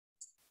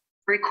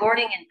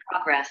Recording in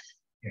progress.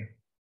 Yeah.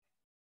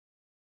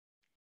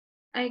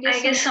 I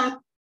guess some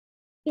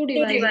two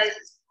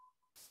devices.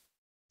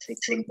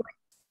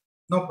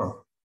 No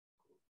problem.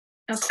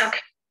 Okay.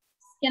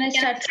 Can I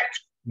start?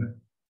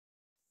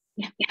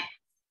 Yeah.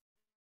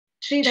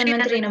 Shri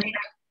Dhanvantari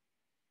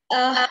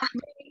Namaskar.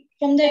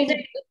 From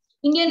the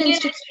Indian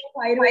Institute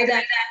of Ayurveda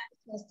and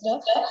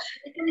Rasashastra,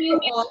 welcome you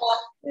all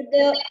to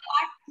the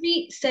part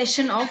 3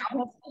 session of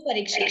Bhasma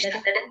Pariksha, that is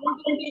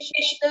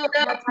presentation of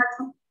the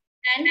Bhasma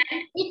and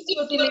its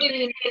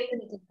utility in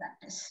clinical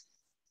practice.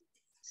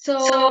 So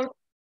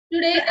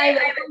today I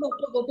welcome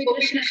Dr.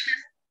 Gopikrishna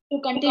to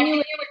continue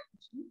with the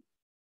session.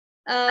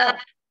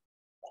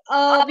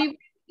 We will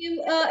give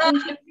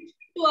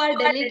information to our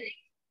delegates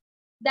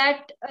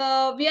that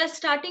we are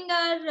starting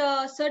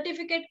our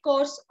certificate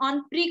course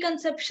on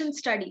preconception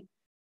study.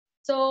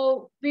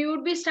 So we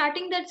would be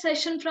starting that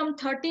session from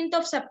 13th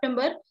of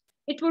September.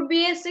 It would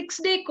be a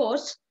 6-day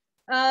course.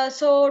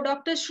 So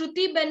Dr.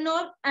 Shruti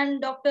Bennor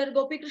and Dr.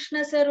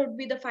 Gopikrishna sir would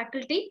be the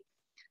faculty.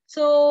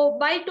 So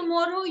by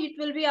tomorrow, it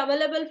will be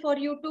available for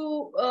you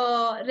to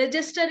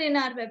register in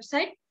our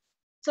website.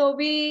 So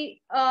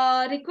we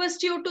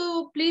request you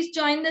to please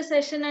join the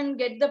session and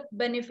get the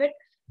benefit.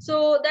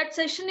 So that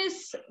session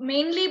is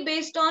mainly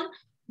based on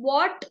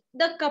what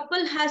the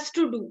couple has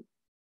to do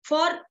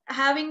for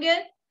having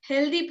a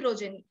healthy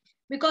progeny.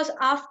 Because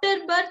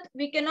after birth,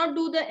 we cannot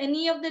do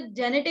any of the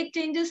genetic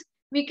changes.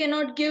 We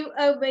cannot give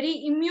a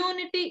very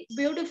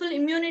beautiful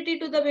immunity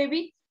to the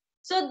baby.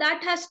 So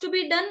that has to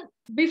be done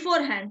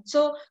beforehand.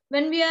 So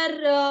when we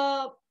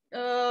are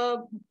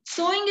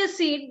sowing a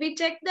seed, we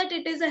check that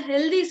it is a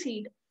healthy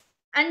seed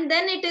and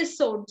then it is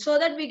sowed so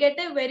that we get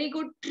a very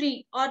good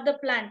tree or the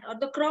plant or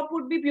the crop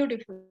would be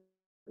beautiful.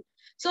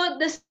 So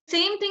the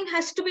same thing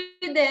has to be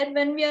there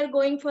when we are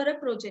going for a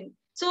progeny.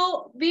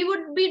 So we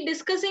would be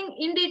discussing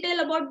in detail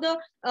about the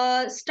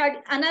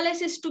study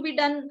analysis to be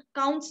done,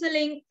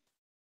 counseling,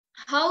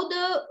 how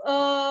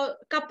the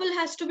couple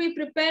has to be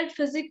prepared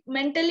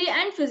mentally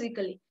and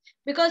physically,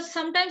 because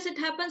sometimes it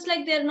happens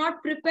like they're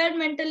not prepared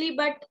mentally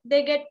but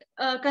they get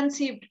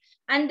conceived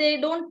and they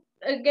don't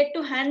get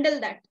to handle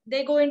that.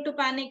 They go into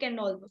panic and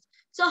all those.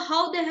 So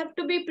how they have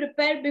to be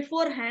prepared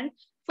beforehand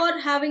for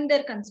having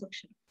their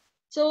conception.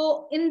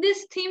 So in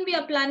this theme, we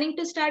are planning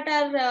to start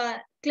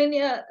our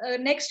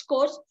next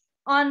course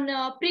on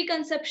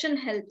preconception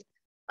health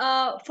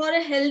for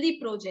a healthy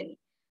progeny.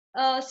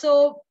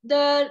 So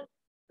the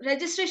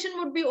registration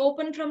would be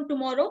open from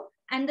tomorrow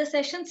and the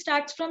session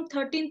starts from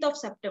 13th of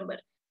September.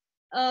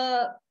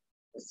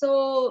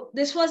 So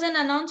this was an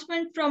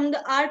announcement from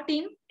our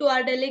team to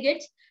our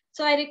delegates.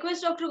 So I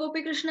request Dr.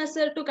 Gopikrishna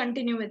sir to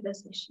continue with the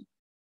session.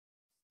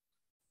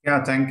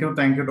 Yeah, thank you,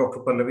 Dr.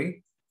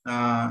 Pallavi.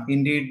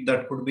 Indeed,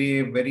 that could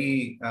be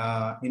very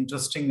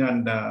interesting,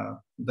 and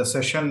the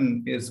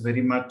session is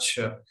very much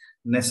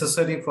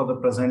necessary for the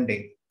present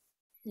day.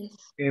 Yes.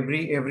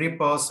 Every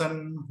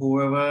person,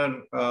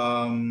 whoever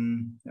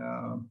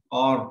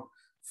are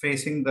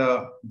facing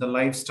the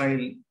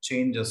lifestyle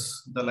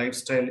changes, the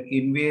lifestyle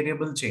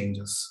invariable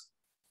changes.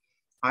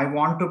 I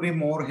want to be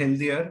more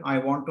healthier. I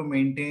want to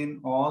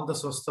maintain all the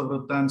Swastha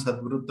Vrutta and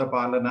Sadvrutta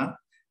Palana.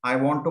 I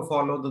want to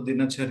follow the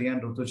Dinacharya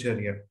and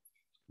Rutucharya.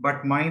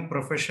 But my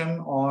profession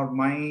or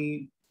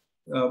my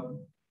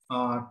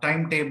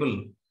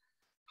timetable,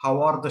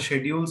 how are the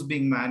schedules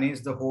being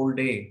managed the whole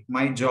day,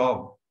 my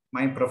job,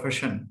 my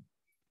profession,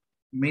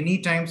 many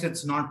times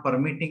it's not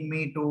permitting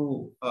me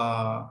to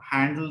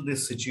handle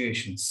these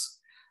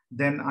situations.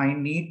 Then I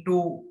need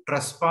to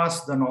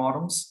trespass the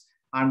norms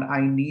and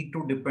I need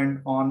to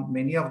depend on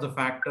many of the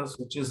factors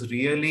which is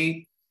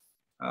really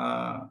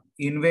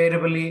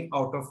invariably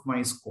out of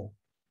my scope.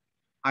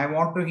 I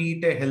want to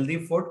eat a healthy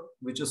food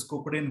which is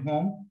cooked in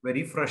home,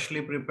 very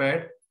freshly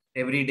prepared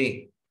every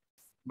day.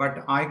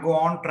 But I go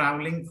on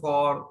traveling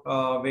for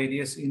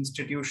various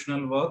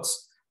institutional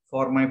works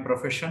for my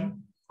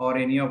profession or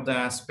any of the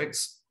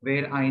aspects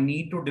where I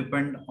need to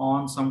depend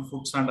on some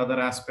foods and other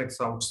aspects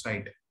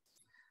outside.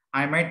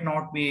 I might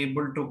not be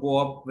able to go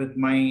up with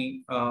my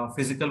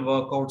physical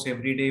workouts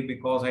every day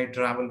because I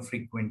travel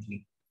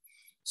frequently.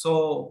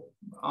 So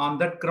on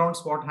that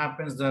grounds, what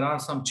happens, there are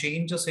some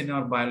changes in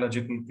our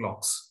biological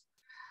clocks.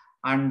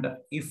 And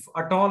if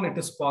at all it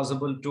is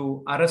possible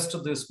to arrest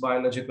these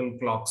biological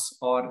clocks,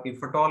 or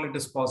if at all it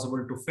is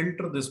possible to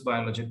filter these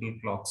biological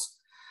clocks,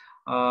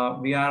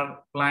 we are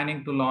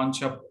planning to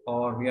launch up,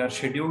 or we are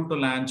scheduled to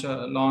launch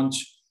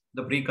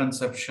the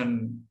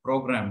preconception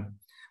program,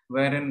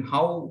 wherein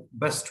how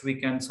best we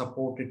can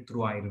support it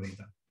through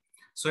Ayurveda.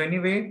 So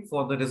anyway,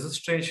 for the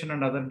registration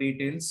and other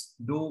details,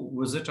 do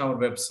visit our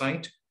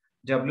website,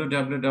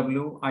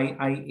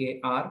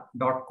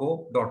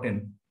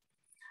 www.iiar.co.in,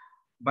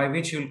 by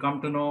which you'll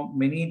come to know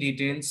many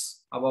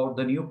details about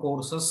the new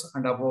courses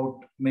and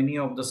about many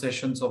of the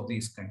sessions of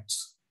these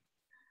kinds.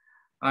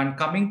 And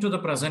coming to the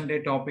present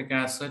day topic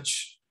as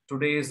such,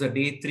 today is the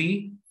day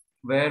 3,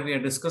 where we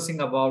are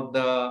discussing about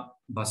the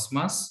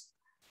Bhasmas.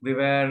 We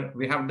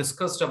have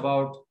discussed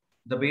about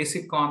the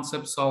basic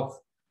concepts of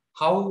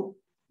how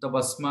the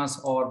Bhasmas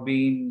are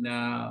being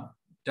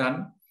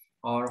done,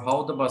 or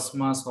how the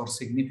Bhasmas are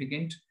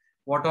significant,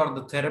 what are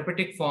the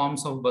therapeutic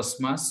forms of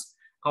Bhasmas,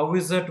 how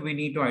is it we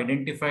need to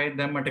identify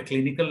them at a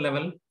clinical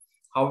level,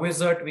 how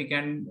is it we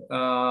can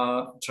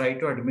try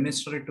to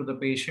administer it to the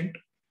patient,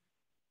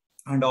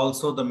 and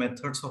also the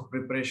methods of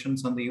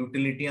preparations and the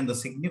utility and the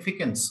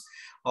significance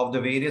of the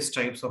various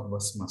types of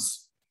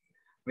Bhasmas.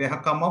 We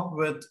have come up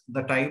with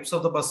the types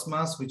of the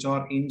Bhasmas which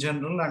are in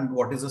general and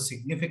what is the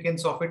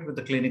significance of it with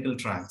the clinical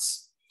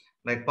trials.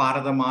 Like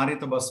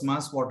Paradhamarita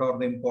Bhasmas, what are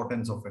the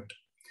importance of it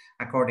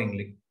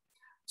accordingly.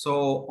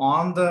 So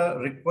on the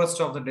request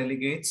of the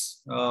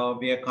delegates,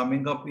 we are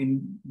coming up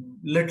in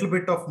little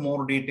bit of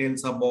more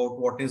details about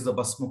what is the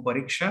Bhasma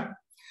Pariksha,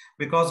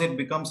 because it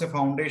becomes a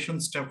foundation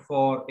step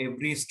for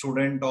every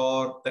student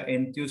or the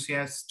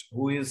enthusiast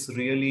who is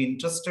really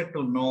interested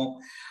to know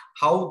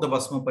how the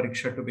Bhasma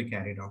Pariksha to be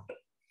carried out.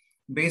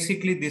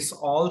 Basically, this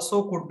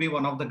also could be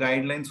one of the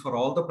guidelines for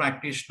all the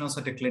practitioners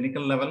at a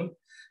clinical level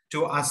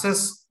to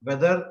assess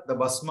whether the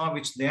Bhasma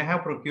which they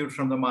have procured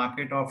from the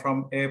market or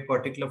from a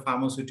particular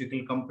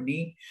pharmaceutical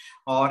company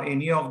or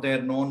any of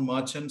their known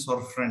merchants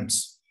or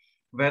friends,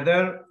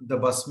 whether the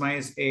Bhasma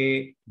is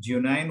a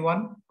genuine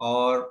one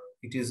or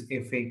it is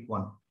a fake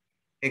one.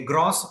 A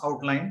gross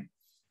outline.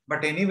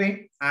 But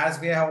anyway, as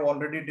we have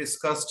already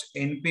discussed,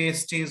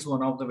 NPST is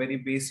one of the very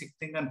basic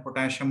thing, and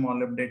potassium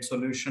molybdate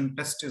solution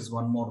test is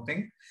one more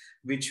thing,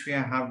 which we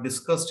have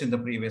discussed in the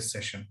previous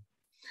session.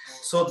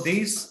 So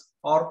these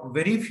are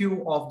very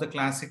few of the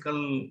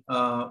classical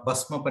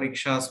Bhasma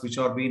Parikshas which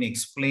are being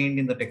explained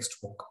in the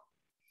textbook.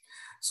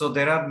 So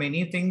there are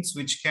many things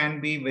which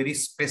can be very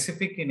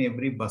specific in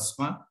every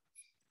Bhasma.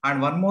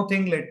 And one more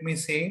thing, let me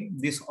say,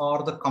 these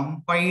are the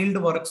compiled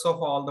works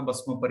of all the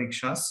Bhasma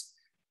Parikshas.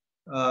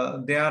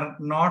 They are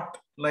not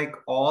like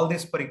all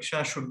these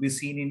parikshas should be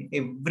seen in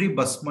every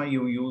Bhasma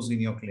you use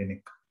in your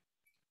clinic.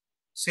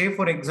 Say,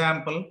 for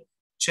example,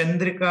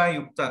 Chandrika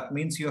Yukta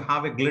means you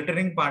have a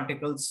glittering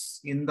particles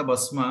in the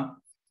Bhasma.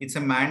 It's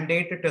a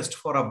mandate test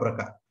for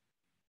Abraka.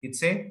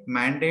 It's a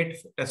mandate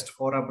test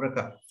for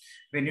Abraka.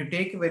 When you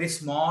take a very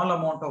small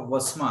amount of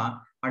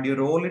Bhasma and you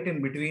roll it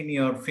in between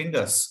your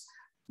fingers,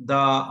 the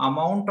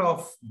amount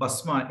of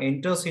Bhasma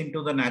enters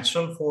into the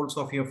natural folds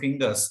of your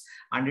fingers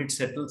and it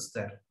settles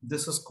there.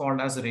 This is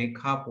called as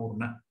Rekha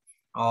Purna,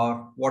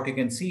 or what you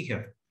can see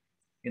here.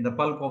 In the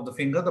pulp of the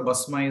finger, the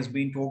Bhasma is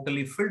being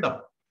totally filled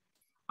up.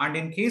 And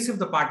in case if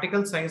the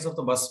particle size of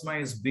the Bhasma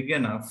is big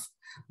enough,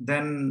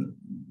 then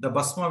the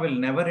Bhasma will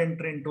never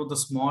enter into the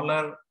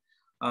smaller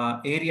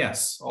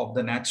areas of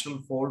the natural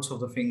folds of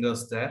the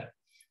fingers there,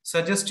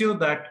 suggestive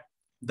that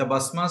the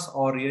Bhasmas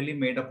are really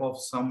made up of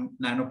some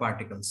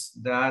nanoparticles.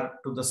 They are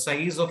to the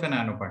size of a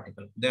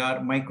nanoparticle. They are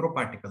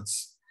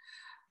microparticles.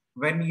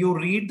 When you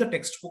read the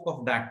textbook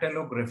of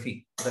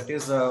dactylography, that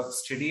is a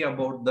study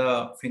about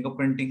the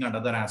fingerprinting and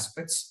other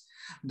aspects,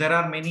 there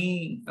are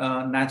many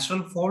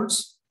natural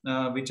folds,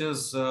 which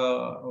is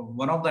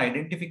one of the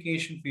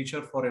identification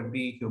feature for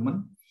every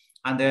human,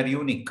 and they are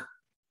unique.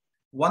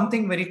 One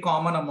thing very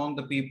common among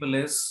the people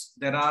is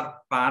there are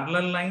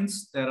parallel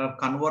lines, there are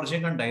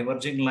converging and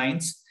diverging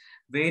lines,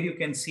 where you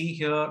can see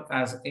here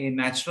as a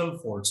natural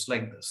folds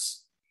like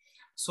this.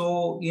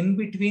 So in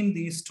between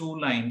these two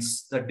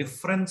lines, the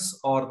difference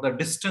or the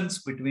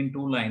distance between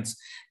two lines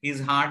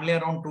is hardly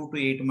around 2 to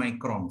 8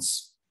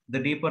 microns, the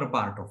deeper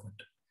part of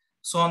it.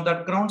 So on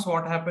that grounds,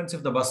 what happens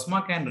if the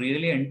Bhasma can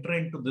really enter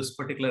into this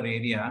particular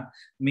area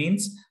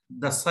means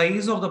the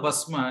size of the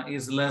Bhasma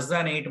is less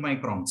than 8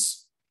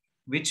 microns,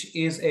 which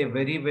is a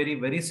very, very,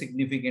 very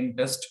significant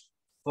test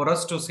for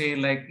us to say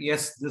like,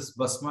 yes, this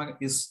Bhasma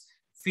is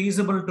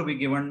feasible to be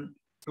given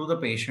to the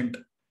patient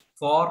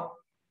for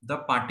the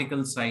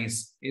particle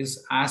size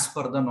is as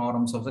per the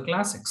norms of the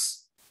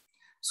classics.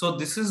 So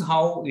this is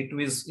how it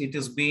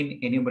is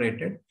being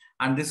enumerated,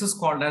 and this is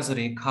called as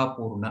Rekha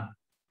Purna.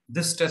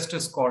 This test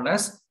is called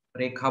as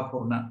Rekha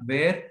Purna,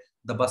 where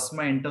the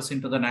Bhasma enters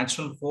into the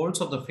natural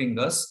folds of the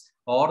fingers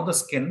or the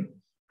skin,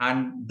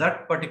 and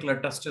that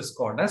particular test is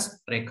called as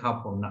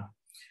Rekha Purna.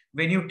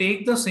 When you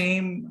take the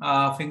same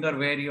finger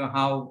where you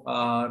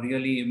have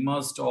really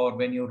immersed, or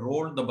when you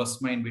roll the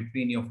Bhasma in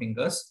between your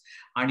fingers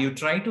and you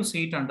try to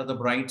see it under the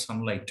bright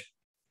sunlight,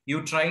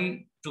 you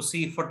try to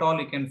see if at all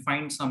you can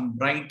find some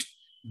bright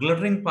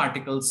glittering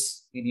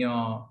particles in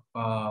your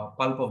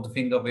pulp of the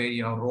finger where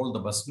you have rolled the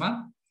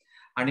Bhasma.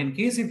 And in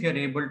case if you're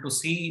able to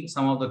see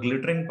some of the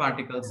glittering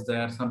particles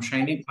there, some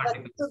shining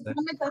particles there.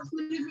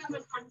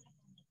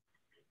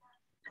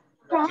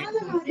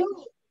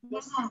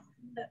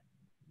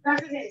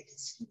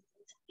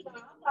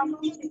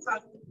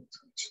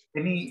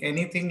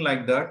 Anything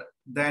like that,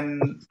 then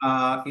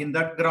in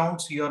that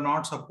grounds, you're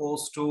not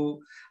supposed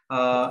to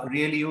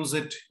really use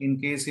it in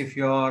case if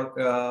your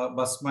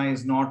Bhasma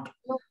is not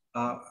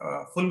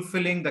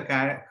fulfilling the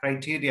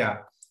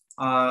criteria,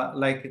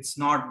 like it's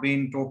not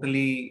been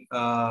totally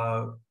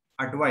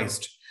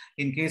advised.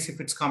 In case if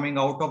it's coming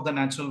out of the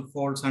natural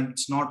folds and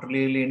it's not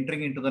really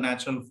entering into the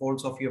natural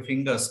folds of your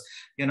fingers,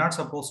 you're not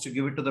supposed to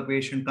give it to the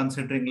patient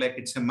considering like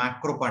it's a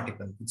macro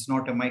particle. It's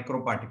not a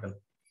micro particle.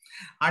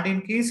 And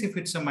in case if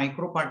it's a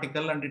micro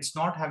particle and it's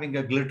not having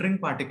a glittering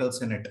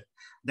particles in it,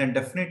 then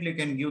definitely you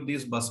can give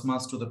these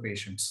Bhasmas to the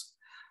patients.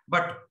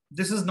 But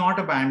this is not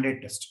a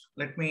band-aid test.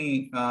 Let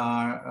me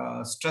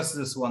stress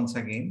this once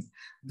again.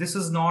 This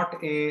is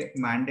not a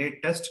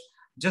mandate test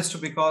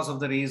just because of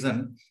the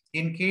reason,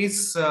 in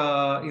case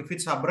if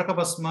it's Abraka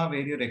Bhasma where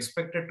you're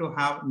expected to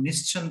have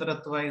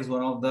Nischandratva is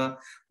one of the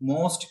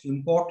most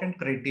important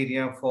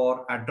criteria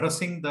for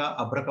addressing the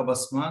Abraka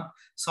Bhasma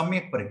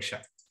Samyak Pariksha.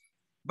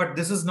 But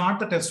this is not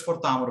the test for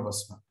Tamra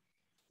Bhasma.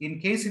 In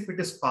case if it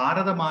is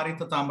Parada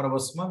Marita Tamra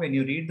Bhasma, when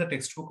you read the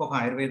textbook of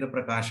Ayurveda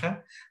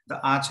Prakasha, the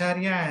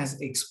Acharya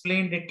has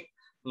explained it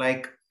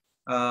like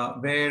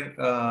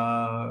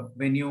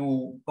when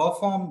you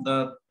perform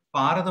the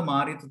Parada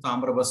Marita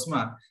Tamra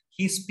Bhasma,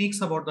 he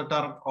speaks about the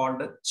term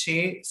called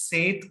Che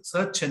Set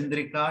Sa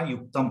Chandrika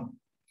Yuktam.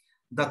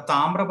 The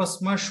Tamra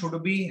Bhasma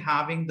should be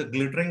having the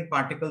glittering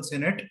particles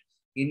in it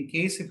in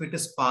case if it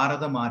is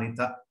Parada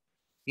Marita.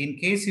 In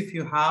case if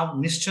you have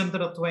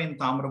Nischandratva in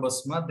Tamra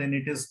Bhasma, then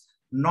it is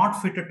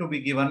not fitted to be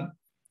given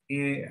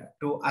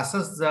to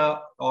assess the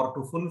or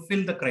to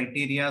fulfill the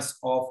criteria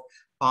of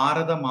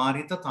Parada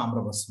Marita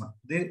Tamra Bhasma.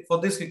 For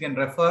this, you can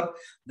refer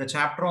the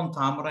chapter on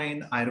Tamra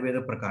in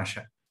Ayurveda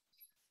Prakasha.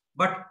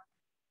 But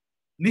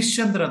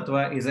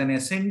Nischandratva is an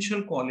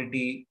essential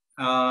quality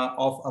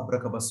of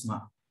Abraka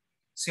Bhasma.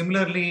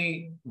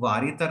 Similarly,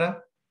 Varitara.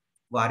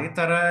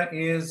 Varitara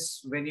is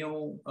when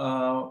you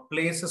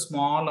place a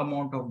small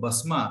amount of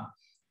Bhasma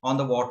on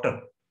the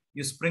water,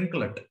 you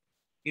sprinkle it.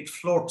 It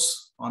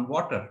floats on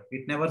water.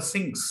 It never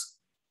sinks.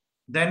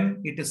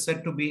 Then it is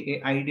said to be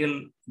an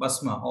ideal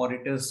Bhasma, or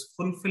it is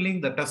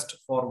fulfilling the test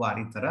for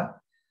Varitara.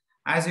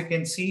 As you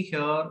can see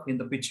here in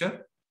the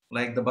picture,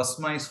 like the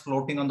Bhasma is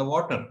floating on the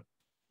water.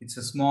 It's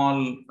a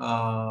small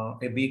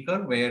a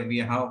beaker where we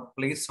have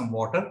placed some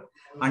water,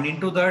 and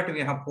into that we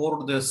have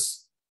poured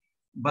this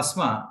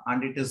Bhasma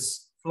and it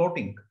is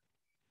floating.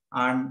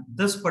 And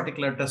this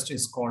particular test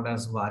is called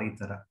as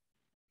Varitara.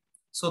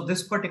 So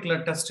this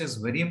particular test is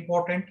very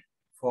important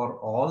for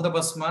all the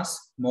Bhasmas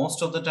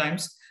most of the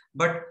times,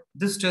 but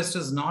this test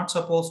is not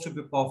supposed to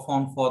be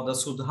performed for the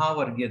Sudha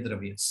Vargya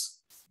Dravyas.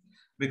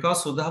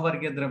 Because Sudha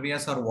Vargya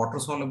Dravyas are water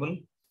soluble.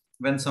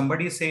 When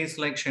somebody says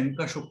like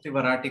Shanka Shukti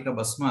Varatika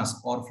Bhasmas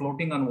or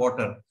floating on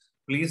water,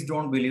 please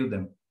don't believe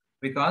them,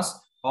 because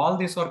all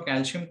these are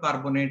calcium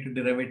carbonate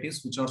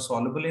derivatives which are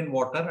soluble in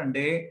water and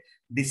they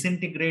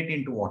disintegrate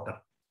into water.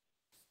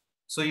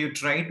 So you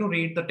try to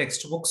read the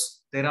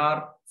textbooks. There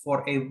are,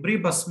 for every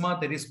Bhasma,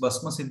 there is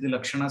Bhasma Siddhi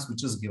Lakshanas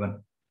which is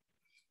given.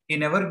 He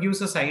never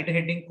gives a side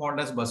heading called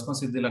as Bhasma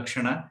Siddhi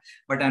Lakshana,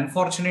 but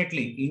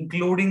unfortunately,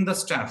 including the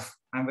staff,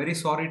 I'm very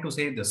sorry to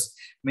say this,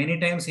 many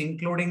times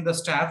including the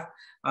staff,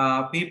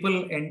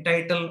 people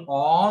entitle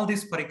all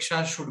these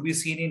parikshas should be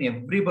seen in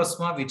every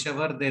Bhasma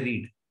whichever they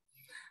read.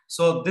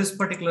 So this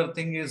particular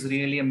thing is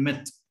really a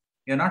myth.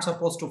 You're not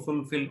supposed to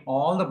fulfill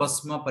all the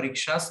Bhasma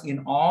parikshas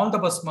in all the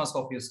Bhasmas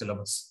of your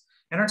syllabus.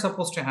 You're not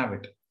supposed to have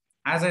it.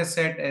 As I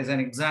said, as an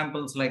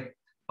examples like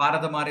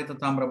Parada Marita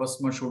Tamra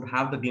Bhasma should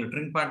have the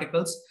glittering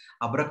particles.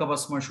 Abraka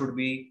Bhasma should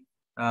be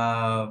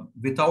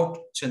without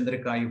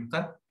Chandrika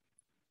Yukta.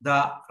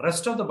 The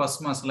rest of the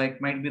Bhasmas,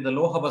 like might be the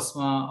Loha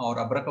Bhasma or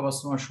Abraka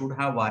Bhasma, should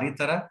have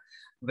Varitara,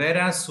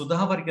 whereas Sudha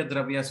Vargya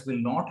Dravyas will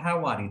not have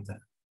Varitara.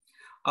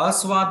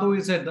 Aswadu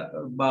is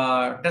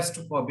a test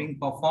for being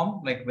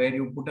performed, like where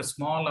you put a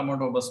small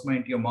amount of Bhasma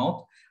into your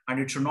mouth and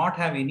it should not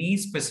have any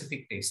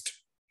specific taste.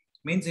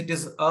 Means it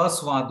is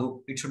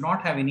Aswadu, it should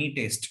not have any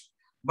taste.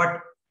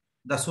 But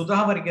the Sudha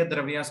Vargya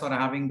Dravyas are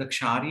having the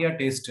Ksharya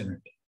taste in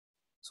it.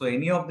 So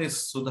any of these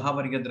Sudha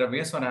Vargya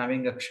Dravyas are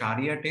having a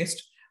Ksharya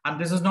taste, and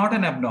this is not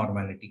an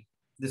abnormality.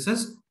 This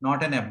is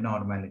not an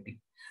abnormality.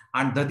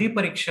 And Dadi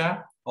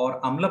Pariksha or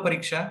Amla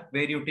Pariksha,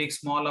 where you take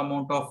small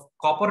amount of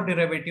copper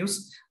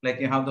derivatives, like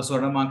you have the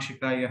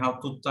Swarnamakshika, you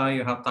have Tutta,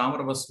 you have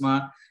Tamra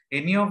Bhasma,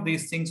 any of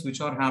these things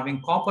which are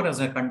having copper as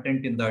a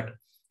content in that,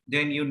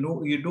 then you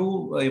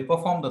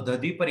perform the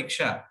Dadi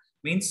Pariksha.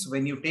 Means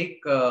when you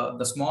take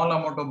the small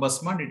amount of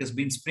Bhasma, it has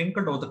been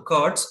sprinkled over the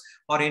curds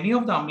or any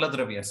of the Amla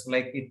Dravyas,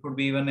 like it could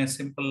be even a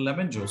simple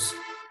lemon juice,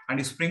 and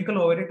you sprinkle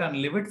over it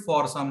and leave it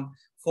for some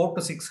 4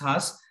 to 6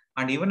 hours.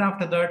 And even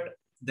after that,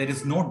 there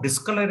is no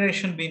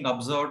discoloration being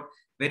observed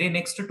very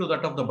next to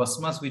that of the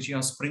Bhasmas which you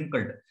have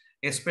sprinkled,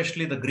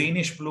 especially the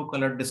greenish blue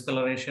colored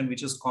discoloration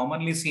which is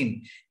commonly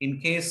seen in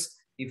case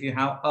if you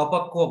have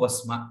Apakwa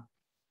Bhasma.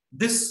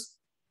 This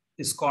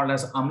is called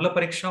as Amla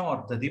Pariksha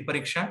or Dadi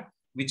Pariksha,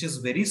 which is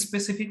very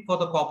specific for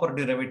the copper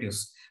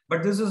derivatives.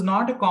 But this is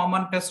not a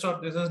common test, or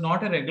this is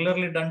not a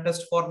regularly done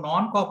test for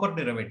non-copper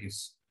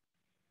derivatives.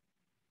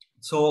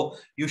 So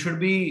you should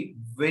be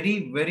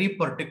very, very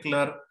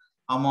particular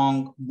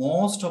among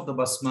most of the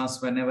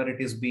Bhasmas whenever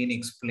it is being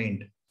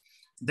explained.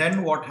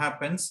 Then what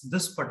happens,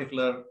 this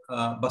particular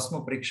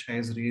Bhasma Pariksha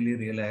is really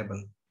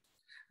reliable.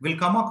 We'll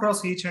come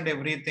across each and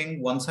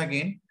everything once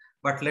again,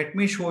 but let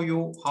me show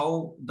you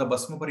how the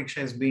Bhasma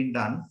Pariksha is being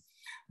done.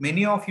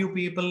 Many of you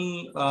people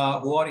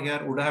who are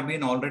here would have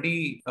been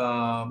already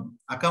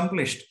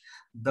accomplished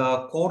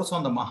the course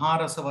on the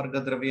Maharasa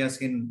Varga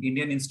Dravyas in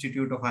Indian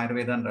Institute of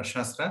Ayurveda and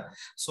Rasashastra.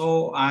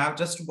 So I have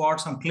just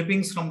brought some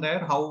clippings from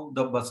there, how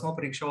the Bhasma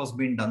Pariksha was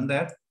being done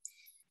there.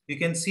 You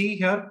can see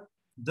here,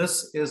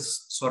 this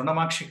is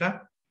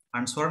Swarnamakshika,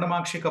 and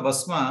Swarnamakshika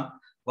Bhasma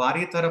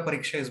Varitara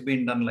Pariksha is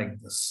being done like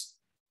this.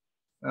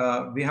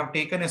 We have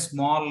taken a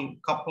small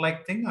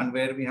cup-like thing and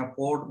where we have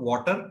poured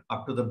water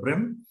up to the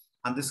brim.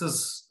 And this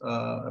is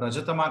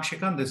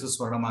Rajatamakshika and this is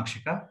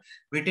Swarnamakshika.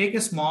 We take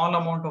a small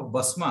amount of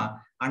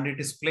Bhasma and it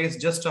is placed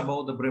just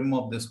above the brim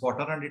of this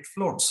water and it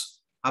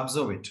floats.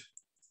 Observe it.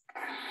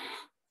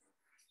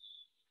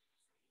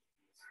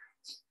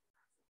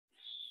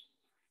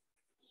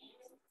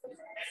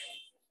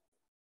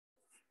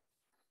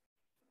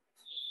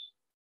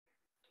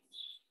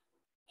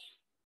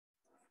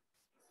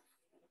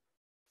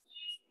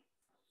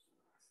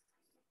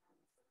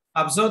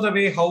 Observe the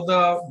way how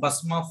the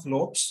Bhasma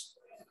floats.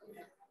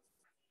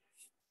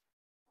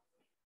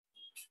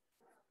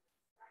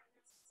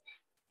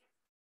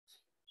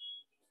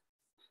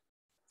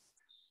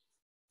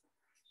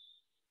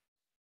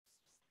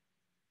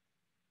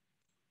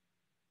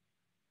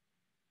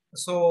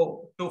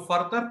 So to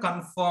further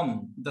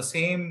confirm the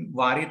same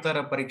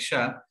Varitara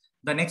Pariksha,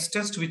 the next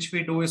test which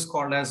we do is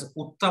called as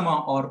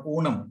Uttama or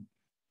Unam.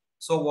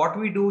 So what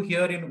we do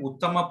here in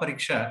Uttama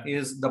Pariksha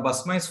is the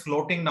Bhasma is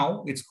floating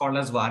now. It's called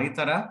as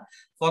Varitara.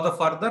 For the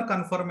further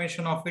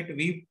confirmation of it,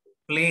 we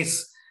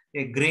place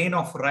a grain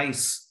of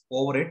rice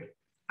over it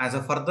as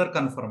a further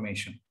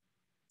confirmation.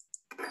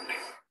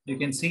 You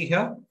can see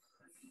here,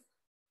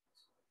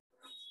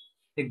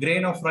 a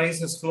grain of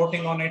rice is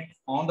floating on it,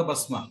 on the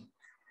Bhasma,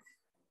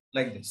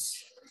 like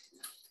this.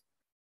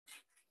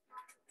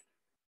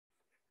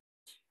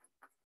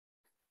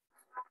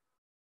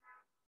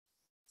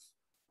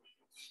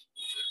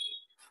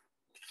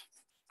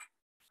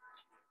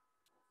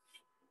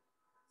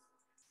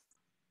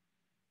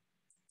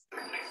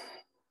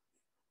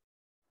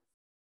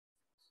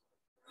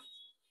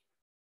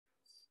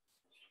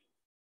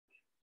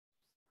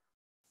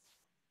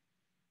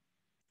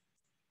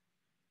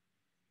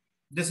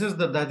 This is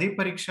the Dadi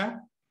Pariksha,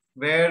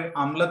 where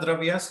Amla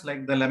Dravyas,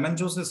 like the lemon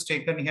juice is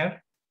taken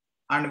here,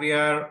 and we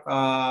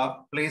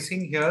are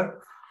placing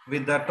here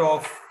with that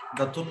of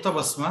the Tutta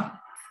Bhasma.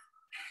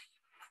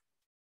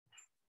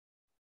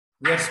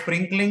 We are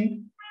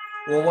sprinkling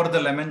over the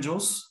lemon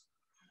juice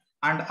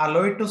and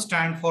allow it to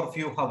stand for a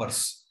few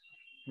hours.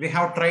 We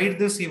have tried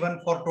this even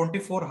for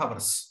 24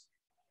 hours.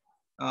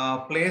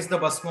 Place the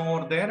Bhasma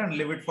over there and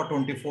leave it for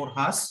 24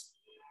 hours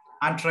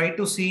and try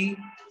to see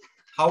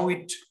how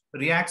it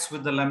reacts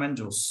with the lemon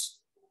juice.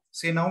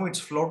 See, now it's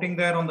floating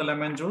there on the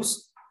lemon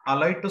juice.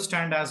 Allow it to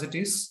stand as it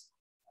is.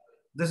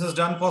 This is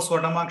done for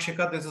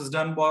Swarnamakshika. This is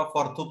done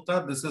for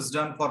Tutta. This is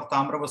done for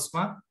Tamra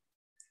Bhasma.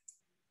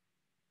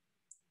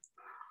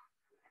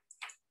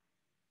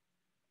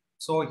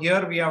 So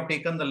here we have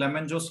taken the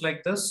lemon juice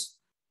like this.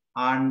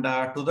 And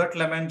to that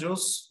lemon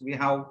juice, we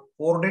have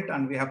poured it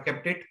and we have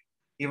kept it.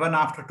 Even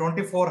after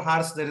 24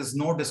 hours, there is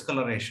no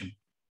discoloration.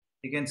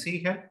 You can see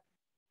here,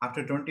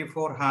 after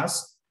 24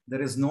 hours,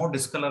 there is no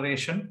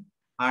discoloration.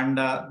 And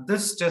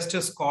this test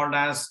is called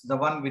as the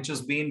one which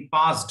is being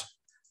passed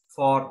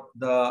for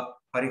the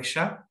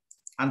Pariksha.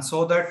 And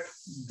so that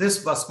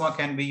this Bhasma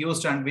can be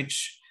used and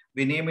which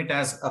we name it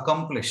as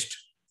accomplished,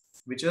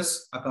 which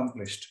is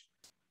accomplished.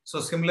 So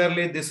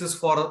similarly, this is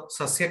for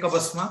Sasyaka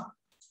Bhasma.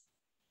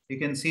 You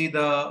can see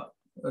the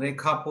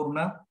Rekha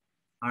Purna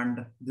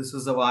and this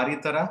is the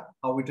Varitara,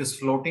 how it is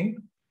floating.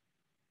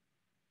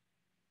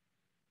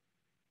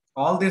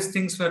 All these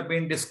things were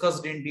being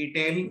discussed in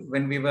detail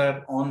when we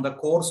were on the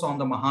course on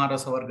the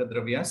Maharasa Varga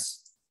Dravyas.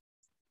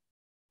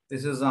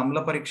 This is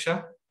Amla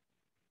Pariksha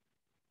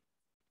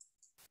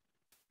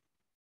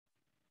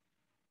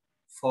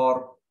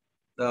for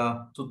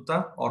the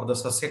Tutta or the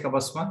Sasyaka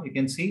Bhasma. You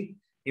can see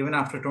even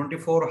after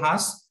 24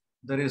 hours,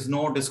 there is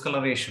no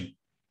discoloration.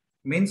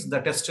 Means the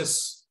test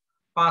is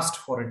passed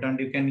for it and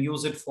you can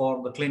use it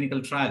for the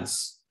clinical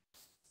trials.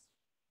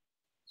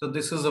 So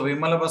this is a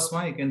Vimala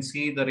Bhasma. You can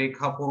see the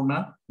Rekha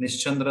Purna,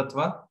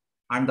 Nischandratva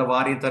and the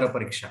Varitara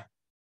Pariksha.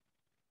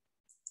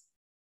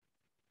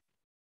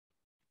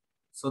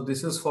 So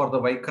this is for the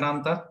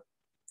Vaikranta,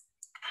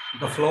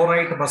 the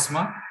Fluorite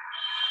Bhasma,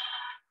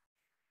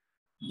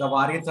 the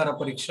Varitara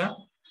Pariksha.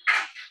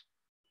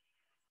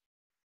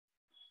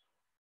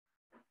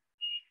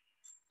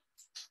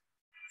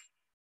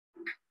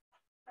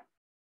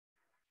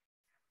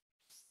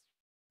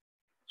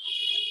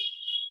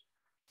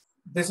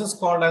 This is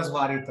called as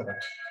Varitara.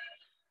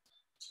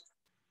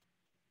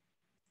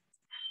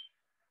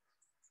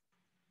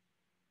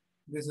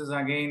 This is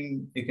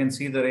again, you can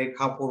see the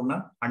Rekha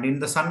Purna and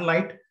in the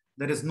sunlight,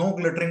 there is no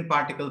glittering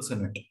particles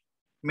in it.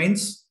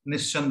 Means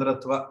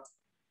Nischandratva.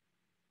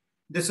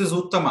 This is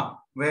Uttama,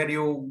 where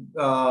you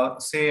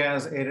say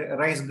as a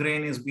rice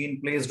grain is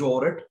being placed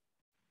over it.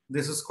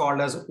 This is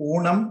called as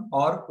Unam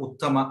or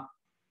Uttama.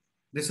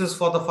 This is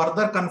for the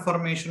further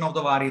confirmation of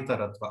the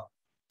Varitaratva,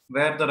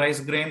 where the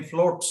rice grain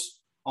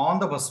floats on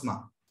the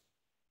Bhasma.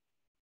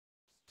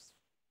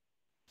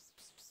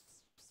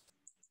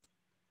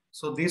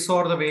 So these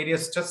are the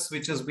various tests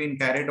which has been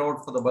carried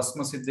out for the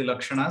Bhasma Siddhi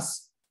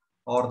Lakshanas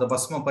or the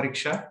Bhasma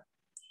Pariksha.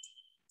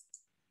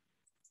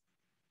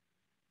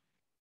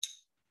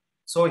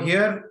 So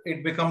here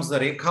it becomes the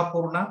Rekha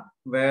Purna,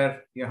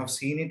 where you have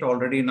seen it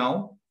already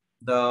now,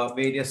 the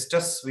various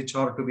tests which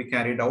are to be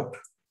carried out.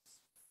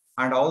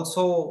 And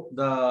also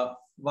the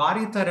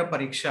Varitara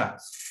Pariksha,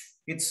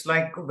 it's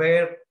like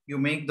where you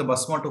make the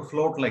Bhasma to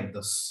float like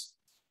this.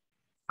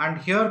 And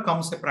here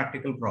comes a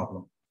practical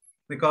problem,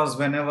 because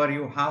whenever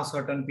you have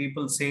certain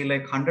people say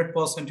like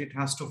 100% it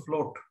has to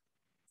float.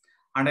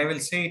 And I will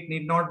say it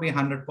need not be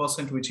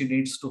 100% which it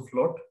needs to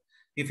float.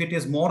 If it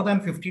is more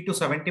than 50 to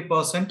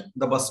 70%,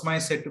 the Bhasma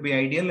is said to be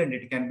ideal and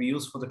it can be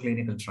used for the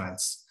clinical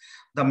trials.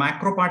 The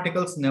macro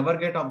particles never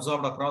get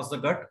absorbed across the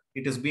gut.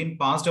 It is being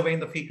passed away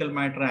in the fecal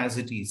matter as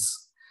it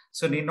is.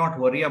 So need not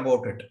worry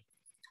about it.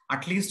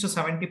 At least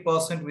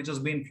 70% which has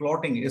been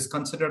floating is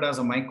considered as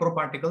a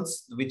microparticles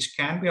which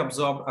can be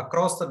absorbed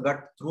across the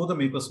gut through the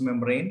mucous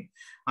membrane,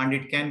 and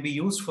it can be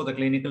used for the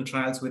clinical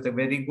trials with a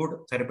very good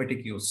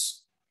therapeutic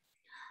use.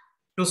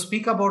 To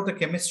speak about the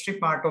chemistry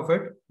part of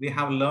it, we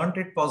have learned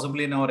it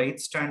possibly in our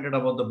 8th standard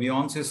about the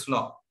Beyonce's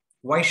law.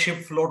 Why ship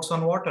floats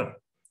on water?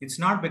 It's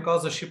not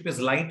because the ship is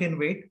light in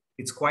weight,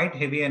 it's quite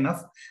heavy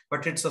enough,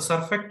 but it's a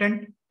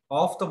surfactant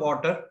of the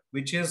water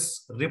which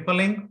is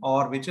repelling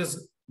or which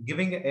is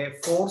giving a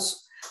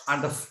force,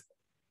 and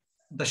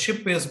the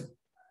ship is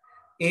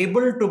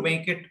able to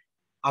make it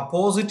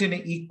opposite in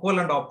an equal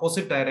and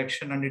opposite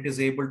direction, and it is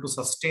able to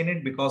sustain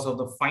it because of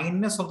the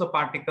fineness of the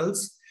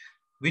particles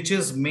which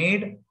is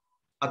made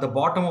at the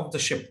bottom of the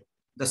ship.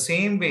 The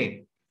same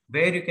way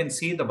where you can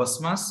see the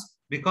Bhasmas,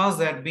 because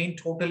they have been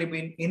totally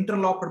been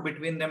interlocked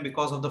between them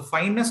because of the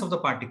fineness of the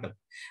particle.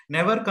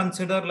 Never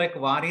consider like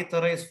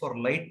Varitara is for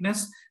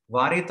lightness.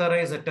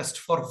 Varitara is a test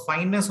for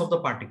fineness of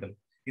the particle.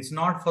 It's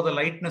not for the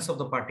lightness of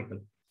the particle.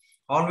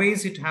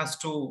 Always it has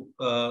to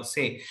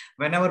say,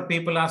 whenever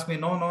people ask me,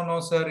 no,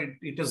 sir,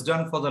 it is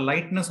done for the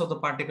lightness of the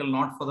particle,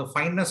 not for the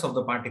fineness of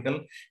the particle.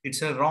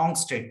 It's a wrong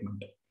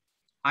statement.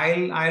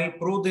 I'll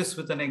prove this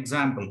with an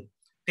example.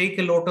 Take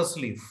a lotus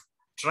leaf,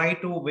 try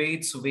to weigh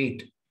its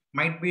weight.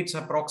 Might be it's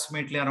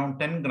approximately around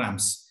 10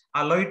 grams.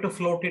 Allow it to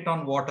float it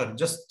on water.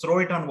 Just throw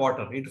it on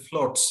water. It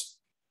floats,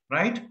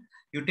 right?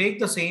 You take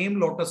the same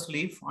lotus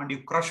leaf and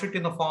you crush it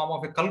in the form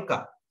of a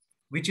kalka,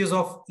 which is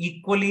of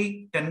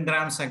equally 10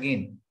 grams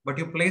again. But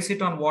you place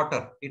it on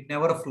water. It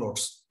never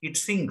floats. It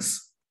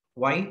sinks.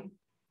 Why?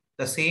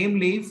 The same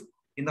leaf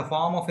in the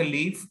form of a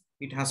leaf,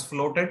 it has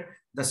floated.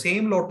 The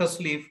same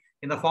lotus leaf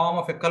in the form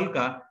of a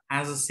kalka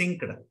has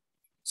sinked.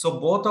 So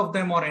both of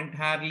them are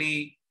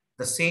entirely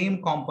the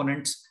same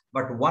components,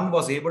 but one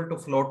was able to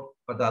float,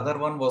 but the other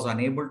one was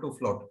unable to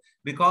float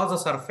because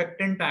the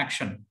surfactant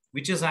action,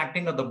 which is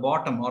acting at the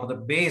bottom or the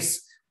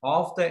base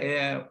of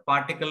the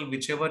particle,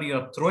 whichever you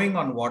are throwing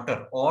on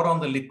water or on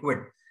the liquid,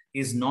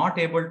 is not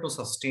able to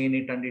sustain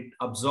it, and it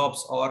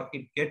absorbs or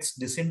it gets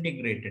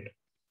disintegrated.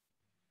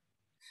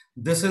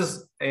 This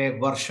is a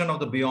version of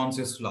the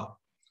Beyonce's law.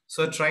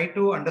 So try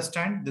to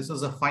understand this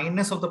is a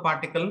fineness of the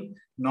particle,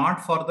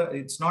 not for the,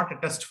 it's not a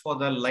test for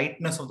the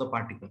lightness of the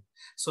particle.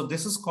 So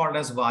this is called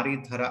as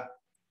Varithara.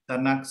 The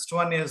next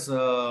one is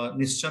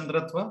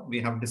Nischandratva.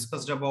 We have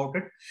discussed about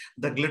it.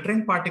 The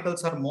glittering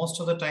particles are most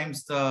of the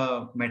times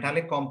the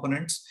metallic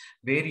components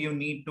where you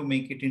need to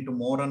make it into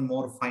more and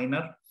more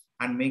finer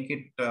and make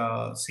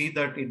it see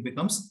that it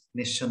becomes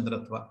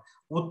Nischandratva.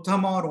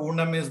 Uttama or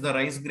Unam is the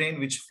rice grain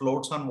which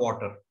floats on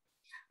water.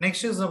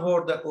 Next is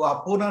about the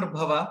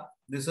Apunarbhava.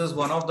 This is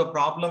one of the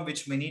problem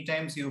which many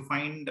times you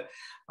find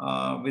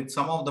with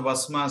some of the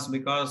Bhasmas,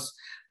 because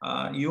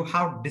you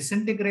have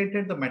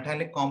disintegrated the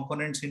metallic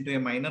components into a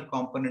minor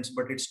components,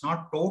 but it's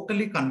not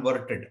totally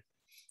converted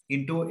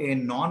into a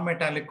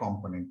non-metallic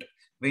component.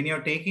 When you're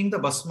taking the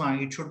Bhasma,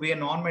 it should be a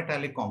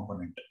non-metallic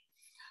component.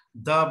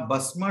 The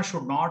Bhasma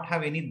should not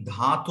have any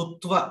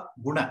dhatutva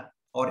guna,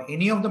 or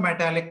any of the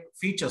metallic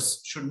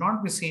features should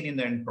not be seen in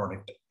the end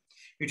product.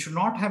 It should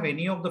not have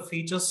any of the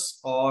features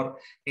or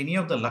any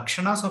of the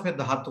lakshanas of a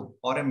dhatu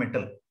or a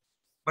metal.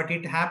 But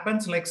it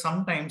happens like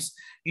sometimes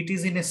it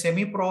is in a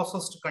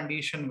semi-processed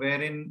condition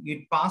wherein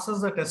it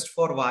passes the test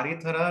for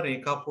Varithara,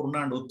 Rekha,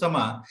 Purna and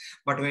Uttama.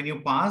 But when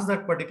you pass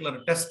that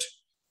particular test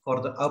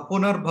for the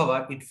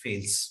Apunarbhava, it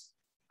fails.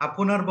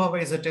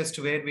 Apunarbhava is a test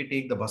where we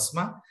take the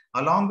Bhasma.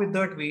 Along with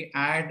that, we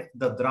add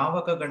the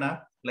Dravaka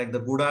Gana like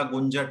the Guda,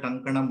 Gunja,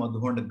 Tankana,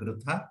 Madhu and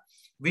Gritha,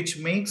 which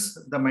makes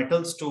the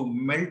metals to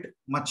melt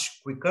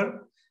much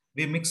quicker.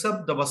 We mix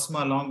up the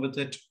Bhasma along with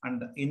it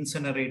and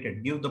incinerate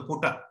it, give the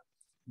Putta.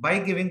 By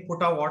giving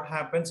Putta, what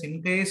happens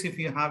in case if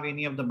you have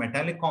any of the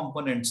metallic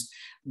components,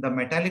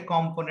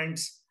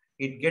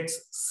 it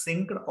gets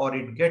synced or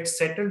it gets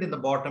settled in the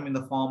bottom in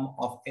the form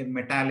of a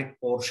metallic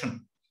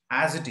portion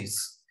as it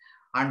is.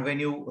 And when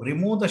you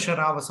remove the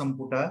Sharavasam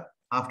Putta,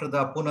 After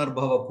the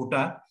Apunarbhava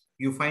Puta,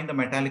 you find the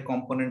metallic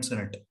components in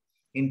it.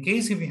 In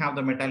case if you have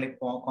the metallic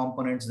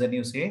components, then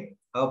you say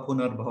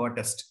Apunarbhava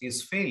test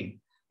is failed.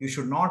 You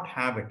should not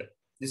have it.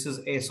 This is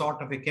a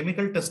sort of a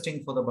chemical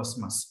testing for the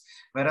Bhasmas.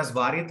 Whereas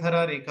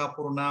Varithara,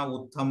 Rekapurna,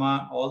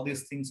 Uttama, all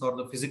these things are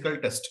the physical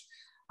test.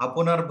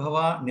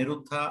 Apunarbhava,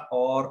 Nirutha,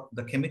 or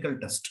the chemical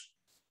test.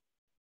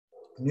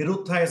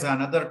 Nirutha is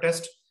another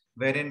test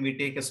wherein we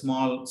take a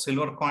small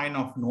silver coin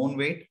of known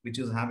weight, which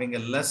is having a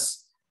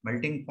less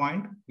melting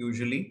point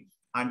usually,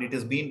 and it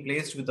is being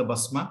placed with the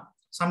Bhasma.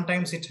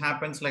 Sometimes it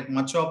happens like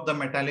much of the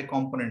metallic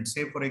components.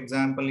 Say, for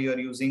example, you are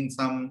using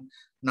some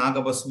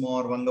Naga Bhasma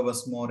or Vanga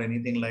Bhasma or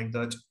anything like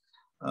that.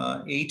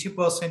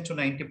 80% to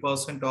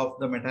 90% of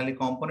the metallic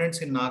components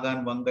in Naga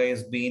and Vanga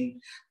is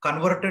being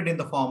converted in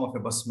the form of a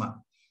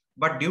Bhasma.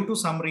 But due to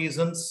some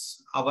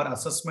reasons, our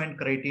assessment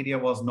criteria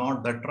was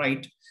not that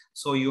right.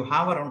 So you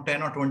have around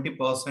 10 or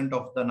 20%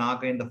 of the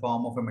Naga in the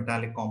form of a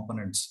metallic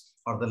components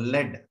or the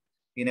lead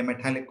in a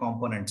metallic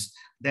components.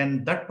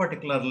 Then that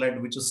particular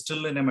lead, which is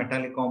still in a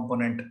metallic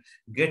component,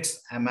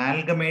 gets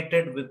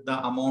amalgamated with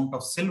the amount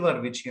of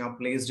silver which you have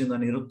placed in the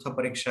Nirutha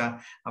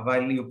Pariksha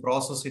while you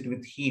process it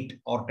with heat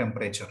or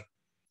temperature.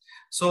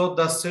 So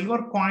the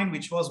silver coin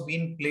which was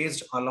being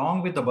placed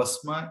along with the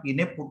Bhasma in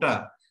a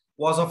Puta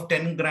was of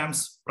 10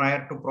 grams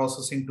prior to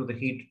processing to the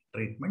heat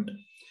treatment.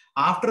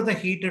 After the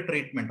heat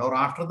treatment or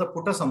after the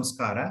Puta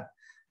Samskara,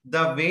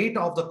 the weight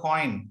of the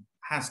coin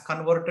has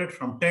converted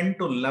from 10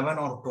 to 11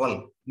 or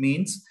 12,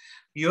 means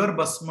your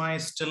Bhasma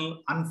is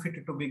still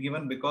unfit to be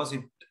given because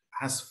it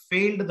has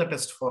failed the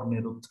test for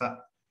Nirutha.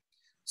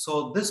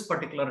 So this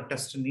particular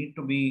test need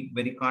to be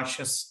very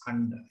cautious,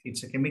 and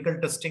it's a chemical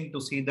testing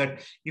to see that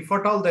if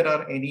at all there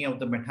are any of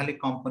the metallic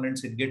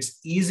components, it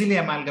gets easily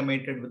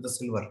amalgamated with the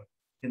silver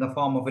in the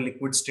form of a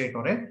liquid state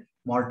or a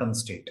molten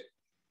state.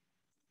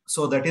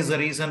 So that is the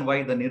reason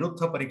why the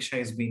Nirutha Pariksha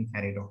is being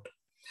carried out.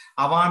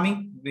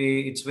 Avami,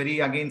 it's very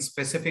again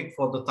specific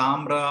for the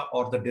Tamra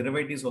or the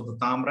derivatives of the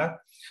Tamra,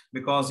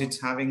 because it's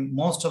having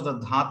most of the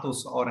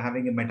dhatus or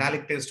having a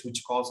metallic taste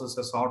which causes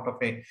a sort of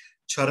a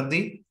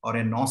chardi or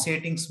a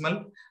nauseating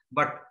smell.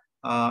 But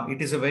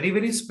it is a very,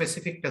 very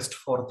specific test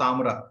for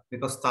Tamra,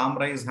 because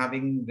Tamra is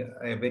having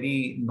a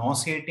very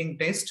nauseating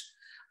taste,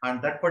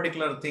 and that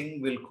particular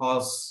thing will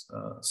cause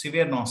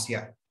severe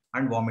nausea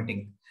and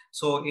vomiting.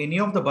 So any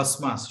of the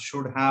Bhasmas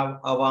should have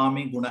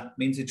Avami Guna,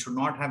 means it should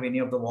not have any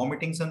of the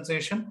vomiting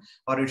sensation,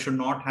 or it should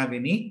not have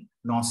any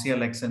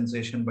nausea-like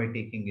sensation by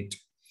taking it.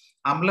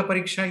 Amla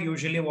Pariksha,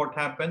 usually what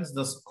happens,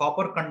 the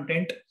copper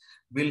content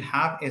will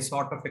have a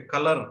sort of a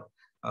color,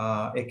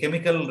 a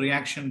chemical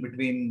reaction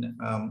between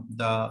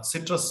the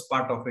citrus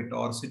part of it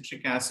or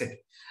citric acid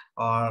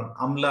or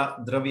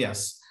Amla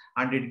Dravyas,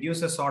 and it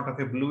gives a sort of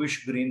a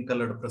bluish green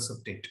colored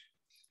precipitate.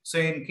 So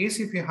in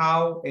case if you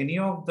have any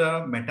of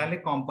the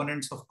metallic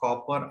components of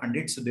copper and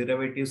its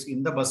derivatives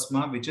in the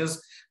Bhasma, which is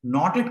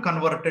not yet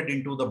converted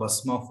into the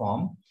Bhasma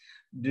form,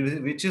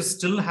 which is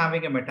still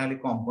having a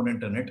metallic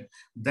component in it,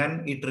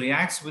 then it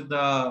reacts with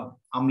the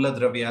Amla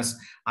Dravyas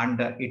and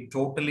it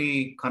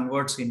totally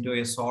converts into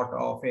a sort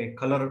of a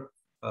color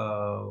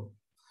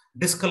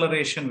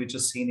discoloration, which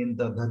is seen in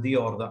the Dadi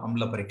or the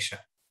Amla Pariksha.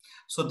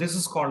 So this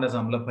is called as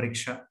Amla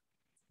Pariksha,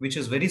 which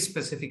is very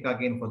specific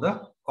again for the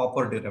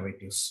copper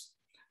derivatives.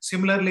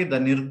 Similarly, the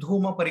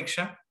Nirdhuma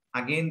Pariksha,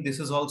 again,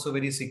 this is also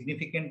very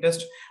significant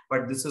test,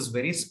 but this is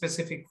very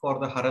specific for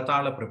the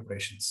Haratala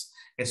preparations,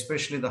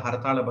 especially the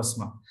Haratala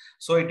Bhasma.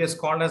 So it is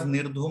called as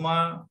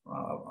Nirdhuma.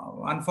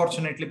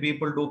 Unfortunately,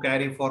 people do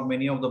carry for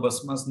many of the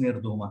Bhasmas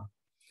Nirdhuma.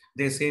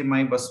 They say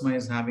my Bhasma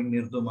is having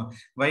Nirdhuma.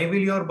 Why will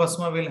your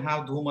Bhasma will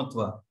have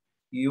Dhumatva?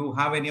 You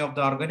have any of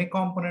the organic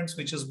components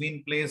which has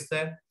been placed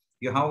there?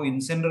 You have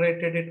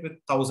incinerated it with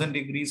 1000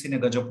 degrees in a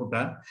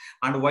Gajaputa.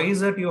 And why is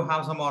that you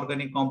have some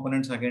organic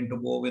components again to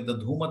go with the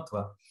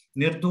Dhumatva?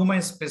 Nirdhuma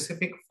is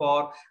specific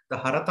for the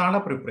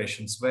Haratala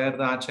preparations, where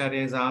the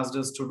Acharya is asked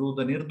us to do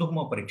the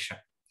Nirdhuma Pariksha.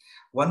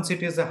 Once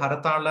it is a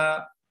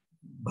Haratala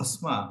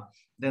Bhasma,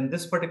 then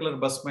this particular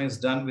Bhasma is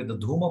done with the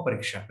Dhuma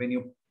Pariksha. When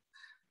you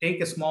take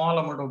a small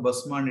amount of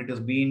Bhasma and it has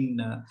been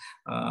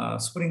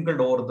sprinkled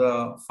over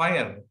the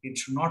fire, it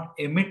should not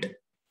emit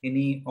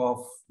any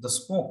of the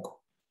smoke.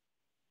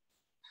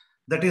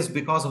 That is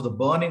because of the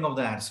burning of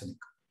the arsenic.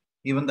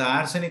 Even the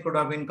arsenic could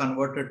have been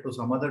converted to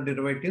some other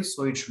derivatives,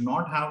 so it should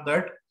not have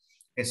that,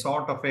 a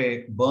sort of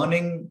a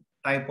burning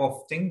type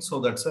of thing.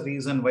 So that's the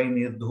reason why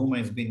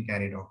Nirdhuma is being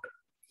carried out.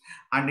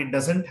 And it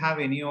doesn't have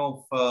any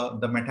of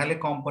the metallic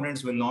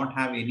components, will not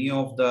have any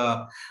of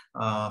the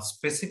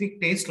specific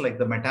taste like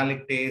the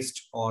metallic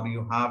taste, or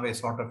you have a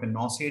sort of a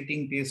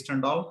nauseating taste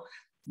and all.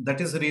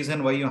 That is the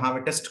reason why you have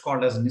a test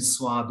called as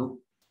Niswadu.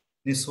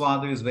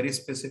 Niswadu is very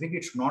specific.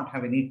 It should not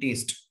have any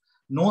taste.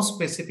 No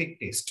specific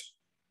taste.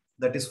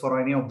 That is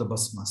for any of the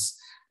Bhasmas.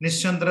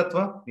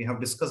 Nischandratva, we have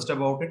discussed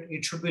about it.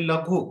 It should be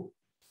Laghu.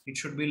 It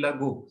should be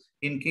Laghu.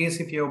 In case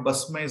if your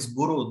Bhasma is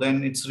Guru,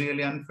 then it's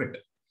really unfit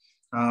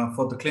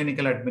for the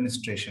clinical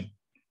administration.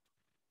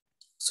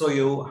 So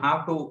you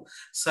have to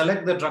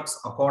select the drugs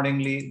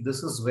accordingly.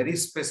 This is very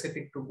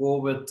specific to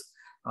go with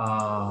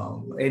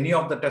any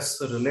of the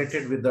tests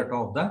related with that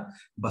of the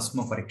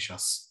Bhasma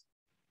Parikshas.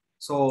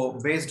 So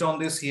based on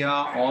this here,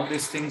 all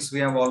these things we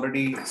have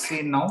already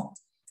seen now,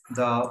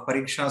 the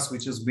Parikshas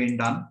which is being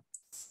done.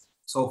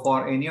 So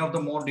for any of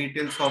the more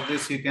details of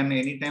this, you can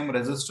anytime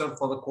register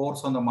for the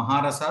course on the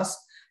Maharasas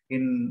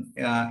in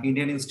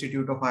Indian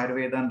Institute of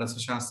Ayurveda and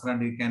Rasashastra,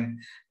 and you can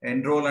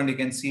enroll and you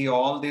can see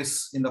all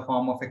this in the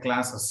form of a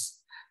classes.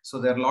 So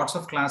there are lots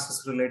of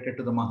classes related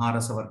to the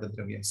Maharasa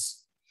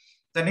Vargadravyas.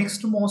 The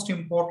next most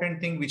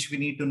important thing which we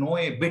need to know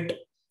a bit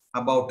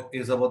about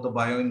is about the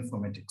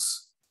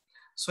bioinformatics.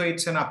 So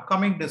it's an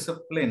upcoming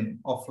discipline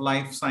of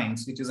life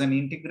science, which is an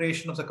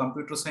integration of the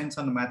computer science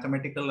and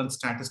mathematical and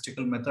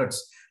statistical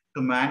methods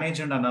to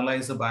manage and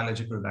analyze the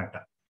biological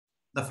data.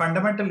 The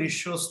fundamental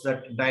issues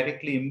that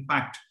directly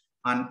impact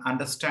an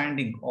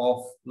understanding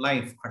of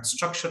life at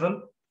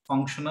structural,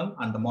 functional,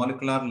 and the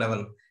molecular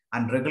level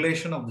and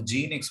regulation of the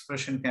gene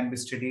expression can be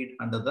studied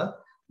under the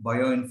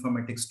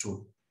bioinformatics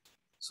tool.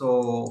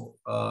 So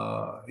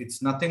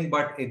it's nothing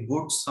but a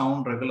good,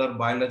 sound, regular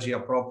biology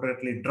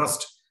appropriately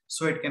dressed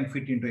so it can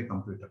fit into a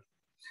computer.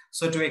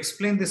 So to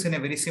explain this in a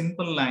very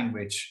simple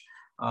language,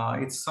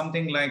 it's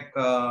something like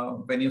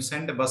when you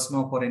send a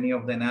Bhasma for any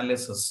of the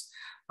analysis,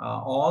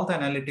 all the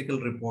analytical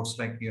reports,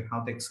 like you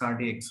have the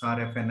XRD,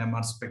 XRF,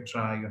 NMR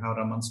spectra, you have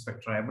Raman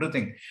spectra,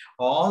 everything.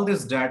 All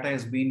this data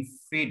is being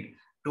fed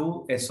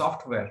to a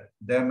software.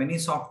 There are many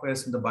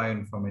softwares in the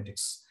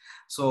bioinformatics.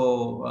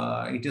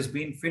 So it is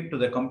being fed to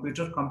the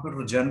computer.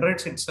 Computer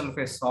generates itself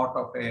a sort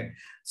of a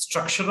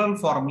structural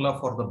formula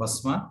for the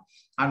Bhasma.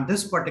 And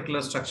this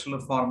particular structural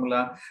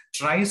formula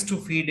tries to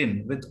feed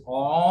in with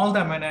all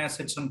the amino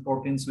acids and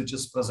proteins which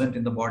is present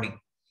in the body.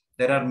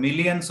 There are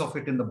millions of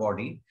it in the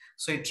body.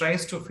 So it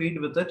tries to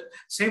feed with it.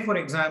 Say, for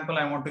example,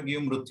 I want to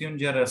give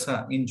Mrutyunjaya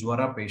Rasa in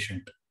Jwara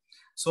patient.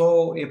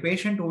 So a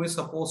patient who is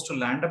supposed to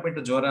land up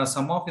into Jwara,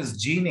 some of his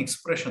gene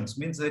expressions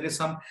means there is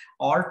some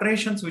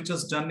alterations which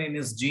is done in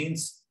his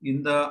genes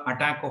in the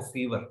attack of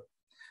fever.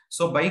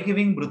 So by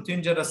giving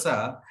Mrutyunjaya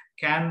Rasa,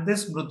 can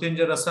this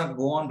Mrutyunjaya Rasa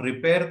go on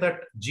repair that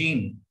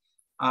gene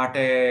at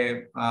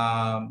a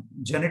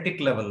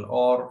genetic level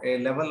or a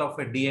level of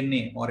a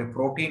DNA or a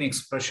protein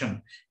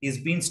expression is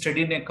being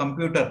studied in a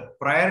computer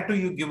prior to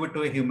you give it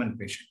to a human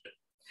patient?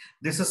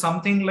 This is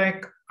something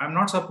like, I'm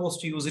not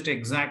supposed to use it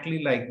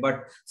exactly like,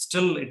 but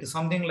still it is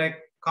something like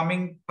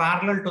coming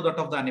parallel to that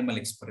of the animal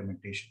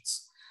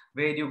experimentations,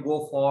 where you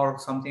go for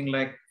something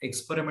like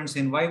experiments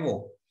in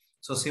vivo.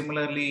 So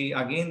similarly,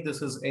 again,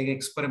 this is an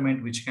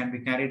experiment which can be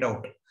carried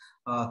out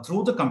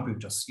through the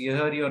computers.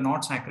 Here, you're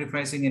not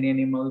sacrificing any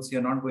animals.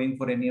 You're not going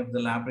for any of the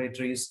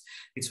laboratories.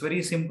 It's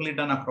very simply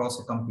done across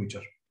a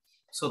computer.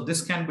 So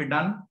this can be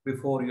done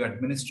before you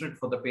administer it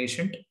for the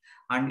patient,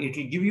 and it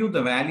will give you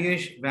the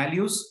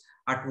values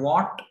at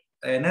what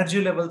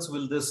energy levels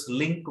will this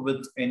link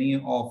with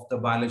any of the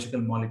biological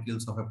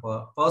molecules of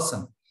a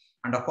person.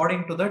 And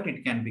according to that,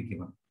 it can be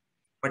given.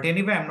 But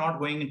anyway, I'm not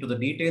going into the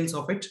details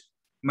of it.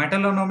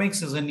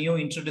 Metallonomics is a new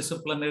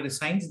interdisciplinary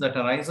science that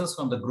arises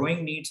from the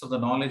growing needs of the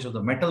knowledge of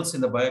the metals in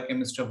the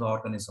biochemistry of the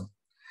organism.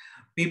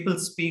 People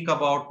speak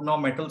about no,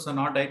 metals are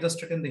not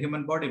digested in the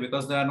human body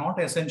because they are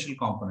not essential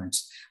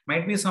components.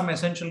 Might be some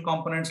essential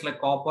components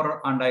like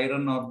copper and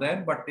iron are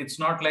there, but it's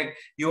not like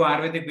you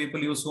Ayurvedic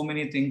people use so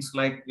many things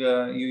like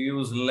you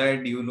use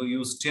lead, you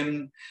use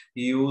tin,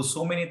 you use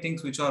so many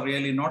things which are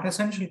really not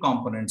essential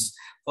components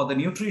for the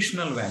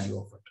nutritional value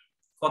of it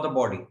for the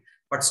body.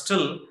 But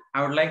still,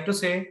 I would like to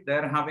say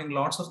they're having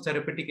lots of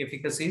therapeutic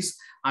efficacies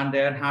and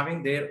they're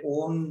having their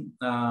own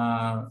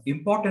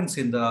importance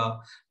in the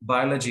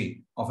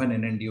biology of an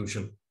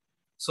individual.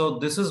 So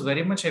this is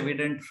very much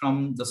evident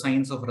from the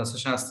science of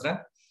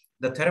Rasashastra.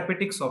 The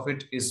therapeutics of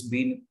it is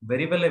being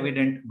very well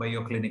evident by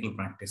your clinical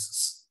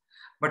practices.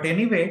 But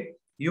anyway,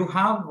 you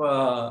have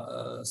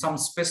some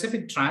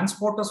specific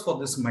transporters for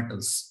these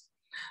metals.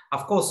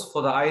 Of course,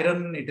 for the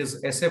iron, it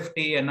is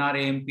SFT,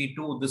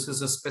 NRAMP2. This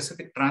is a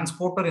specific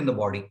transporter in the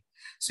body.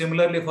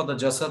 Similarly, for the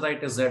Jasada,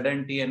 it is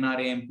ZNT,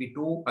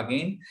 NRAMP2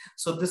 again.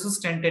 So this is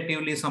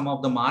tentatively some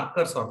of the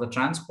markers or the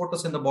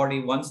transporters in the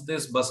body. Once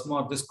this Bhasma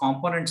or this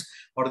components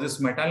or this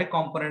metallic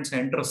components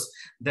enters,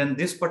 then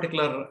this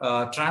particular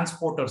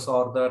transporters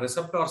or the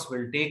receptors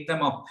will take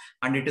them up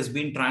and it is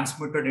being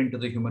transmitted into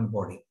the human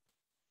body.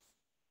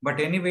 But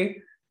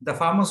anyway, the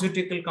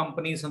pharmaceutical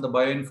companies and the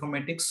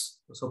bioinformatics,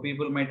 so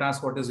people might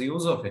ask what is the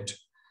use of it.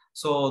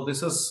 So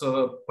this is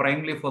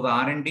primarily for the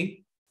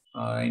R&D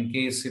in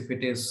case if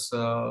it is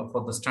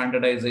for the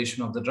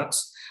standardization of the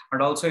drugs. And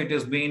also it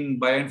has been,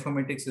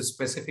 bioinformatics is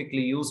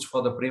specifically used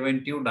for the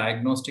preventive,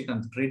 diagnostic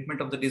and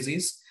treatment of the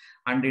disease.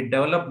 And it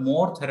developed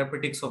more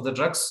therapeutics of the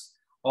drugs.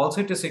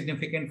 Also it is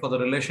significant for the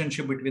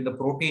relationship between the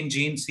protein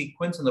gene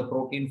sequence and the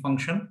protein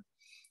function,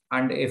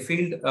 and a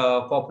field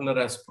popular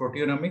as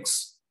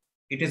proteomics.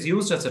 It is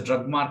used as a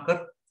drug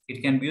marker.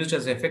 It can be used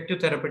as effective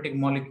therapeutic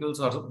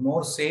molecules or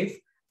more safe,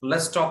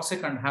 less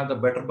toxic and have the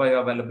better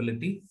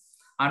bioavailability,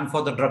 and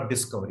for the drug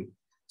discovery.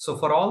 So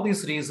for all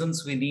these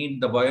reasons, we need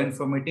the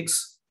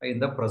bioinformatics in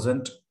the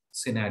present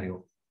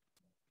scenario.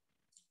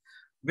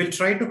 We'll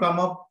try to come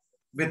up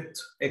with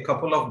a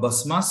couple of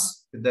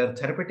Bhasmas with their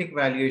therapeutic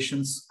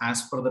valuations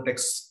as per the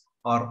text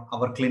or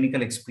our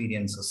clinical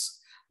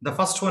experiences. The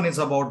first one is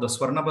about the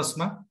Swarna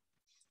Bhasma.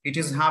 It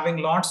is having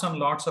lots and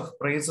lots of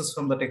praises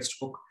from the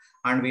textbook,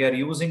 and we are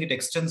using it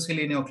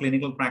extensively in your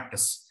clinical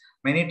practice.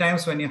 Many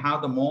times when you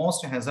have the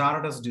most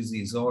hazardous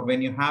disease or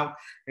when you have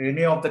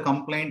any of the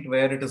complaint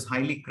where it is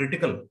highly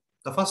critical,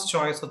 the first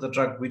choice of the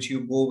drug which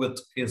you go with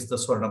is the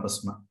Swarna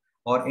Bhasma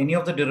or any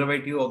of the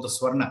derivative of the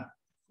Swarna.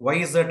 Why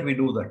is that we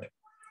do that?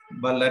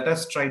 But let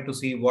us try to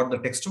see what the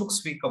textbooks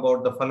speak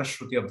about the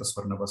Falashruti of the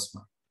Swarna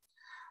Bhasma.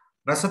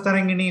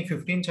 Rasatarangini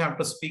 15th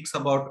chapter speaks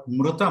about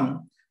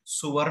Mrutam,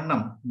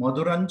 Suvarnam,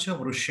 Madurancha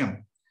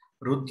Vrushyam,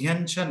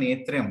 Rudhyancha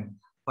Netryam,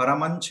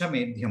 Paramancha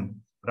Medhyam,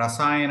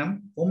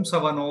 Rasayanam,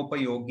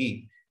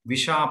 Pumsavanopayogi,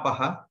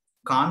 Vishapaha,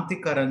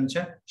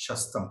 Kantikarancha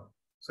Shastam.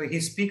 So he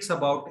speaks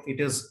about it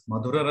is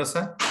Madhura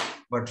Rasa,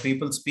 but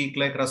people speak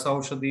like Rasa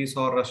Aushadhis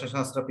or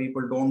Rasashastra.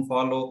 People don't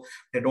follow,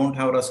 they don't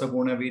have Rasa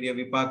Guna Virya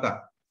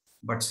Vipaka.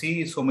 But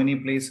see, so many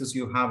places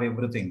you have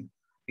everything.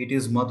 It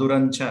is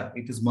Madurancha,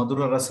 it is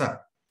Madhura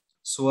Rasa.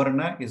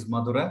 Suvarna is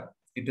Madhura,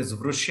 it is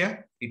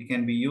Vrushya, it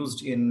can be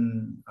used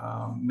in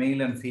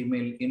male and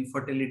female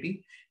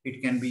infertility,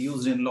 it can be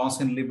used in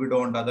loss in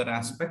libido and other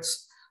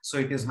aspects. So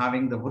it is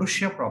having the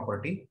Vrushya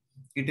property.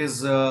 It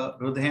is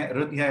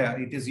Rudhya,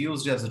 it is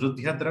used as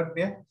Rudhya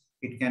Dravya,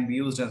 it can be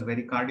used as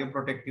very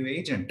cardioprotective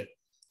agent.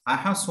 I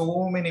have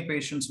so many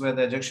patients where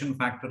the ejection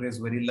factor is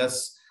very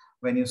less.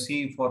 When you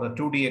see for the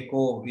 2D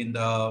echo in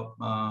the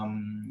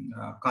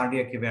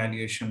cardiac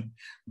evaluation,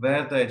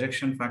 where the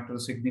ejection factor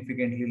is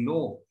significantly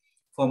low.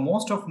 For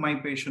most of my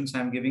patients,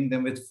 I'm giving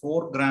them with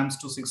 4 grams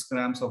to 6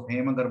 grams of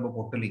Hemagarbha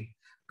Potali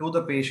to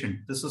the patient.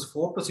 This is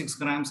 4 to 6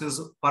 grams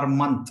is per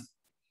month.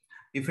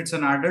 If it's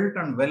an adult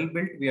and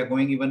well-built, we are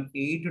going even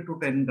 8 to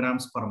 10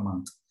 grams per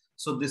month.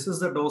 So this is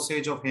the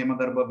dosage of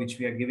Hemagarbha which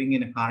we are giving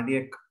in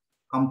cardiac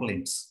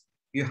complaints.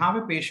 You have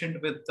a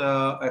patient with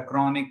a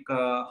chronic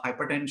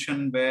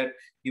hypertension where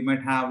you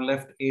might have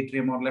left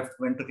atrium or left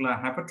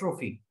ventricular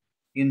hypertrophy.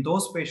 In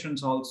those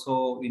patients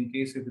also, in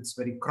case if it's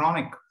very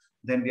chronic,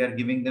 then we are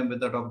giving them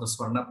with that of the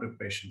Swarna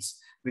preparations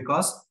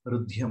because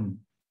Rudhyam.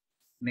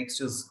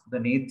 Next is the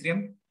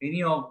Netrium.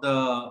 Any of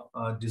the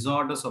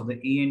disorders of the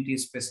ENT,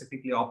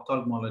 specifically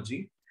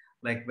ophthalmology,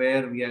 like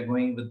where we are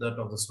going with that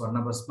of the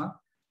Swarna Bhasma.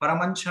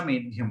 Paramancha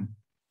Medhyam.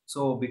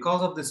 So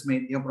because of this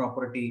Medhya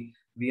property,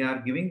 we are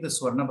giving the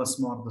Swarna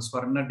Bhasma or the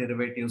Swarna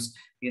derivatives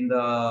in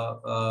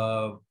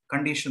the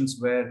conditions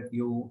where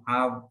you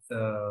have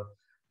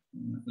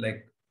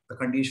like the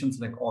conditions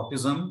like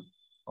autism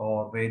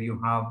or where you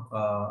have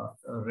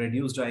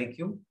reduced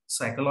IQ,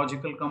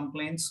 psychological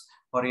complaints,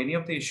 or any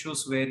of the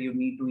issues where you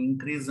need to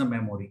increase the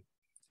memory.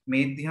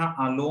 Medhya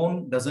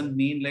alone doesn't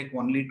mean like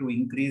only to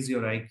increase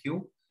your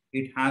IQ.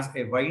 It has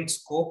a wide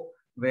scope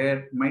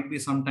where might be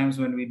sometimes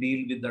when we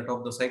deal with that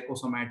of the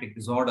psychosomatic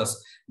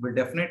disorders, we'll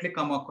definitely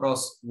come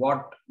across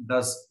what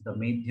does the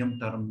Medhyam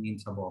term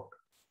means about.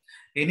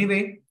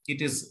 Anyway,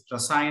 it is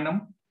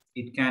Rasayanam.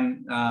 It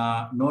can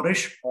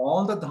nourish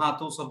all the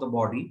dhatus of the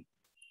body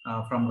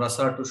from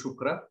Rasa to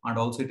Shukra, and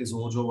also it is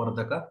Ojo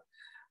Vardhaka.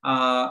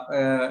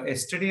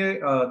 Yesterday,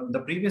 the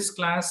previous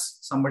class,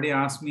 somebody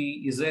asked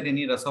me, is there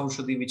any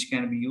Rasaushadhi which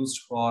can be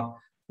used for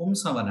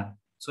Pumsavana?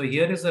 So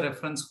here is the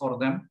reference for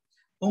them.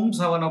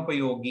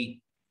 Pumsavanopayogi.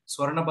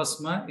 Swarna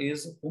Bhasma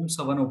is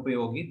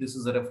Pumsavanopayogi. This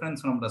is a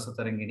reference from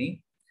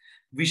Rasatarangini.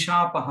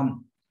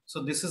 Vishapaham.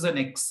 So this is an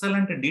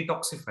excellent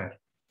detoxifier.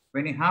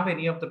 When you have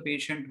any of the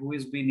patient who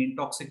is being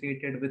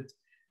intoxicated with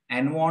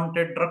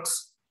unwanted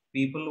drugs,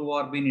 people who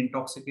are being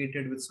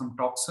intoxicated with some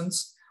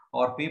toxins,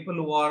 or people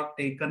who are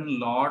taken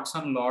lots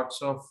and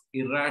lots of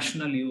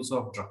irrational use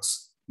of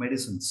drugs,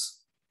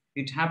 medicines.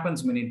 It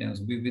happens many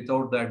times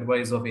without the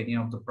advice of any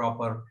of the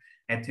proper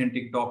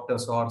authentic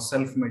doctors or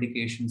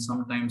self-medication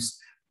sometimes,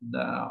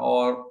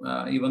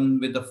 even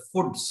with the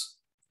foods.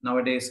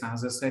 Nowadays,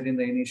 as I said in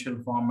the initial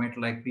format,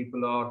 like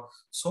people are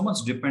so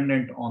much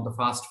dependent on the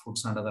fast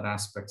foods and other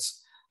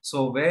aspects.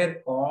 So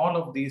where all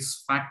of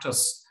these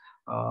factors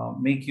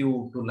make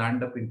you to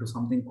land up into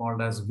something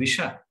called as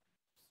Visha.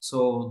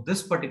 So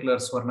this particular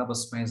Swarna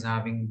Bhasma is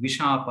having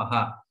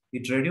Vishapaha.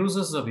 It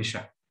reduces the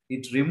Visha.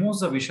 It removes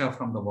the Visha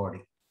from the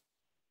body.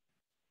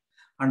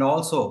 And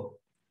also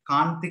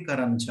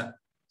Kantikarancha.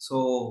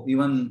 So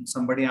even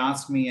somebody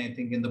asked me, I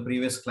think in the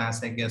previous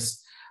class, I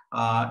guess,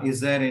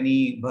 is there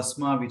any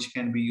Bhasma which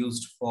can be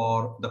used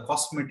for the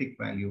cosmetic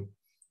value?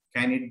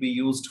 Can it be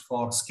used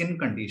for skin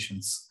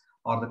conditions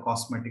or the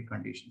cosmetic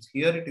conditions?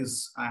 Here it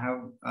is, I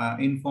have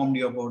informed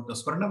you about the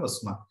Swarna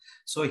Bhasma.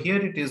 So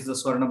here it is the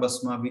Swarna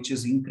Bhasma, which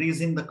is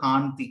increasing the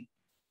Kanti.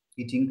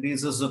 It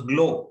increases the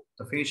glow,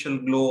 the facial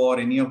glow or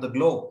any of the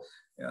glow.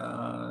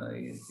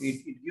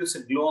 It gives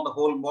a glow on the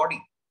whole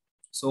body.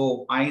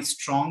 So I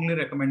strongly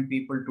recommend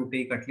people to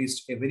take at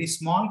least a very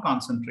small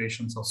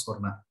concentrations of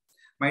Swarna.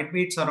 Might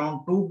be it's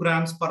around 2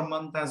 grams per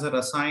month as a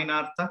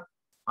Rasayanartha.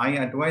 I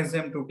advise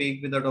them to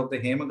take with that of the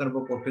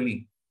Hemagarbha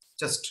Potali.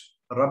 Just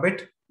rub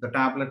it, the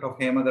tablet of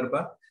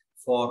Hemagarbha,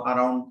 for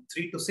around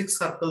 3 to 6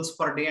 circles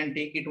per day and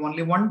take it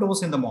only one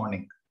dose in the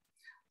morning.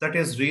 That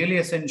is really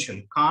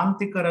essential.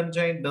 Kanti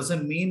Karanjai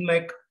doesn't mean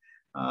like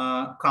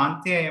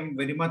Kanti I am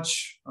very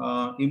much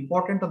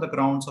important on the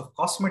grounds of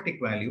cosmetic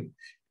value.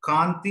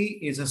 Kanti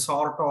is a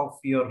sort of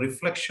your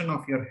reflection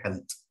of your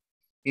health.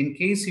 In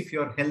case if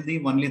you're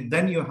healthy, only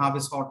then you have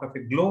a sort of a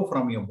glow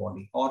from your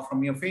body or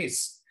from your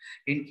face.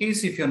 In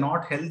case if you're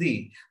not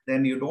healthy,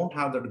 then you don't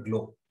have that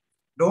glow.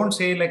 Don't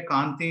say like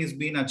Kanti is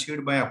being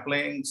achieved by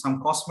applying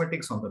some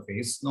cosmetics on the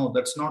face. No,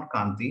 that's not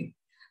Kanti.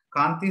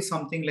 Kanti is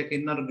something like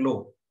inner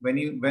glow.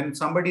 When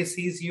somebody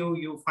sees you,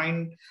 you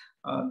find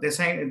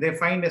they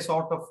find a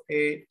sort of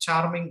a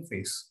charming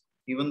face,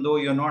 even though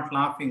you're not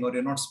laughing or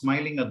you're not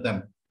smiling at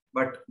them,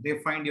 but they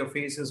find your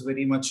face is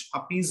very much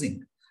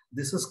appeasing.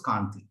 This is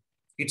Kanti.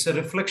 It's a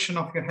reflection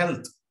of your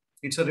health.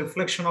 It's a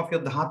reflection of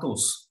your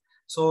dhatus.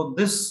 So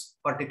this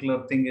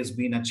particular thing is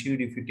being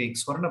achieved if you take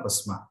Swarna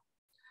Bhasma.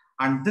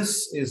 And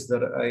this is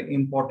the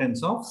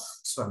importance of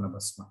Swarna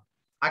Bhasma.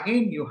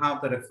 Again, you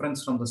have the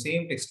reference from the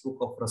same textbook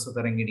of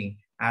Rasatarangini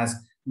as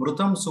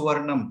Mrutam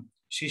Suvarnam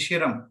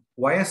Shishiram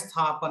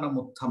Vayasthapanam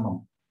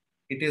Uttamam.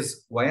 It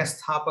is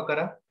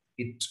Vayasthapakara.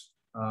 It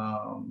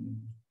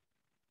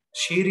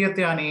Shiryate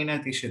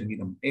Anena Ti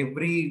Shariram.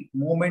 Every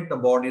moment the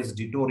body is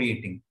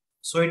deteriorating.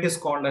 So it is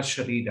called as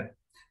Sharira.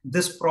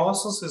 This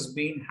process is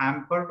being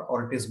hampered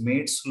or it is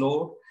made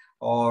slow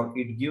or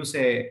it gives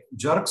a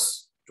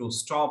jerks to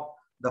stop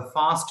the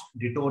fast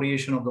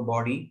deterioration of the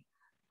body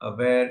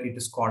where it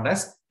is called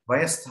as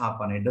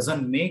Vayasthapana. It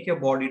doesn't make your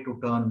body to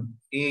turn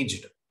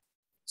aged.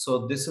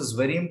 So this is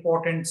very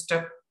important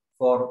step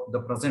for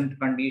the present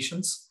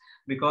conditions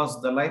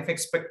because the life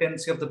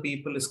expectancy of the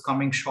people is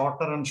coming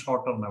shorter and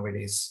shorter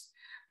nowadays.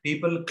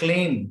 People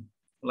claim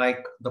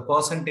like the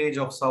percentage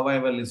of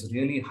survival is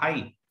really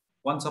high.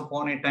 Once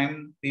upon a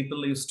time,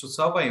 people used to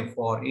survive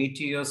for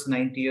 80 years,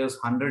 90 years,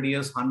 100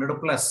 years,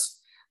 100 plus.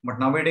 But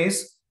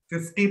nowadays,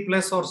 50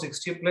 plus or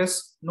 60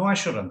 plus, no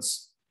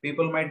assurance.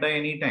 People might die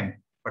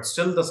anytime. But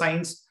still the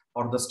science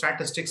or the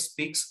statistics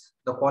speaks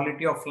the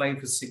quality of life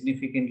is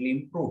significantly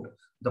improved.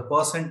 The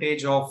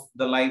percentage of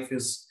the life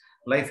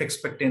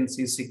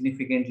expectancy is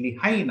significantly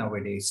high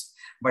nowadays.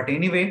 But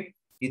anyway,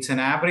 it's an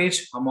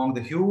average among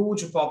the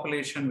huge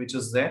population which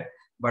is there.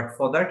 But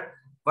for that,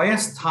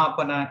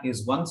 Vayasthapana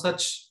is one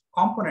such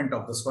component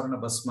of the Swarna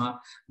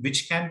Bhasma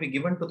which can be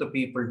given to the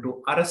people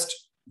to arrest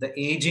the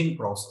aging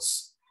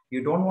process.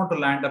 You don't want to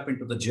land up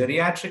into the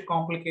geriatric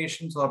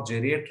complications or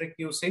geriatric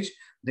usage,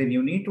 then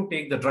you need to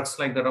take the drugs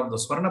like that of the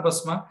Swarna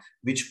Bhasma,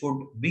 which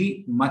could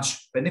be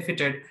much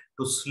benefited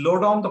to slow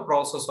down the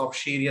process of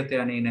Shiryate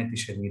Anenati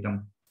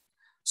Shariram.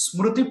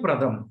 Smruti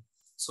Pradam.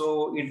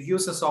 So it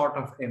gives a sort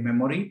of a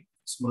memory,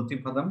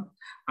 Smruti Pradam,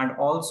 and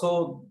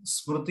also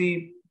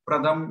Smruti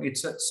Pradam,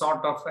 it's a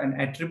sort of an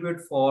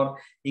attribute for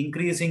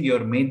increasing your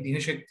Medhya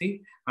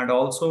Shakti, and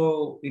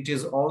also it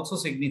is also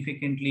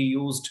significantly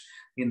used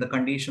in the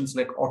conditions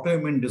like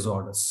autoimmune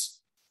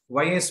disorders.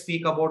 Why I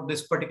speak about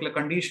this particular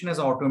condition as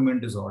autoimmune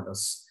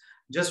disorders?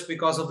 Just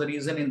because of the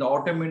reason in the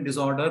autoimmune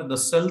disorder, the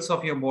cells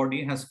of your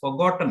body has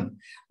forgotten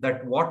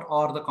that what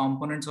are the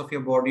components of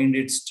your body and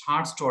it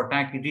starts to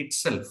attack it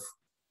itself.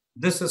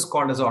 This is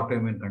called as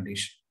autoimmune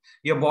condition.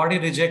 Your body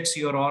rejects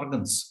your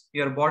organs.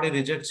 Your body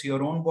rejects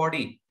your own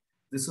body.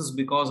 This is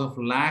because of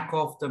lack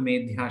of the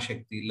Medhya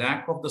Shakti,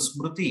 lack of the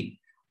Smruti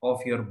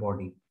of your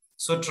body.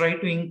 So try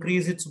to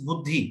increase its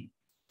Buddhi.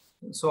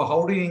 So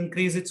how do you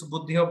increase its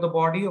Buddhi of the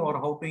body or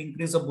how to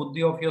increase the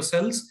Buddhi of your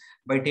cells?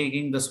 By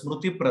taking the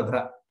Smruti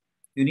Pradha.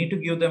 You need to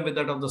give them with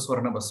that of the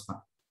Swarna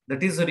Bhasma.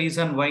 That is the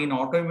reason why in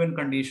autoimmune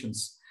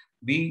conditions,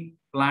 we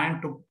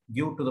plan to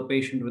give to the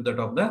patient with that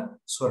of the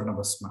Swarna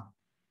Bhasma.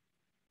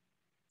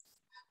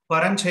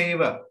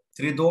 Paranchaiva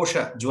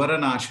Tridosha Jwara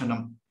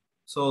Nashanam.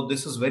 So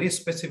this is very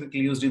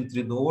specifically used in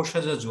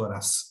Tridoshaja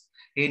Jwaras.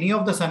 Any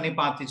of the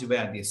Sannipatij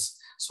Vyadhis,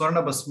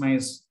 Swarna Bhasma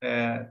is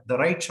the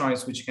right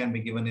choice which can be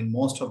given in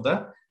most of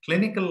the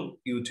clinical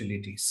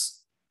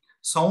utilities.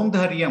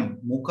 Saundharyam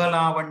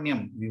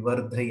Mukhalavanyam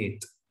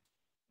Vivardhayet.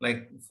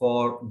 Like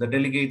for the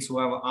delegates who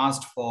have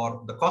asked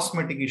for the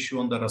cosmetic issue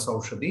on the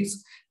Rasashastra,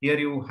 here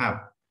you have.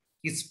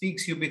 It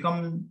speaks, you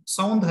become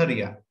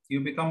Saundharya,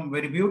 you become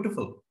very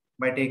beautiful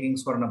by taking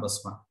Swarna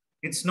Bhasma.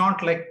 It's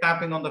not like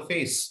tapping on the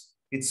face.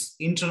 It's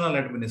internal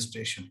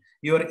administration.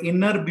 Your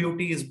inner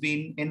beauty is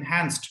being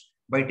enhanced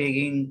by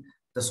taking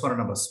the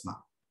Swarna Bhasma.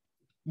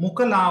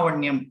 Mukha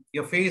Lavanyam,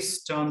 your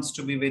face turns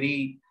to be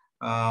very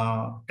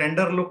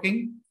tender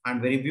looking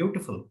and very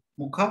beautiful.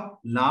 Mukha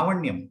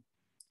Lavanyam,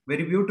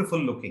 very beautiful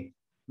looking.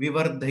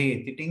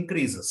 Vivardhayet, it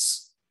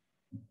increases.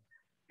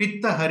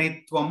 Pitta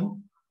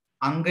Haritvam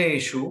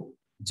Angaeshu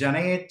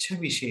Janayecha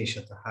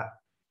Visheshataha.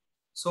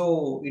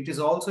 So it is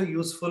also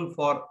useful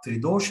for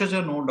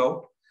Tridoshaja, no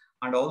doubt.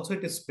 And also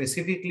it is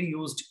specifically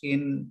used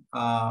in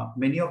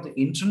many of the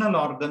internal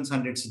organs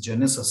and its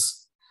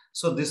genesis.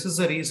 So this is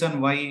the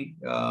reason why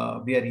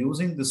we are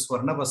using this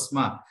Swarna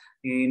Bhasma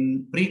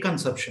in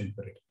preconception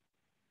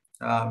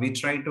period. We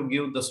try to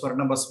give the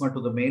Swarna Bhasma to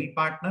the male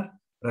partner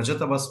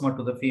Rajata Bhasma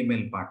to the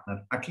female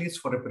partner, at least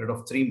for a period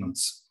of 3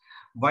 months.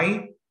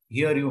 Why?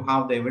 Here you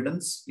have the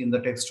evidence in the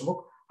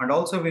textbook, and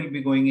also we'll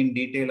be going in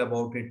detail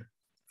about it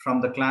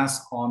from the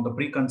class on the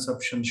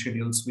preconception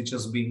schedules, which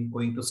is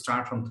going to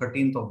start from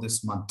 13th of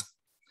this month.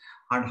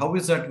 And how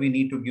is that we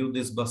need to give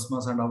these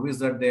bhasmas, and how is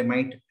that they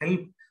might help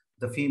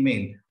the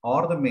female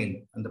or the male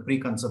in the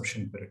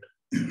preconception period.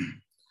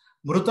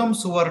 Mrutam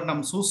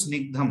suvarnam su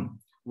snigdham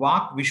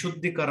vak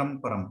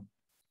vishuddhikaram param.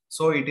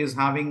 So it is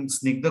having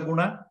snigdha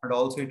guna, and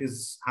also it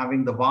is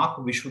having the vak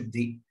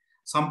vishuddhi.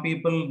 Some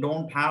people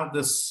don't have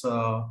this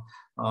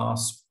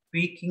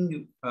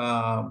speaking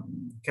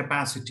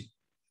capacity.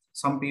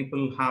 Some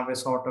people have a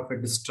sort of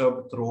a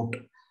disturbed throat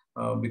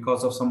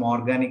because of some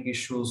organic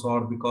issues,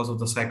 or because of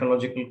the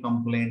psychological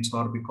complaints,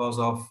 or because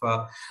of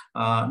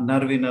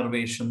nerve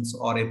innervations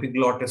or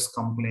epiglottis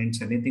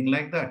complaints, anything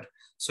like that.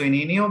 So in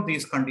any of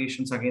these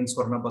conditions, again,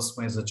 Swarna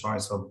Bhasma is a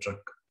choice of drug.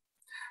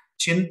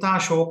 Chinta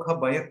Shokha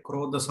Bhaya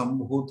Krodha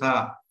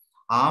Sambhuta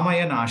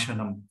Amaya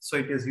Nashanam. So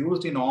it is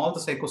used in all the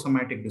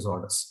psychosomatic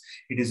disorders.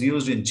 It is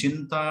used in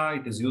Chinta,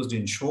 it is used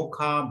in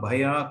Shokha,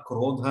 Bhaya,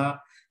 Krodha.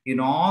 In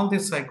all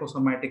these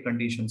psychosomatic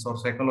conditions or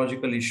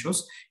psychological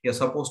issues, you are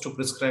supposed to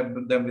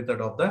prescribe them with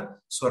that of the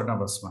Swarna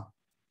Bhasma.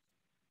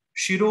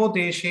 Shiro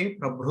Deshe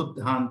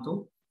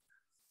Prabhuddhantu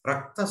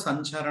Rakta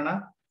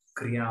Sancharana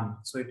Kriyam.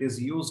 So it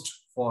is used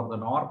for the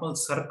normal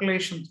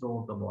circulation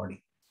throughout the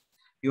body.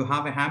 You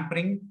have a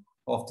hampering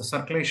of the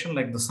circulation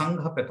like the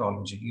Sangha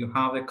pathology. You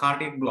have a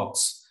cardiac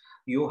blocks.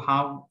 You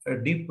have a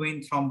deep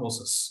vein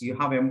thrombosis. You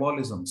have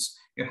embolisms.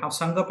 You have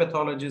Sangha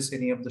pathologies,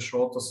 any of the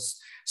shrotas,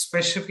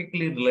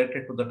 specifically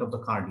related to that of the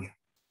cardia,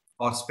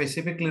 or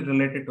specifically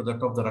related to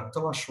that of the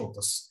Raktava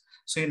shrotas.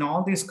 So in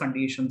all these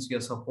conditions,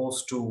 you're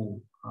supposed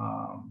to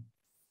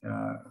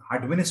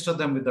administer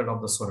them with that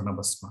of the Swarna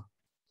Bhasma.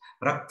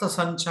 Rakta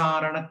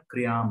Sancharana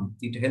Kriyam.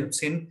 It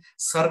helps in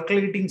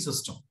circulating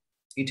system.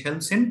 It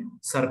helps in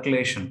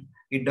circulation.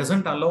 It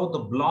doesn't allow the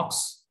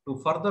blocks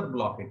to further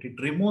block it.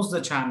 It removes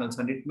the channels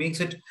and it makes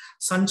it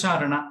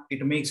Sancharana.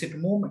 It makes it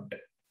movement.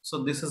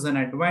 So this is an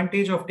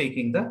advantage of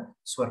taking the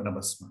Swarna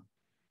Bhasma.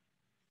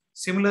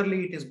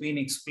 Similarly, it is being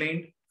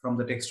explained from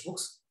the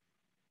textbooks.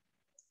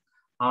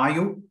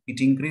 Ayu,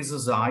 it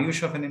increases the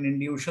Ayush of an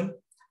individual.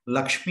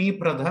 Lakshmi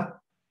Prabha,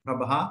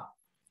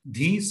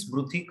 Dhi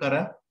Smruti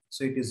Kara.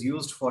 So it is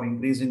used for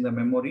increasing the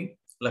memory.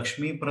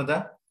 Lakshmi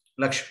Prada.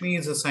 Lakshmi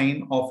is a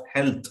sign of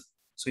health.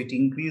 So it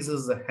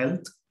increases the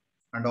health.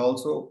 And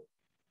also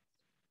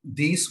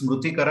Dhi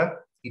Smruti Kara,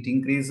 it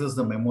increases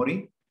the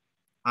memory.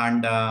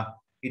 And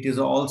it is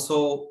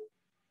also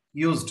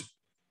used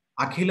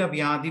Akhila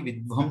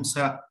Vyadhi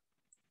Vidvamsa.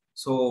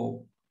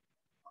 So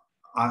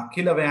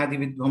Akhila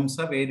Vyadhi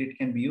Vidvamsa, where it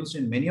can be used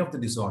in many of the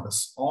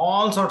disorders,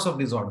 all sorts of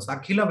disorders.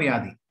 Akhila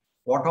Vyadhi,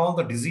 what all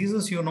the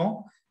diseases you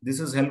know, this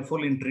is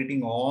helpful in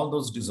treating all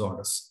those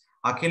disorders.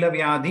 Akhila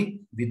Vyadhi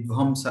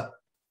Vidvamsa.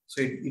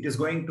 So it is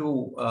going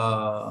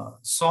to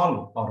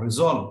solve or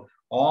resolve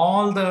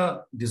all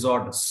the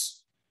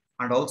disorders.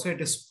 And also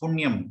it is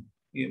Punyam.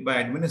 By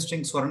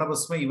administering Swarna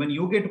Bhasma, even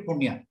you get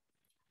Punya.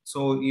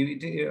 So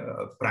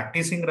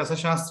practicing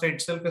Rasashastra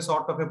itself is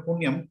sort of a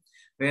Punyam,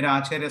 where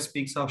Acharya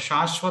speaks of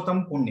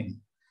Shashvatam Punyam.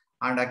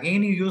 And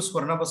again you use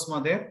Swarna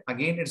Bhasma there,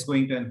 again it's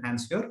going to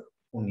enhance your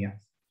Punya.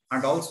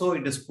 And also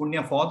it is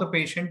Punya for the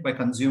patient by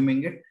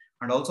consuming it,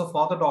 and also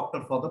for the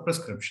doctor for the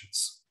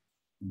prescriptions.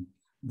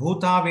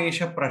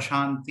 Bhutavesha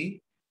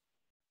Prashanti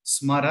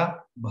Smara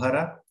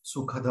Bhara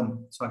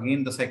Sukhadam. So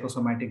again the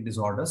psychosomatic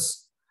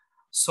disorders.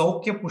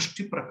 Saukya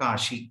Pushti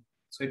Prakashi.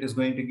 So it is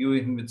going to give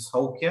him with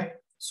Saukya,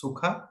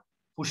 Sukha,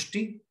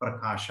 Pushti,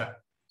 Prakasha.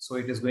 So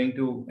it is going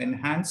to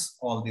enhance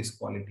all these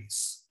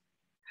qualities.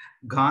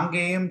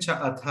 Gangeyam cha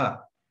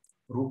atha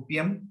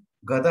Rupyam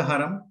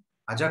Gadaharam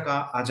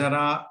Ajaka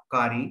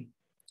Ajarakari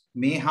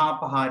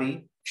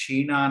Mehapahari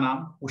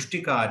Shinanam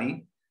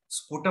Pushtikari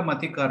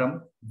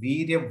Sputamatikaram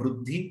Virya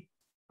Vruddhi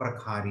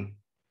Prakhari.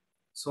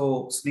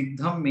 So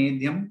Snigdham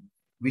Medhyam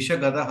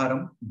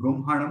Vishagadaharam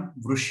Brumhanam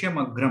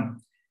Vrushyamagram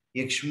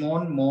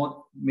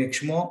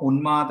Yakshmo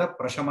Unmada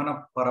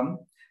Prashamana Param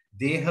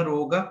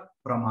Deharoga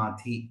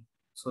Pramadhi.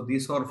 So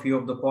these are few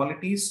of the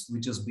qualities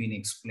which has been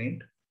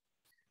explained.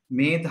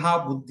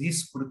 Medha Buddhi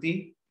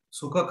Spruti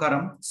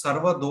Sukhakaram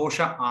Sarva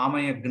Dosha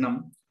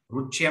Amayagnam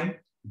Ruchyam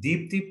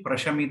Deepti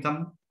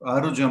Prashamitam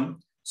Arujam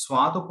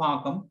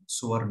Swadupakam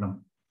Suvarnam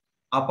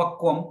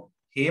Apakvam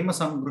Hema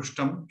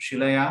Sangrushtam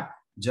Shilaya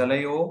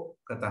Jalayo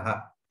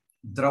Kataha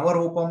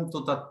Dravarupam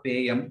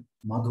Tutatpeyam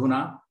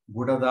Madhuna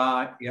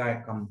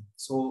Budadayakam.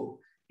 So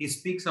he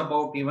speaks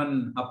about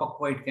even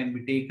apakwa, it can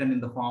be taken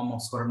in the form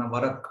of Swarna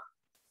Varak,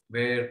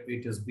 where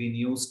it has been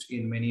used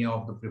in many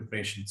of the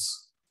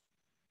preparations.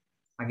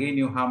 Again,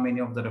 you have many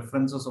of the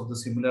references of the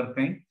similar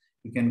kind.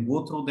 You can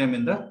go through them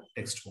in the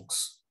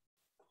textbooks.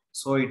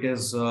 So it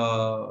is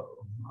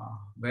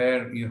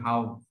where you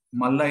have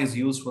Malla is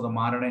used for the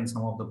Marana in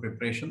some of the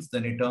preparations,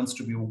 then it turns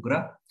to be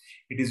Ugra.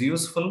 It is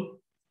useful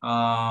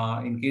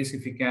in case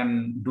if you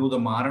can do the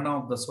Marana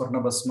of the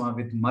Swarna Bhasma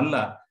with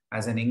Malla,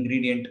 as an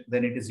ingredient.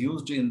 Then it is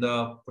used in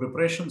the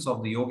preparations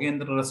of the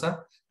Yogendra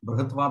Rasa,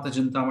 Brihatvata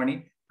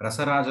Jintamani,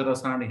 Rasaraja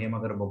Rasa and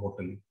Hemagarbha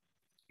Potali.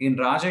 In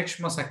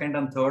Rajekshma second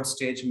and third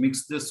stage,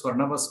 mix this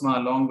Swarnabhasma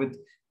along with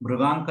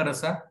Mruganka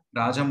Rasa,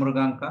 Raja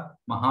Mruganka,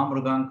 Maha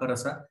Mruganka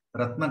Rasa,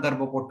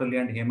 Ratnagarbha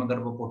Potali and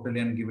Hemagarbha Potali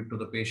and give it to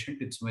the patient.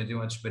 It's very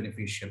much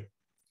beneficial.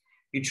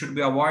 It should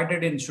be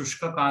avoided in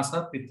Shushka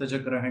Kasa, Pitta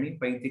Jagrahani,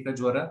 Paitika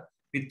Jwara,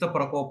 Pitta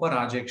Prakopa,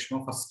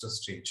 Rajekshma first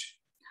stage.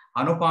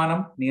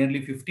 Anupanam,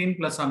 nearly 15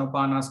 plus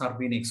anupanas are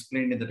being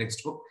explained in the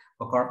textbook,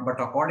 but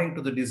according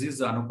to the disease,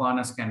 the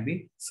anupanas can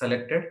be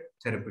selected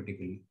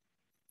therapeutically.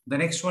 The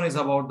next one is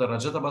about the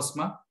Rajata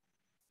Bhasma.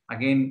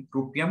 Again,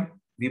 Rupyam,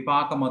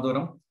 Vipaka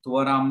Maduram,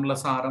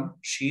 Tuvaramlasaram,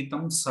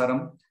 Sheetam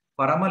Saram,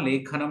 Parama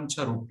Lekhanam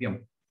cha Rupyam.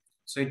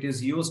 So it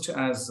is used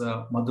as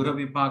Madura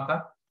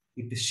Vipaka,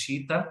 it is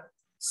Sheeta,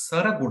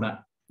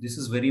 Saraguna. This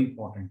is very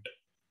important.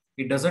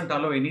 It doesn't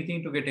allow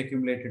anything to get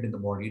accumulated in the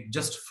body. It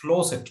just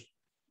flows it.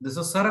 This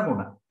is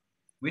Saraguna,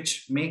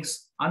 which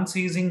makes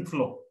unceasing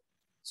flow.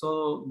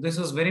 So this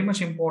is very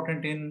much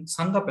important in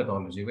Sangha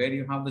pathology, where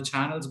you have the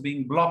channels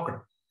being blocked.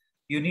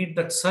 You need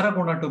that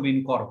Saraguna to be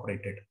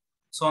incorporated.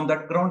 So on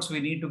that grounds, we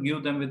need to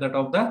give them with that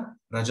of the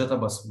Rajata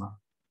Bhasma.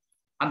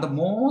 And the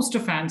most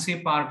fancy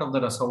part of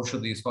the Rasa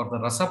Aushadhis or the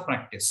Rasa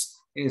practice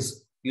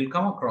is, you'll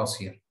come across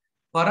here,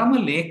 Parama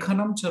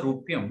Lekhanam cha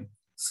Rupyam,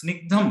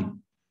 Snigdham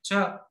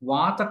cha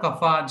Vata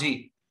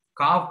Kafaji,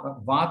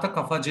 Vata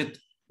Kafajit,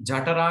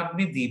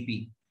 Jataragni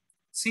Deepi.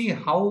 See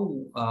how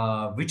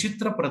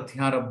Vichitra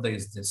Pratyarabdha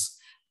is this.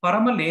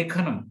 Parama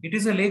Lekhanam, it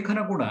is a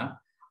Lekhana Guna,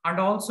 and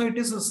also it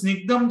is a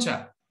Snigdham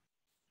cha.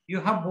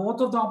 You have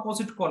both of the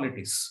opposite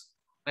qualities.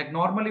 Like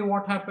normally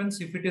what happens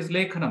if it is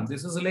Lekhanam,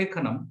 this is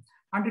Lekhanam,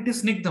 and it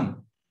is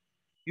Snigdham.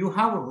 You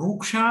have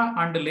Ruksha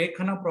and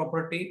Lekhana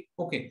property.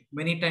 Okay,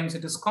 many times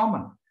it is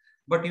common.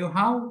 But you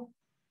have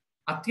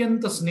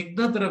Atyanta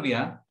Snigdha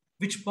Dravya,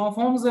 which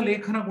performs the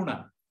Lekhana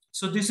Guna.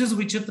 So this is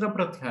Vichitra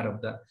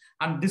Pratyarabdha.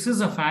 And this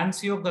is a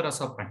fancy of the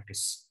Rasa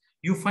practice.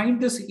 You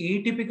find this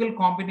atypical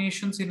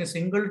combinations in a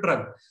single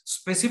drug,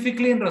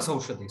 specifically in Rasa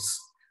Aushadhis.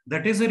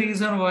 That is the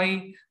reason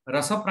why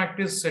Rasa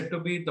practice is said to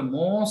be the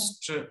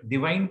most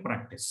divine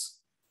practice.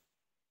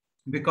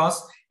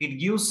 Because it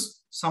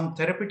gives some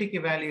therapeutic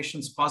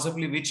evaluations,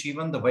 possibly which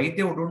even the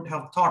Vaidya wouldn't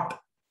have thought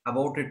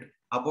about it,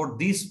 about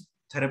these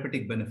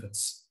therapeutic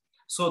benefits.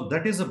 So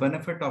that is the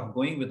benefit of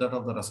going with that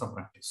of the Rasa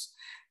practice.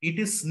 It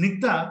is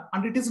Snigdha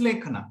and it is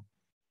Lekhana.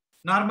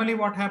 Normally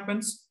what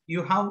happens,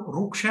 you have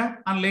Ruksha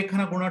and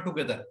Lekhana Guna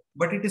together,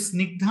 but it is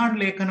Snigdha and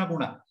Lekhana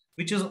Guna,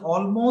 which is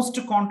almost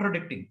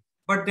contradicting,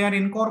 but they are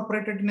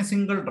incorporated in a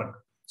single drug.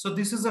 So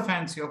this is the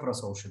fancy of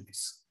Rasa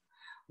Aushadhis.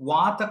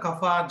 Vata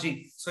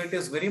Kafaji. So it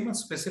is very much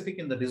specific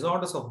in the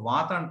disorders of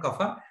Vata and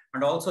Kapha,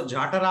 and also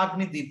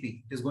Jataragni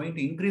Deepi. It is going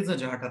to increase the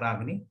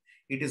Jataragni.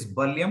 It is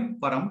Balyam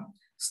Param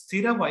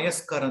Sthira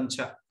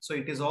Vayaskarancha. So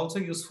it is also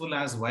useful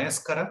as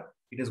Vayaskara.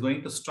 It is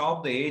going to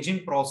stop the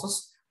aging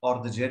process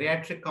or the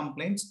geriatric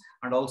complaints,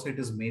 and also it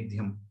is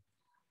Medhyam.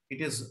 It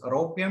is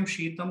Raupyam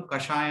Sheetam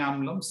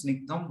Kashayamlam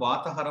Snigdham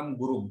Vataharam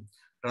Gurum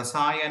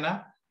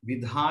Rasayana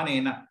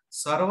Vidhanena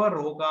Sarva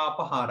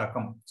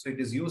Rogapaharakam. So it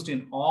is used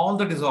in all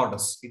the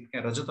disorders.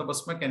 Rajata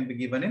Bhasma can be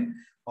given in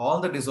all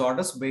the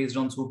disorders based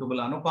on suitable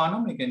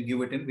anupanam. You can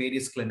give it in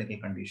various clinical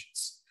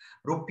conditions.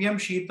 Rupyam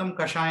Sheetam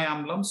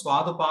Kashayamlam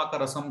Swadupaka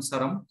Rasam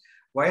Saram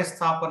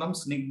Vayasthapanam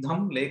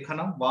Snigdham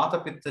Lekhanam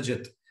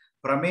Vatapittajit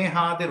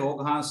Pramehadi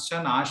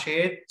Roghascha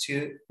Nashet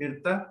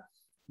Chirta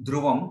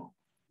Dhruvam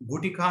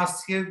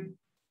Gutikasya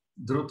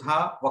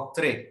Drutha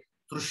Vaktre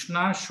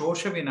Trishna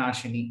Shosha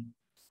Vinashini.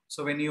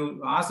 So when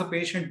you ask the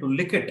patient to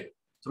lick it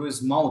through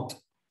his mouth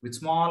with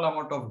small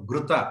amount of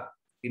gruta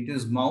into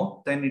his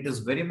mouth, then it is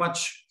very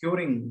much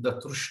curing the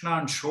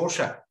Trishna and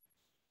Shosha.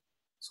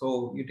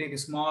 So you take a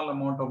small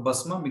amount of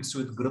Bhasma mixed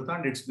with gruta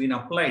and it's been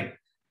applied.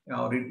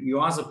 Or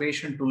you ask the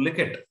patient to lick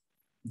it,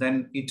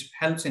 then it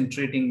helps in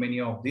treating many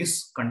of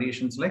these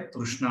conditions like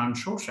Trishna and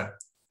Shosha.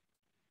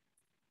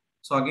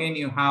 So again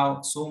you have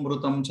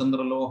Sumrutam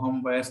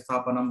Chandraloham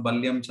Vayasthapanam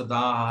Balyam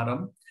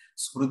Chadaharam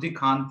Smruti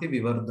Kanti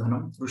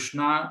Vivardhanam,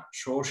 Trishna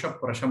Shosha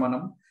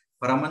Prashamanam,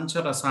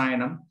 Paramancha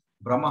Rasayanam,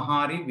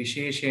 Brahmahari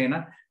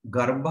Visheshena,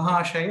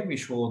 Garbhashaya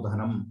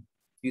Vishodhanam.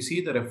 You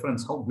see the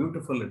reference, how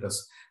beautiful it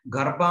is.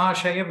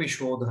 Garbhashaya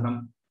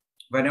Vishodhanam.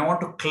 When I want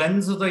to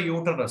cleanse the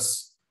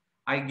uterus,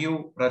 I give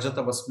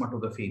Rajata Bhasma to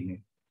the female.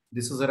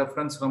 This is a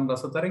reference from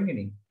Rasa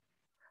Tarangini.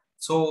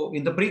 So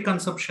in the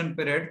preconception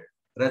period,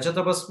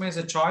 Rajata Bhasma is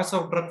a choice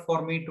of drug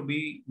for me to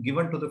be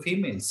given to the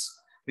females,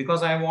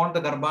 because I want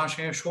the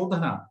Garbhashaya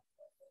Shodhana.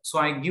 So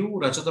I give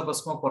Rajata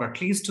Bhasma for at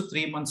least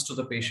 3 months to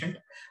the patient.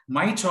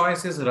 My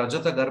choice is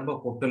Rajata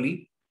Garbha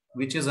Potali,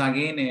 which is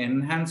again an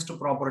enhanced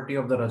property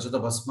of the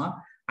Rajata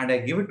Bhasma, and I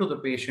give it to the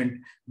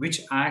patient,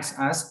 which acts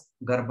as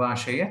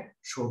Garbhashaya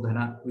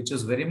Shodhana, which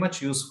is very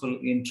much useful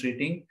in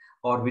treating,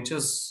 or which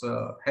is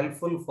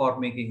helpful for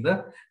making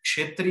the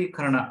Kshetri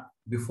Karana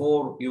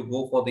before you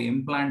go for the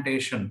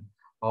implantation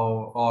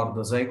or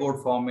the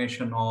zygote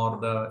formation or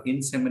the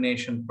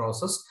insemination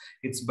process,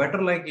 it's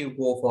better like you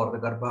go for the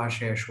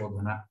Garbhashaya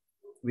Shodhana,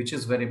 which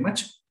is very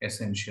much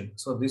essential.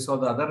 So these are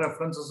the other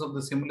references of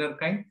the similar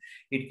kind.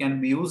 It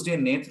can be used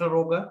in Netra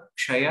Roga,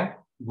 Kshaya,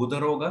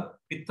 Buddha Roga,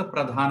 Pitta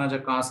Pradhana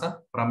Jakasa,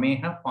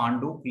 Prameha,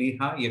 Pandu,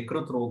 Pliha,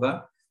 Yakrut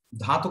Roga,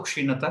 Dhatu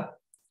Kshinata.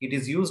 It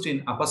is used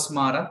in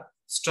Apasmara,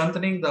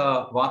 strengthening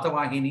the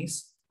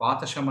Vatavahinis,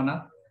 Vata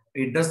Shamana.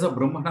 It does the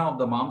Brahmana of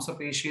the Mamsa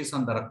Peshis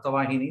and the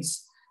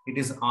Raktavahinis. It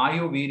is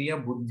Ayu,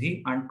 Virya,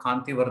 Buddhi and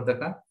Kanti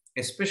Vardaka,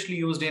 especially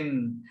used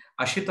in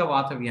Ashita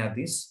Vata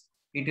Vyadhis.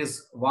 It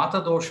is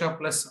Vata Dosha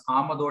plus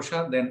Ama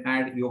Dosha, then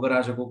add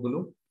Yogaraja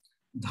Gugulu.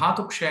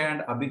 Dhatu Kshaya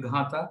and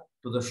Abhighata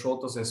to the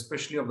Shrotas,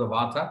 especially of the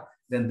Vata,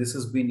 then this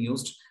has been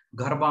used.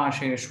 Garbha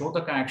Ashaya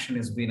Shrotaka action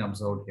is being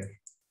observed here.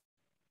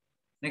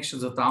 Next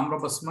is the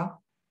Tamra Bhasma.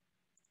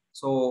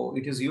 So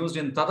it is used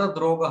in Tada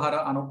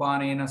Drogahara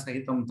Anupanena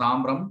Sahitam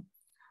Tamram.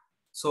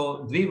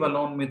 So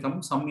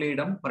Dvivalonmitam,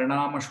 Samledam,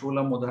 Parinama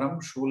Shulam, Udaram,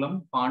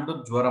 Shulam,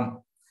 Pandu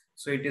Jwaram.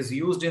 So it is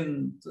used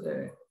in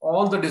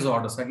all the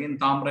disorders. Again,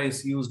 Tamra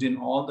is used in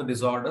all the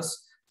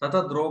disorders.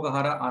 Tata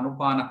Drogahara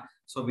Anupana.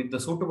 So with the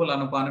suitable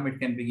Anupanam, it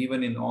can be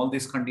given in all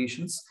these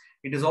conditions.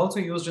 It is also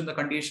used in the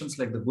conditions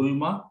like the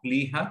Gulma,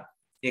 Liha,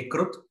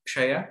 Ekrut,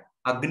 Kshaya,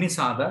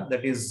 Agnisada,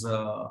 that is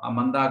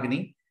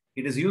Amandagni.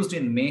 It is used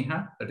in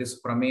Meha, that is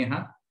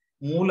Prameha,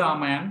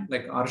 Moolamayan,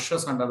 like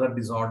Arshas and other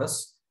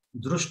disorders.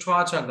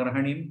 Drushtvacha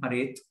Grahanim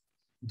Haret,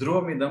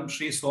 Dhruvamidam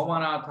Sri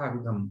Somanatha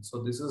Vidam.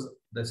 So this is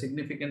the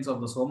significance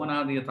of the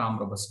Somanadiya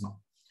Tamra Bhasma.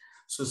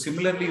 So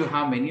similarly, you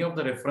have many of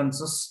the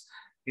references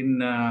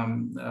in,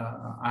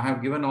 I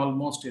have given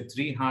almost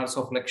 3 hours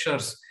of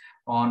lectures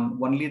on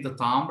only the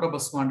Tamra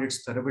Bhasma and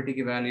its therapeutic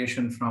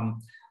evaluation from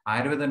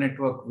Ayurveda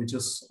Network, which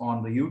is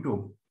on the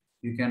YouTube.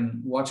 You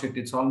can watch it.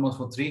 It's almost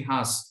for 3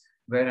 hours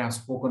where I have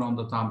spoken on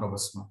the Tamra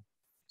Bhasma.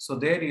 So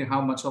there you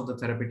have much of the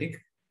therapeutic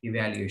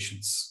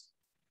evaluations.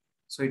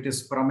 So it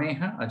is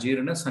Prameha,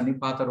 Ajirana,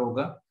 Sanipata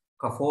Roga,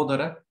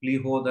 Kafodara,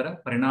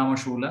 Plihodara,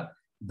 Parinamashula,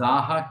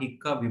 Daha,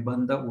 Hikka,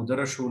 Vibandha,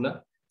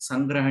 Udarashula,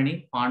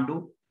 Sangrahani,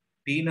 Pandu,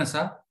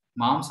 Pinasa,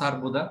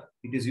 Mamsarbuda.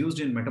 It is used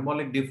in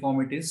metabolic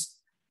deformities,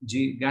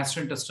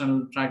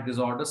 gastrointestinal tract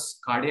disorders,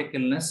 cardiac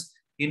illness,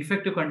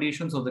 infective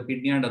conditions of the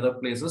kidney and other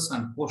places,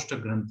 and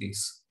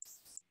Koshta-Granthis.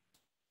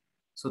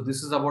 So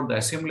this is about the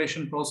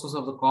assimilation process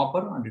of the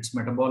copper and its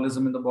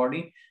metabolism in the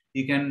body.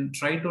 You can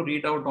try to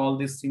read out all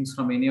these things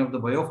from any of the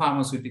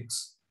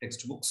biopharmaceutics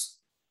textbooks.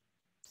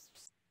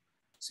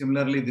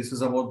 Similarly, this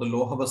is about the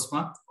Loha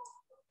Bhasma.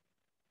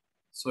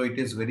 So it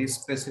is very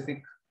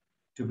specific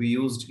to be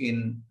used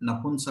in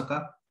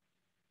Napunsaka,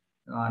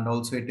 and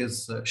also it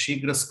is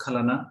Shigra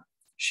Skhalana,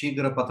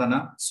 Shigra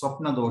Patana,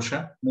 Swapna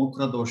Dosha,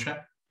 Mutra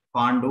Dosha,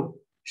 Pandu,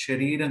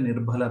 Sharira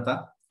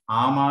Nirbhalata,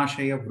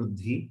 Amashaya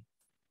Vruddhi,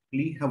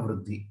 Pliha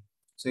Vruddhi.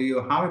 So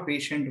you have a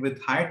patient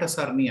with hiatus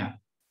hernia.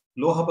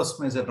 Loha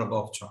Bhasma is a drug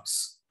of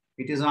choice.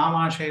 It is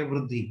Amashaya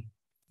Vruddhi.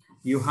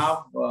 You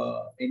have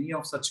any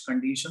of such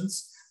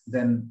conditions,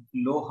 then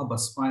Loha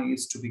Bhasma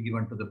is to be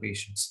given to the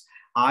patients.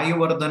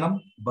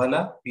 Ayuvardhanam,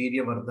 Bala,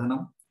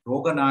 Viryavardhanam,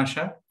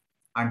 Roganasha,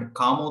 and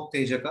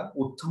Kamottejaka,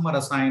 Uttama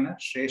Rasayana,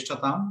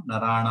 Shreshtatam,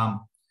 Naranam.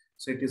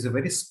 So it is a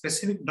very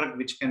specific drug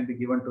which can be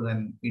given to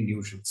the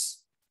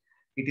individuals.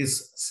 It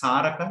is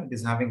Saraka, it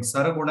is having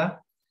Saraguna,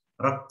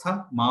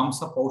 Rakta,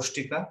 Mamsa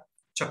Paushtika,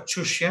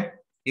 Chakshushya,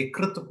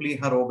 Ekrit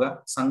Pliha Roga,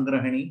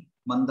 Sangrahani,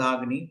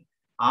 Mandagni,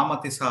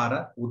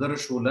 Amatisara,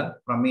 Udarashula,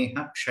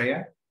 Prameha,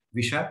 Kshaya,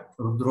 Visha,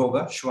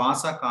 Rudroga,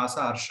 Shwasa,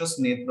 Kasa, Arshas,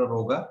 Netra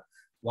Roga,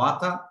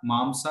 Vata,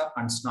 Mamsa,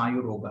 and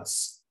Snayu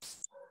Rogas.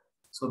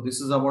 So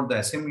this is about the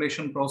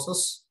assimilation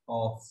process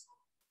of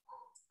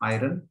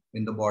iron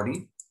in the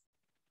body.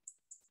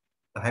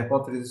 The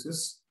hypothesis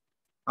is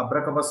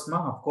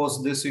Abrakabhasma. Of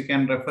course, this you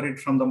can refer it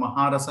from the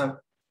Maharasa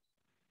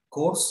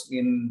course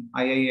in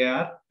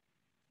IIAR.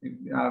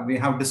 We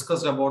have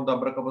discussed about the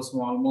Abrakabhasma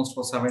almost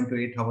for 7 to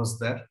 8 hours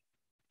there.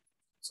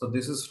 So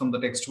this is from the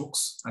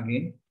textbooks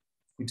again.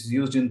 It is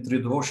used in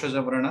Tridosha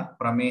Javrana,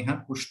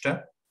 Prameha,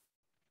 Kushta,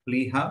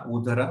 Pliha,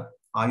 Udara,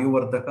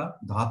 Ayuvardaka,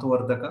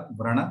 Dhatuvardaka,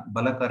 Vrana,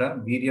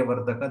 Balakara,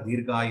 Viryavardaka,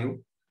 Dirgayu.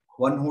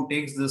 One who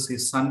takes this,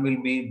 his son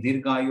will be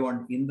Dirgayu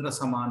and Indra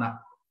Samana,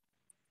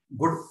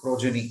 good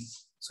progeny.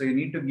 So you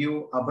need to give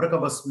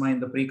Abrakabhasma in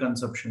the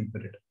preconception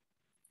period.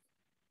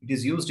 It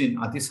is used in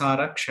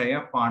Atisara,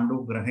 Kshaya,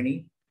 Pandu,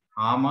 Grahani,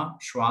 Ama,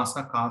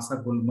 Shwasa, Kasa,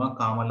 Gulma,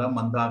 Kamala,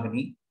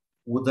 Mandagani,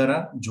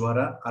 Udara,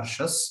 Jwara,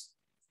 Arshas,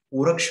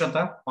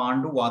 Urakshata,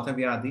 Pandu,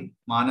 Vatavyadi,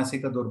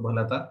 Manasika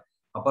Durbhalata,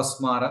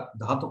 Apasmara,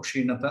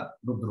 Dhatukshinata,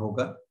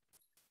 Rudroga.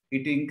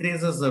 It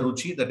increases the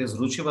Ruchi, that is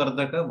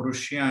Ruchivardaka,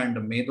 Vrushya and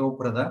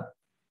Medoprada,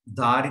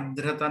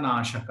 Daridhrata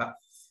Nashaka.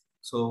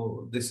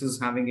 So this is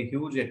having a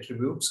huge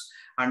attributes,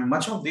 and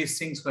much of these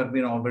things have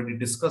been already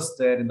discussed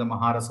there in the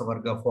Maharasa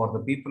Varga. For the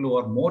people who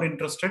are more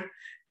interested,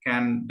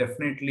 can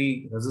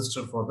definitely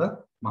register for the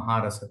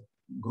Maharasa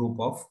group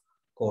of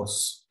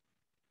course.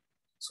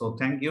 So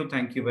thank you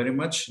very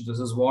much. This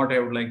is what I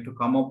would like to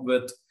come up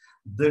with.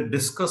 The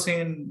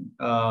discussing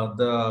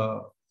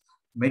the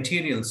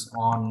materials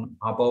on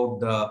about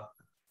the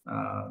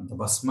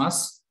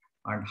Bhasmas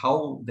and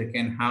how they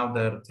can have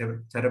their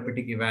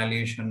therapeutic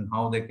evaluation,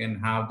 how they can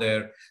have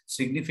their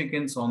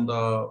significance on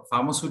the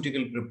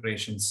pharmaceutical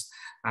preparations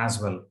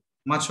as well.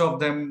 Much of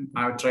them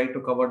I've tried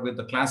to cover with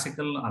the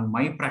classical and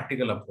my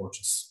practical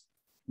approaches.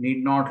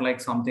 Need not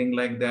like something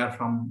like they're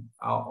from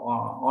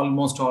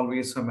almost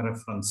always from a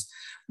reference.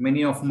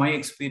 Many of my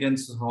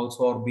experiences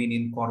also are being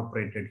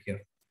incorporated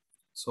here.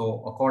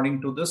 So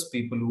according to this,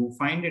 people who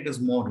find it is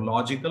more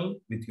logical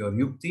with your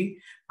yukti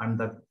and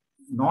the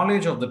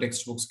knowledge of the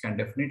textbooks can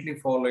definitely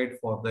follow it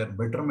for their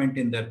betterment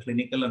in their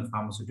clinical and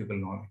pharmaceutical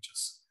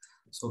knowledges.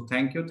 So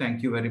thank you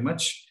very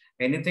much.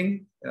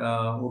 Anything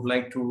would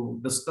like to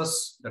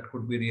discuss that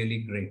could be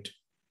really great.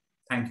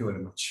 Thank you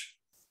very much.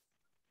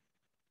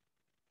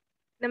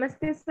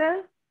 Namaste,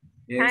 sir.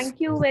 Yes. Thank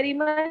you very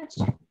much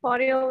for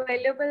your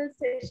valuable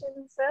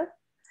session, sir.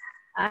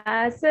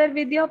 Sir,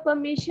 with your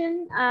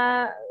permission,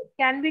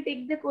 can we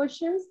take the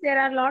questions? There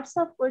are lots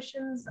of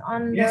questions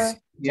on the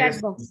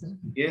chat box.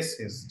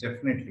 Yes,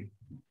 definitely.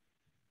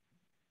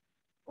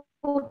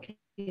 Okay,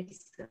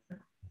 sir.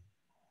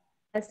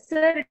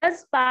 Sir,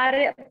 does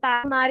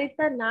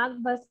Paramarita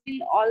Nag Bhasil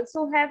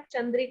also have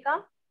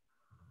Chandrika?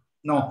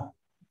 No,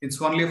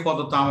 it's only for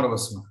the Tamra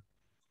Bhasma.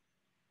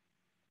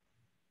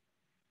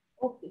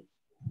 Okay.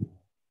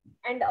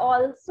 And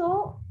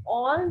also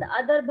all the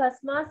other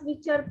Bhasmas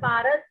which are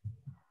Parat,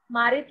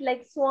 Marit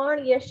like Swan,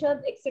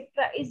 Yashad,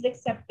 etc. is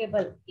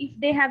acceptable if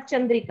they have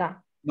Chandrika.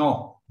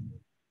 No.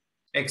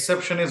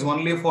 Exception is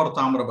only for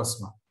Tamra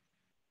Bhasma.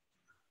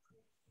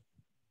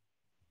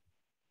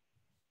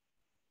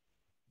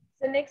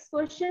 The next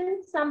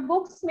question, some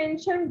books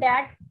mention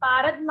that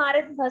Parat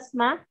Marit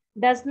Bhasma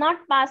does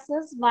not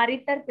passes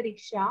Varitar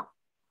Pariksha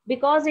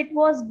because it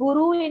was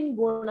Guru in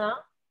Guna.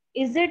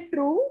 Is it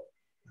true?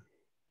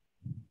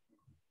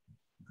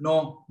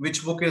 No.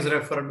 Which book is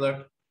referred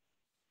that?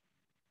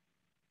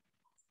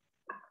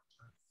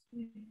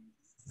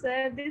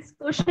 Sir, this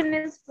question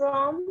is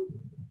from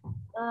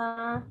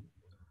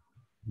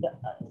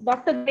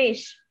Dr.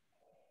 Desh.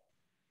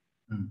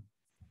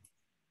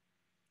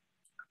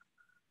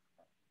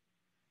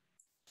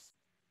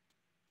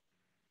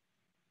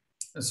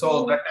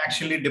 So that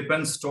actually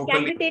depends totally.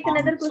 Can we take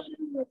another question?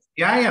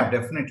 Yeah,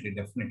 definitely.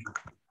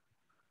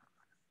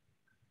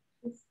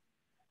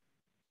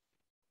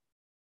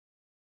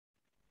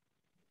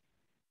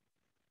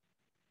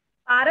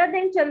 Parad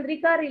and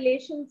Chandrika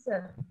relation,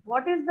 sir.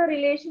 What is the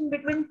relation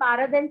between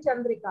Parad and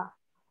Chandrika?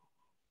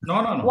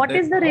 No. What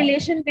is the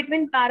relation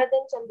between Parad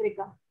and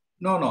Chandrika?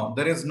 No.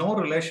 There is no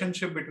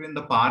relationship between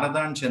the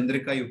Parada and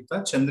Chandrika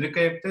Yukta. Chandrika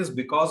Yukta is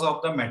because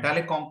of the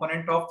metallic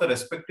component of the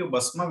respective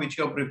Bhasma which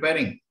you are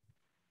preparing.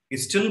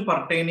 Is still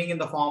pertaining in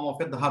the form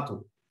of a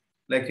dhatu.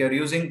 Like you're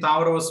using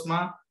Tamra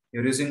Bhasma,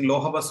 you're using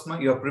Loha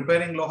Bhasma, you're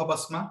preparing Loha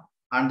Bhasma,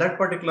 and that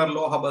particular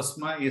Loha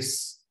Bhasma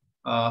is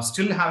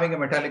still having a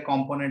metallic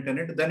component in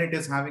it, then it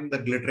is having the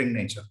glittering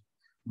nature.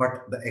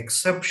 But the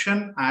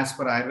exception as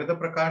per Ayurveda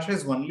Prakasha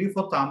is only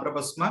for Tamra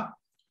Bhasma,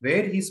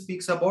 where he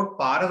speaks about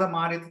Parada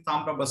Marita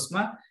Tamra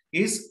Bhasma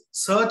is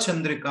Sa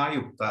Chandrika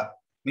Yukta,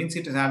 means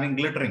it is having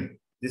glittering.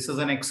 This is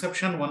an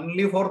exception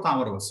only for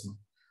Tamra Bhasma.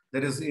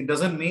 It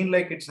doesn't mean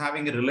like it's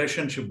having a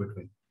relationship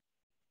between.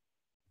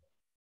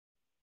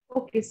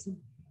 Okay, sir.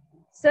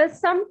 Sir,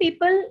 some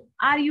people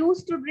are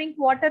used to drink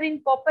water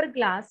in copper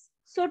glass.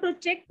 So to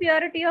check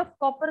purity of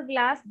copper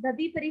glass,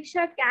 Dadi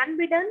Pariksha can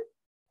be done?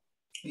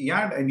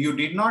 Yeah, and you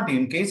did not,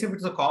 in case if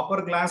it's a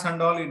copper glass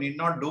and all, you need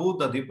not do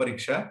Dadi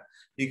Pariksha.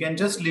 You can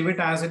just leave it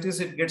as it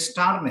is, it gets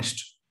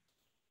tarnished.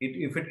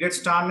 If it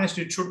gets tarnished,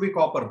 it should be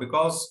copper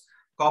because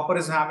copper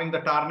is having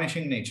the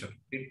tarnishing nature.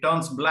 It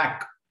turns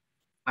black.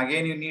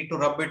 Again, you need to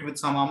rub it with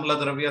some amla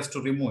dravyas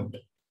to remove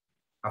it.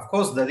 Of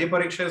course, Dadi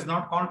Pariksha is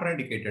not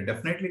contraindicated.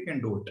 Definitely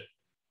can do it.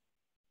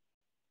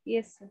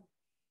 Yes, sir.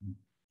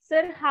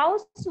 Sir, how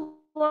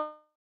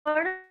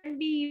Swarna can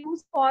be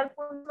used for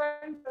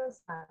Punswan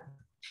Sanskar?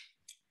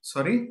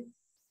 Sorry?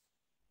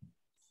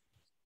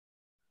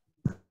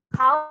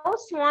 How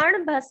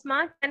Swarna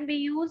Bhasma can be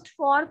used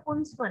for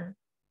Punswan?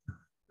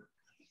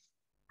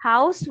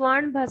 How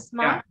Swarna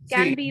Bhasma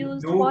can be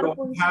used for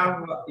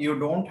Punswan? You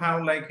don't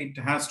have like it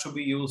has to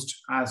be used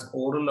as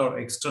oral or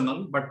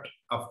external, but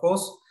of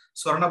course,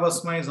 Swarna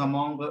Bhasma is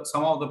among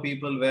some of the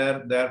people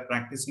where they are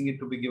practicing it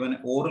to be given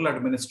oral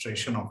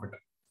administration of it,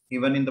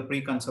 even in the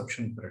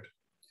preconception period.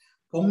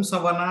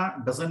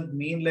 Pumsavana doesn't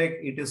mean like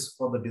it is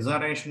for the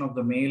desiration of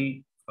the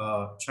male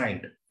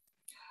child.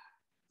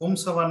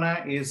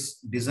 Pumsavana is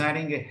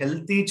desiring a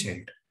healthy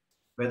child,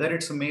 whether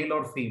it's a male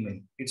or female,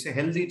 it's a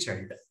healthy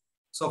child.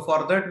 So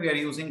for that, we are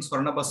using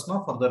Swarna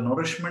Bhasma for the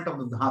nourishment of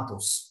the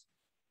dhatus.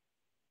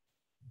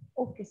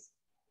 Okay.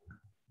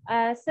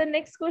 Sir,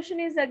 next question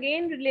is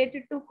again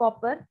related to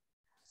copper.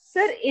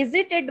 Sir, is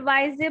it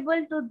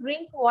advisable to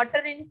drink water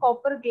in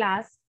copper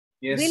glass?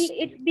 Yes. Will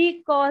it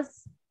be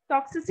cause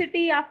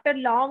toxicity after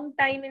long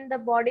time in the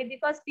body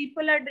because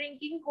people are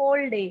drinking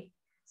whole day?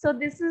 So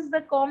this is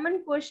the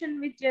common question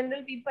which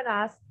general people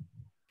ask.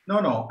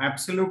 No,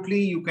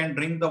 absolutely. You can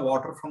drink the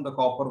water from the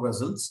copper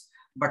vessels,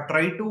 but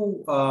try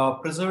to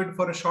preserve it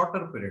for a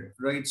shorter period.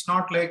 Right? It's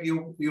not like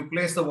you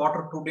place the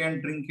water today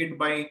and drink it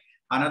by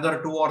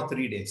another 2 or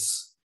 3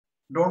 days.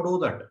 Don't do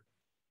that.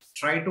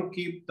 Try to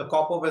keep the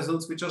copper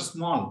vessels which are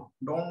small.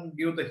 Don't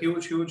give the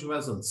huge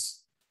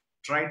vessels.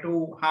 Try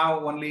to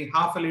have only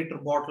half a liter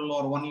bottle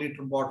or 1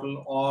 liter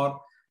bottle or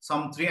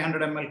some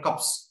 300 ml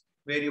cups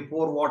where you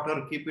pour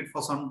water, keep it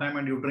for some time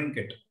and you drink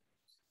it.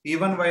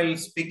 Even while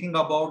speaking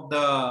about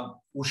the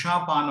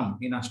Usha Panam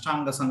in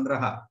Ashtanga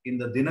Sangraha, in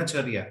the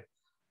Dinacharya,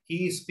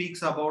 he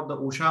speaks about the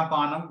Usha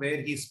Panam,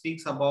 where he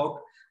speaks about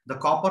the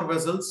copper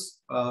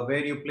vessels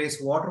where you place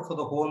water for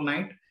the whole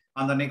night,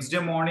 and the next day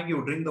morning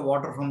you drink the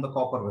water from the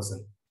copper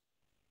vessel.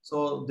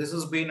 So this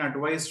has been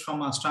advised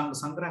from Ashtanga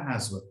Sangraha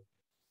as well.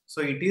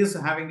 So it is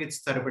having its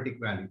therapeutic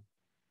value.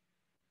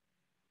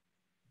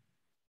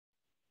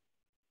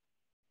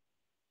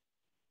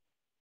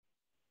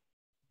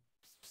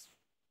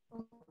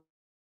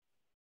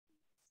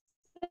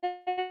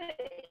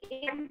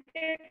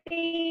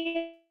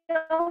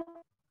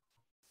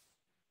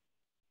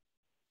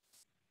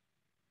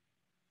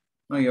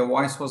 No, your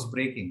voice was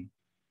breaking.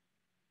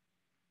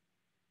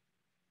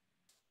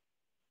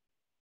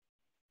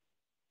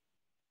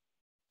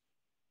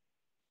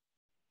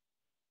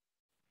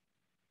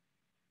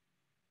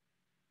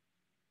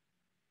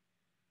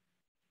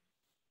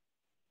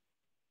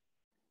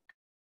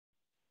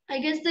 I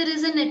guess there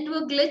is a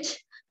network glitch.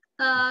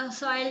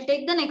 So I'll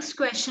take the next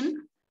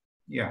question.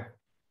 Yeah.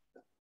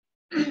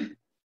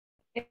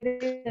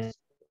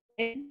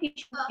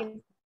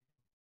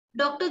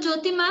 Dr.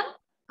 Jyoti ma'am,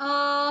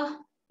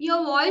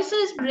 your voice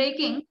is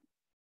breaking.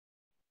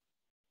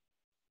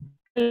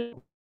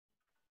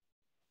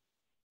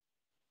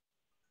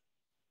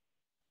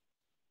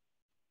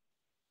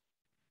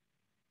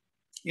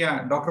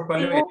 Yeah, Dr.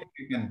 Pallavi,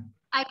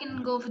 I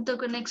can go with the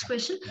next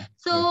question.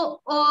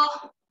 So,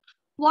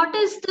 what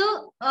is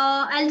the,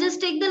 I'll just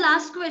take the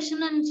last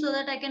question and so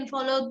that I can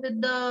follow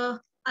with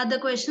the other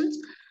questions.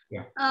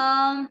 Yeah.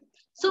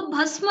 So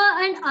Bhasma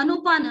and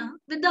Anupana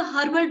with the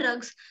herbal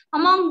drugs,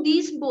 among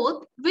these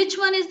both, which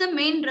one is the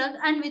main drug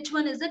and which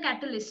one is the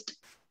catalyst?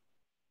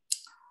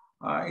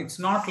 It's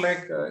not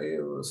like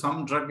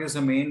some drug is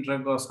a main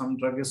drug or some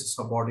drug is a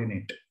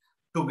subordinate.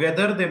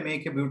 Together, they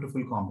make a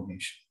beautiful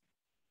combination.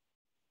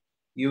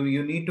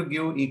 You need to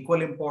give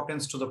equal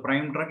importance to the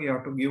prime drug. You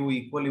have to give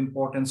equal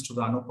importance to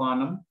the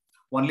Anupanam.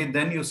 Only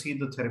then you see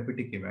the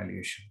therapeutic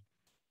evaluation.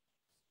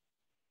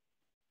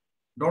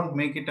 Don't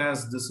make it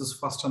as this is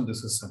first and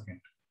this is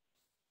second.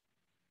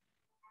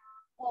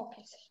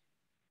 Okay, sir.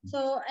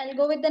 So I'll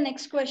go with the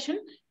next question.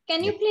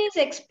 Can you please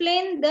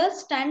explain the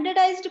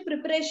standardized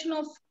preparation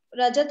of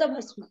Rajata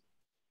Bhasma?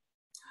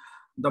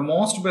 The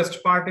most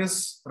best part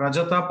is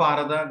Rajata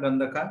Parada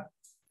Gandhaka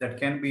that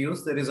can be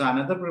used. There is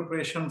another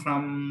preparation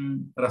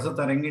from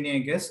Rasatarangini, I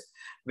guess,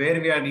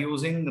 where we are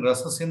using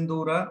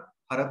Rasasindura,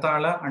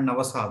 Haratala and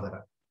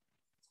Navasadara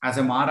as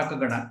a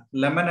Marakagana,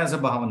 lemon as a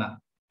Bhavana.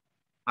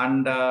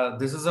 And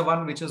this is the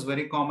one which is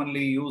very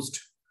commonly used,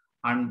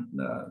 and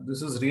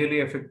this is really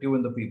effective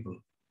in the people.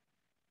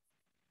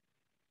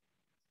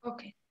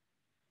 Okay.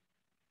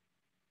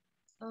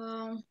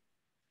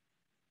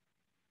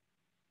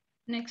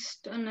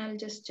 Next one, I'll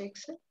just check,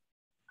 sir.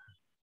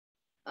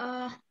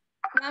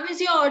 Ma'am, is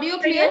your audio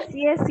clear?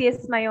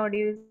 Yes, my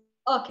audio is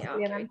okay.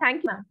 clear. Okay.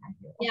 Thank you, ma'am.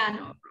 Yeah,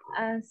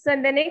 no. So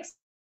the next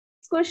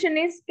question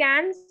is,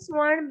 can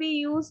Swern be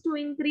used to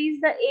increase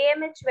the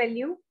AMH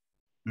value?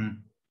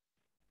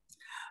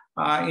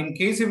 In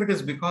case if it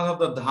is because of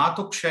the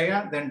Dhatu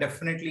Kshaya, then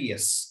definitely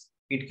yes,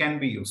 it can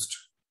be used.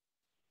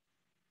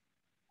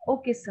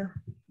 Okay, sir.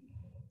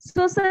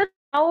 So, sir,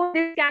 how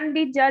this can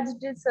be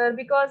judged, sir?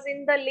 Because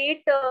in the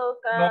late...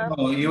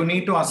 no, you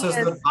need to assess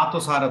the Dhatu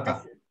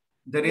Sarata.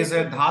 There is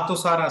a Dhatu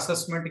Sara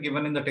assessment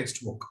given in the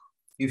textbook.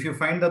 If you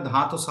find that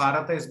Dhatu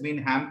Sarata is being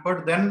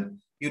hampered,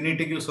 then you need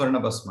to use Swarna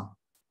Bhasma,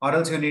 or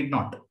else you need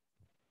not.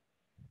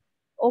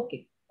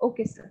 Okay,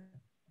 sir.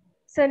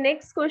 So,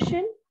 next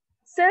question.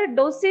 Sir,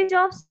 dosage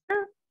of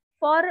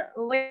for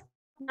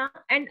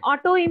and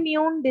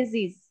autoimmune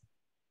disease.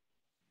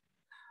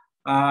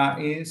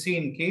 See,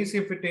 in case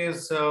if it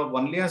is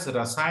only as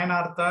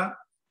Rasayanartha,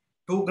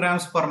 2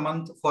 grams per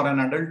month for an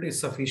adult is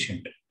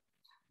sufficient.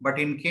 But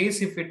in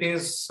case if it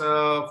is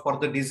for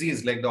the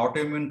disease like the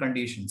autoimmune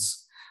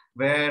conditions,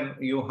 where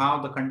you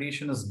have the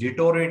condition is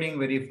deteriorating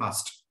very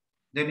fast,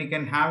 then you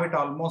can have it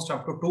almost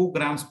up to 2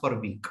 grams per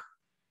week.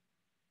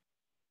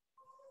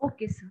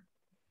 Okay, sir.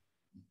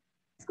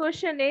 This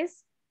question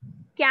is,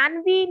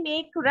 can we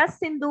make Ras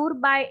Sindoor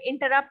by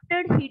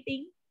interrupted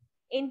heating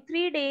in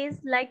 3 days,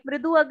 like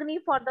Mridu Agni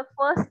for the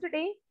first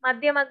day,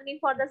 Madhyam Agni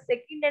for the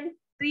second, and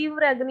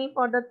Trivra Agni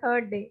for the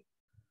third day?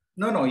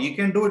 No, you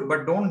can do it,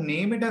 but don't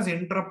name it as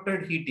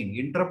interrupted heating.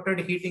 Interrupted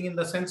heating in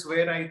the sense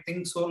where I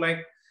think so,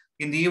 like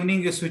in the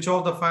evening you switch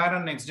off the fire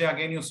and next day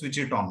again you switch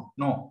it on.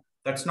 No,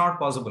 that's not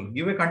possible.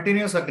 Give a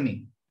continuous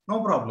Agni.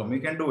 No problem, you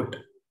can do it.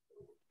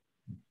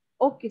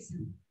 Okay, sir.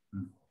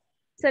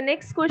 So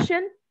next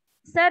question.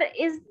 Sir,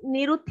 is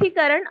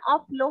Niruthikaran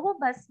of Loho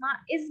Bhasma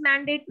is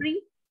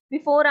mandatory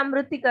before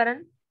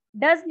Amrutikaran?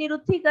 Does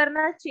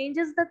Niruthikarana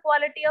changes the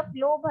quality of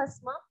Loho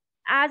Bhasma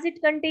as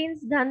it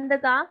contains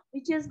Gandhaka,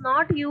 which is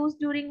not used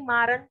during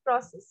Maran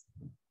process?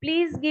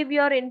 Please give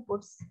your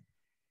inputs.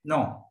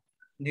 No.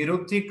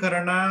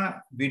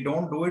 Niruthikarana, we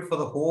don't do it for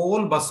the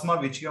whole Bhasma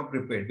which you have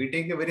prepared. We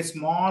take a very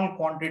small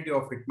quantity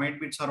of it,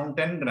 might be around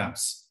 10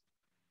 grams.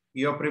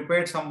 You have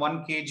prepared some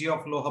 1 kg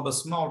of Loha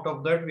Bhasma. Out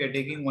of that, we are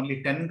taking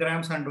only 10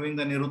 grams and doing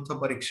the Nirutha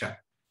Pariksha.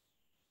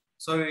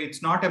 So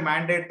it's not a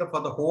mandate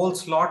for the whole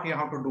slot you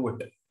have to do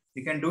it.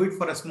 You can do it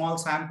for a small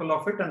sample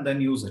of it and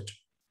then use it.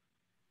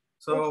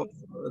 So okay,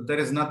 there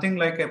is nothing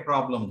like a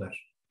problem there.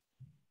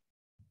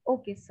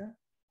 Okay, sir.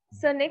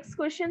 So next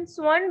question,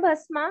 Swan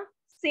Bhasma,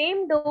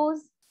 same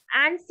dose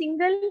and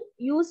single,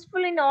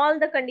 useful in all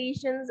the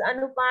conditions,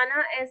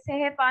 Anupana as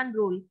Sehepan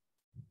rule.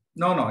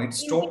 No,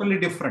 it's totally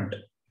different.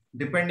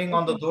 Depending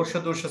on the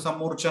dosha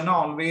samurchana,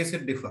 always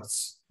it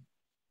differs.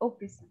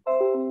 Okay, sir.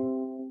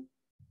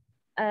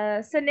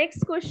 So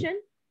next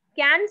question,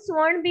 can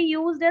Swan be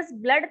used as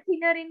blood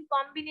thinner in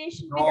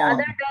combination with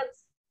other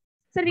drugs?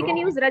 Sir, we can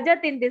use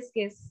Rajat in this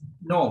case.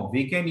 No,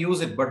 we can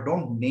use it, but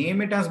don't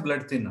name it as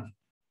blood thinner.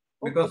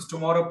 Because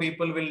tomorrow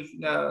people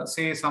will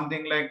say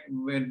something like,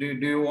 do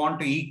you want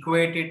to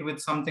equate it with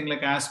something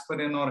like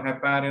aspirin or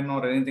heparin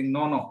or anything?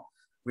 No.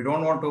 We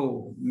don't want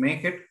to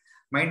make it.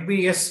 Might be,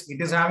 yes, it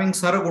is having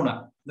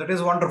saraguna. That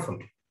is wonderful.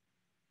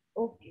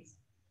 Okay.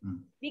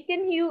 We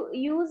can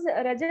use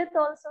Rajat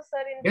also,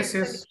 sir.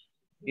 In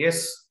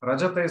Yes.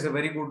 Rajata is a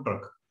very good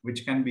drug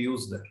which can be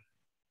used there.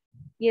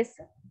 Yes,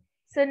 sir.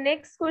 So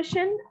next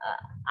question,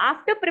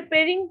 after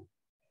preparing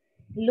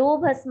Loh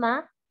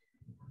Bhasma,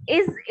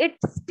 is it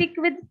stick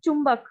with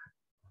chumbak?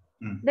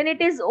 Then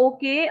it is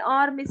okay,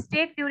 or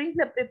mistake during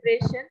the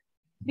preparation,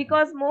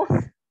 because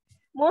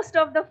most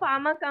of the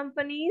pharma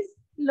companies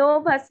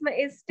Loh Bhasma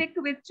is stick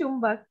with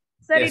chumbak.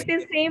 Sir, yes. It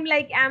is same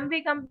like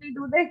Amway company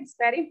do the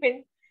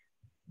experiment.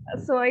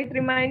 So it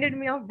reminded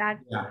me of that.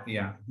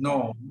 Yeah.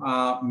 No,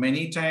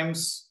 many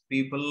times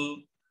people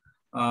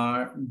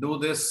do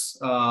this,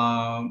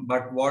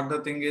 but what the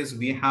thing is,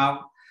 we have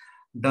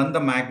done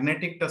the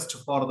magnetic test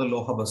for the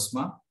Loha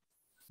Bhasma.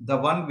 The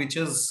one which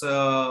is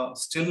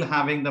still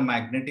having the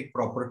magnetic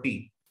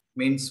property,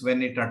 means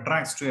when it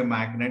attracts to a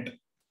magnet,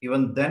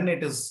 even then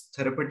it is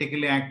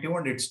therapeutically active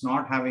and it's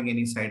not having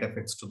any side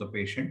effects to the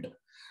patient.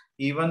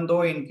 Even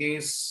though in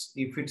case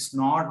if it's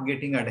not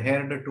getting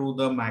adhered to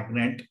the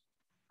magnet,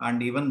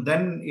 and even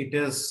then it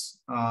is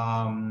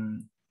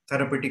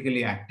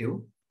therapeutically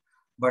active.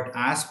 But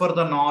as per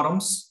the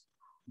norms,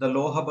 the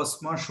Loha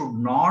Bhasma should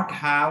not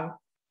have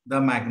the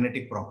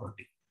magnetic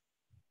property.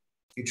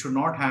 It should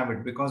not have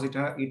it because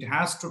it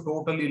has to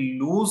totally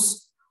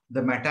lose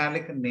the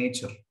metallic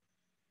nature.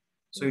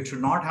 So it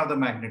should not have the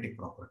magnetic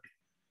property.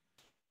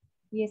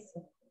 Yes,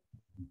 sir.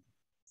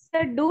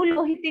 Sir, do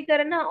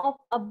Lohitikarana of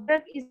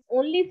Abrak is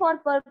only for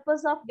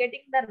purpose of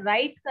getting the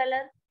right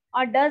color,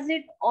 or does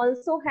it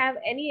also have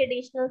any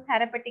additional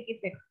therapeutic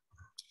effect?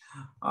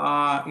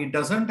 It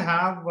doesn't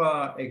have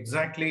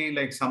exactly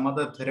like some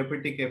other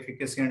therapeutic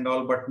efficacy and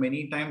all, but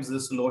many times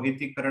this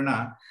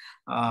Lohitikarana,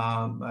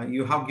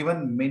 you have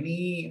given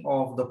many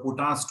of the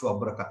putas to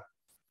Abraka,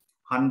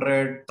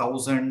 100,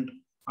 1000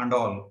 and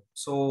all.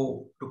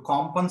 So to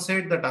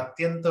compensate that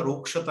Atyanta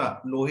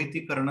Rukshata,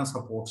 Lohitikarana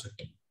supports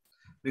it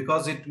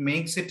because it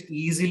makes it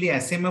easily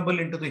assimilable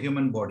into the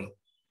human body.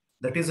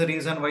 That is the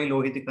reason why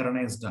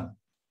Lohitikarana is done.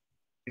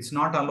 It's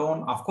not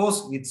alone. Of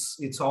course,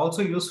 it's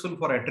also useful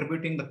for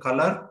attributing the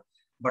color,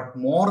 but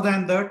more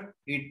than that,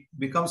 it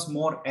becomes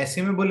more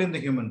assimilable in the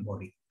human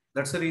body.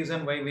 That's the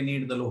reason why we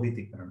need the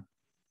Lohitikarana.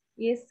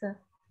 Yes, sir.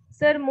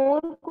 Sir,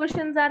 more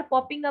questions are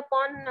popping up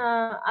on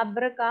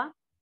Abraka.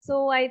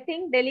 So I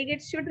think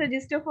delegates should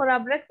register for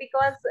Abrak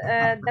because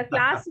the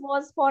class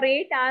was for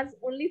 8 hours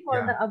only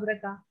for the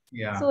Abraka.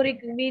 Yeah. So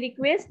we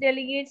request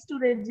delegates to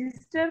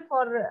register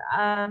for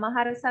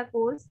Maharasa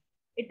course.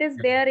 It is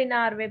there in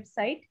our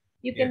website.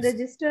 You can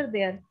register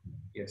there.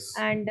 Yes.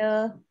 And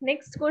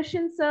next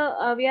question,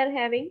 sir, we are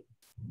having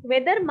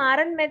whether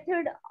Maran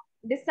method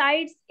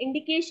decides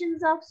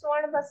indications of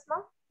Swarna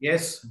Bhasma?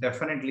 Yes,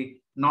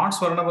 definitely. Not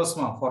Swarna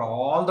Bhasma. For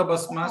all the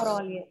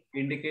Bhasmas,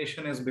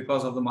 indication is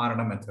because of the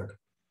Marana method.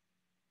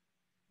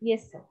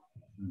 Yes, sir.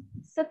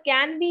 So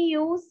can we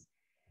use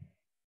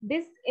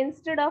this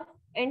instead of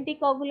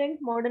anticoagulant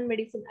modern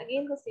medicine?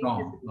 Again, the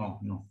same.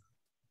 No.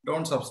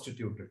 Don't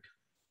substitute it.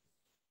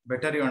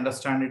 Better you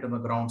understand it on the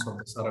grounds of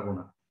the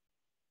Saraguna.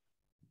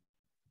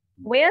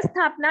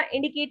 Vayasthapana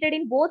indicated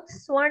in both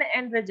Swarna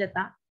and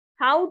Rajata.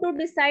 How to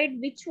decide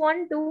which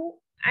one to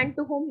and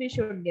to whom we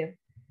should give?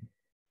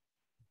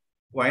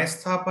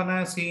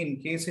 Vayasthapana, see, in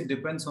case it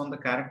depends on the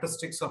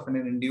characteristics of an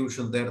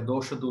individual, their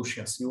dosha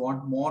doshas. You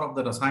want more of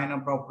the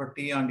rasayana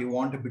property and you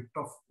want a bit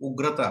of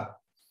ugrata.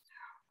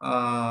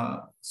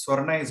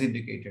 Swarna is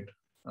indicated.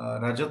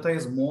 Rajata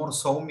is more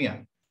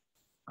saumya.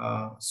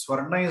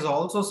 Swarna is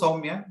also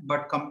saumya,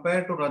 but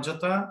compared to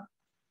Rajata,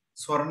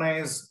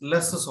 Swarna is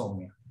less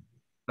saumya.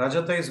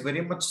 Rajata is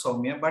very much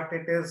Soumya, but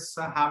it is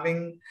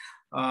having,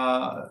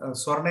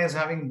 Swarna is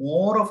having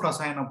more of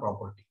Rasayana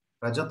property.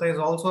 Rajata is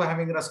also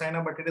having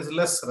Rasayana, but it is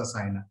less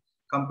Rasayana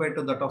compared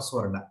to that of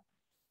Swarna.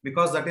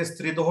 Because that is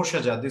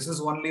Tridoshaja. This is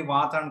only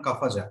Vata and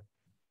Kafaja.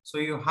 So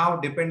you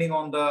have, depending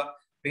on the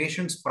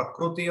patient's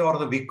Prakruti or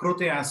the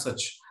Vikruti as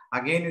such,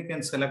 again you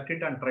can select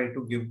it and try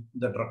to give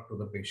the drug to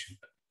the patient.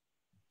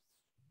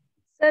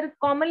 Sir,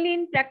 commonly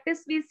in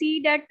practice, we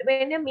see that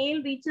when a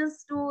male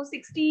reaches to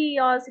 60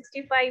 or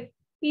 65,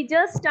 he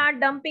just start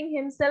dumping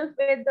himself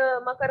with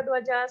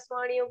Makardwaja,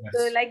 Swanyukta,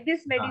 Yes. like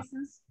these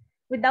medicines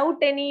without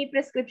any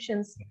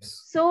prescriptions.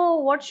 Yes. So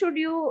what should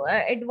you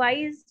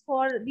advise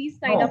for these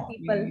kind of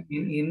people?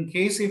 In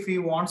case if he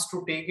wants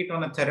to take it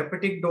on a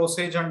therapeutic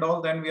dosage and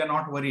all, then we are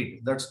not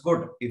worried. That's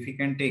good if he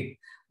can take.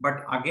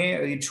 But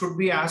again, it should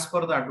be as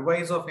per the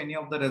advice of any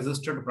of the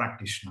registered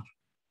practitioner.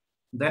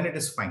 Then it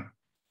is fine.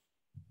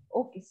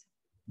 Okay,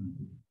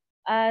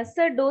 sir.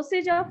 Sir,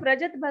 dosage of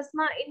Rajat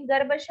Bhasma in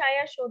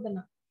Garbhashaya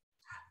Shodhana.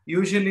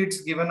 Usually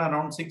it's given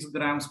around 6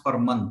 grams per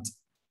month.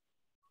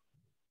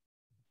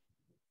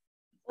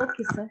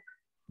 Okay, sir.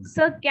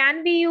 Sir,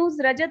 can we use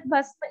Rajat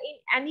Bhasma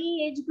in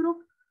any age group,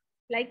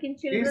 like in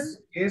children?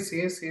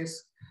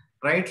 Yes.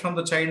 Right from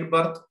the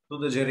childbirth to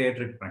the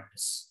geriatric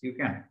practice. You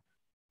can.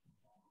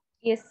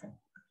 Yes, sir.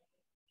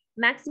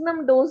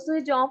 Maximum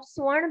dosage of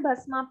Swarna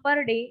Bhasma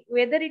per day,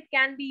 whether it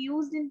can be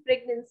used in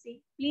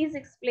pregnancy. Please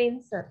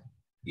explain, sir.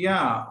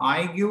 Yeah,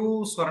 I give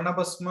Swarna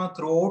Bhasma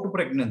throughout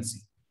pregnancy.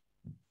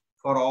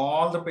 For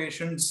all the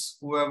patients,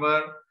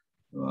 whoever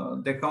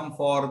they come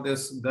for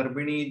this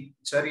Garbhini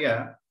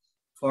Charya,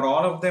 for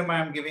all of them, I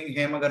am giving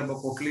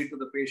Hemagarbha Potli to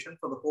the patient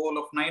for the whole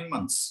of 9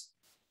 months.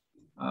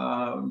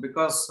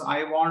 Because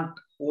I want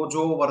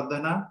Ojo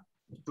Vardhana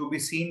to be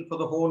seen for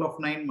the whole of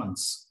 9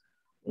 months.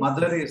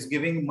 Mother is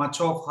giving much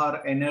of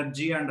her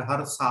energy and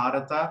her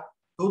sarata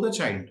to the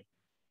child.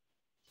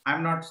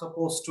 I'm not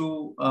supposed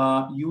to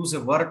use a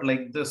word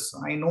like this.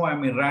 I know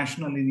I'm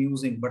irrational in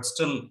using, but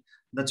still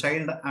the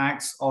child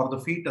acts, or the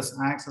fetus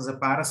acts as a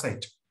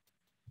parasite.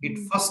 It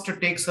first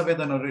takes away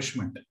the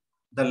nourishment.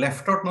 The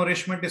left out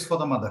nourishment is for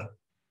the mother.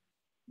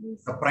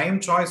 The prime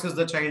choice is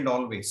the child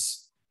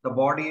always.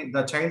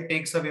 The child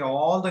takes away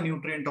all the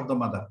nutrient of the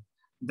mother.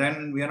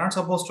 Then we are not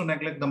supposed to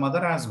neglect the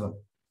mother as well.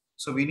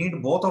 So we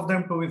need both of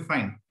them to be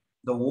fine.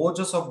 The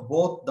ojas of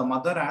both the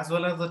mother as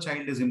well as the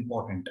child is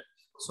important.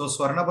 So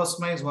Swarna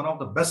Bhasma is one of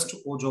the best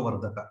Ojo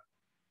Vardhaka.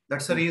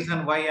 That's the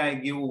reason why I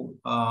give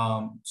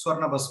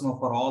Swarna Bhasma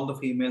for all the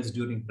females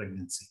during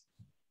pregnancy.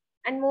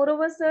 And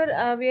moreover,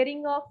 sir,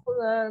 wearing of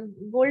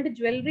gold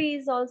jewelry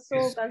is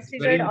also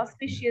considered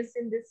auspicious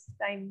in this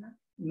time.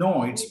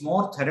 No, it's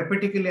more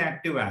therapeutically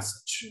active as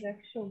such.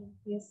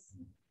 Yes.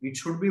 It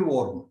should be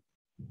worn.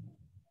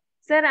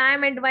 Sir, I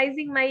am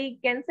advising my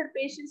cancer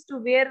patients to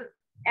wear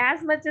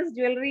as much as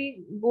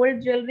jewelry,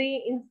 gold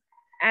jewelry,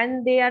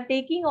 and they are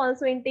taking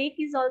also, intake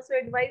is also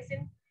advised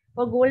in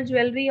for gold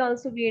jewelry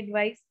also we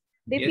advise.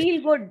 They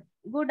feel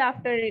good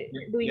after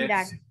doing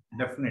that.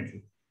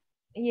 Definitely.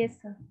 Yes,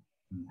 sir.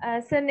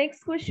 Sir,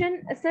 next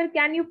question. Sir,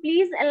 can you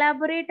please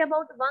elaborate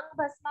about Vang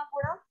Bhasma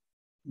Guna?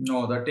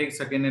 No, that takes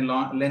again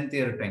a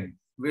lengthier time.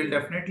 We'll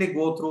definitely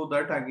go through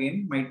that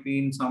again, might be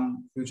in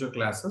some future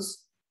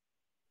classes.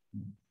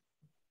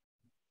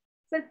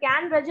 Sir,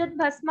 can Rajat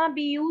Bhasma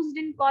be used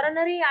in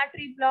coronary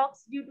artery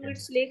blocks due to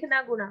its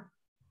Lekhana Guna?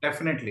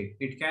 Definitely,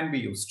 it can be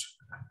used.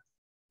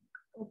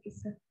 Okay,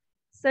 sir.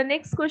 So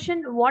next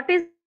question, what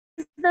is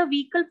the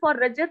vehicle for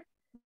Rajat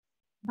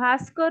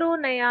Bhaskaro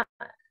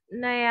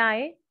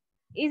Nayai?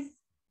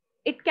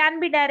 It can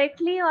be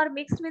directly or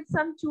mixed with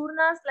some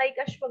churnas like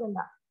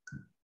Ashwagandha?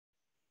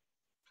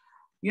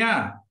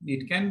 Yeah,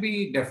 it can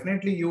be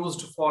definitely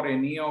used for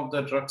any of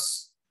the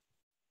drugs.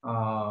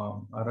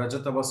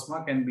 Rajata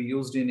Bhasma can be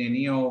used in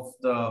any of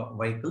the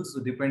vehicles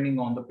depending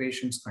on the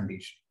patient's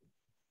condition.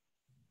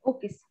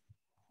 Okay,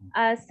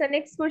 sir. So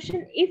next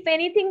question, if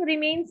anything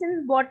remains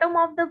in bottom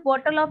of the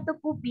bottle of the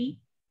kupi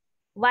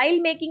while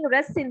making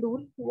ras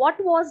sindoor,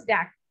 what was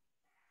that?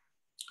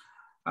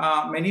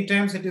 Many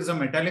times it is a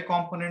metallic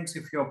components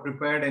if you are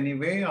prepared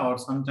anyway, or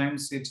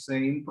sometimes it's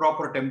an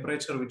improper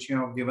temperature which you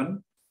have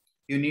given.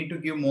 You need to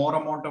give more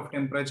amount of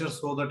temperature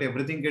so that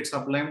everything gets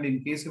sublimed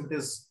in case if it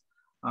is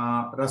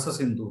Rasa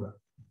Sindura.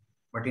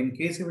 But in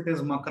case if it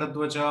is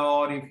Makaradwaja,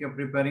 or if you're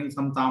preparing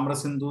some Tamra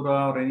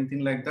Sindura or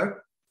anything like that,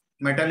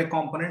 metallic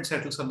component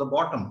settles at the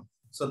bottom.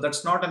 So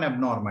that's not an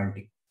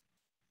abnormality.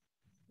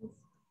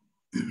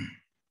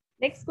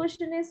 Next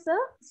question is, sir,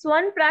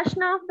 Swan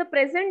Prashna of the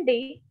present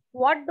day,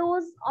 what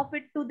dose of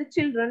it to the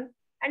children,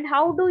 and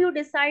how do you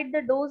decide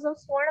the dose of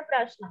Swana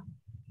Prashna?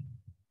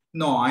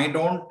 No, I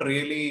don't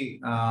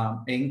really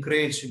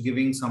encourage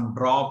giving some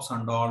drops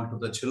and all to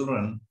the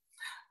children.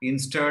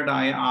 Instead,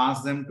 I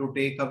ask them to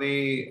take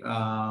away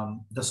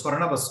the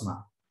Swarna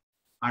Bhasma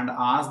and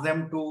ask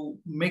them to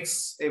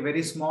mix a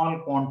very small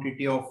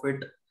quantity of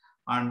it.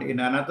 And in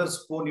another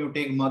spoon, you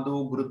take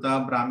Madhu,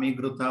 Gruta, Brahmi,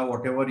 Gruta,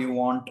 whatever you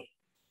want,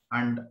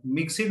 and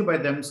mix it by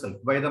themselves,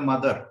 by the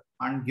mother,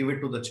 and give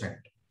it to the child.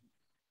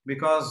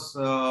 because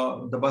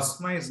the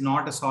Bhasma is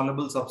not a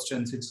soluble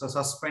substance. It's a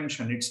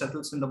suspension. It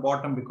settles in the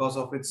bottom because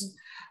of its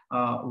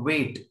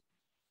weight.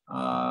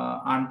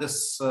 And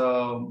this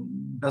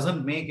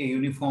doesn't make a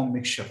uniform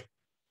mixture.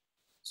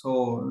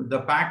 So the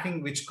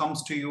packing which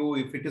comes to you,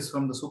 if it is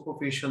from the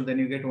superficial, then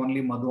you get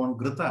only Madhu and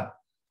Grita.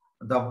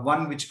 The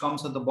one which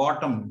comes at the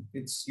bottom,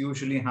 it's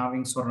usually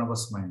having Swarna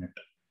Bhasma in it.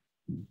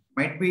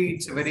 Might be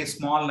it's a very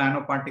small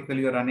nanoparticle.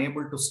 You're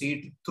unable to see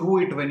it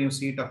through it when you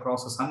see it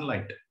across the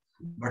sunlight.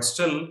 But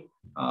still,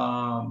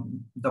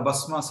 the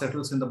Bhasma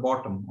settles in the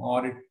bottom,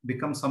 or it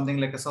becomes something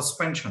like a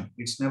suspension.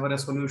 It's never a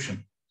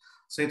solution.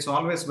 So it's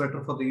always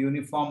better for the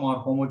uniform or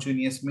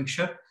homogeneous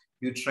mixture.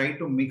 You try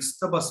to mix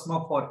the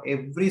Bhasma for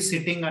every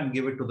sitting and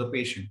give it to the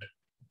patient.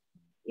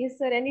 Yes,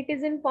 sir. And it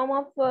is in form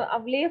of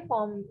Avlay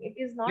form. It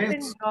is not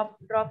in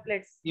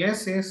droplets.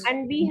 Yes, yes.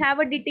 And we have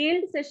a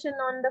detailed session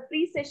on the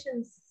free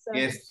sessions, sir.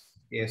 Yes,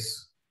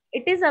 yes.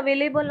 It is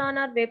available on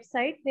our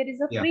website. There is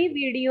a free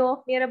video of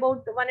near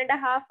about 1.5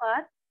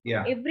 hours.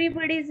 Yeah.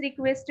 Everybody is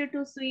requested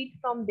to see it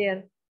from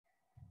there.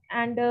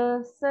 And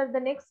sir, the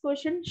next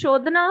question,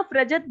 Shodhana of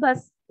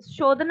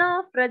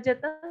Rajat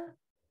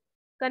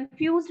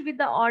confused with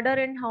the order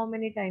and how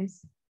many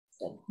times?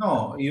 Sir.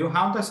 No, you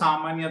have the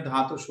Samanya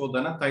Dhatu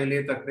Shodhana,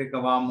 Taile Takre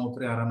Kava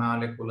Motre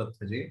Haranale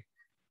Kulathaje,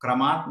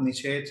 Kramat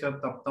Nishecha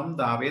Taptam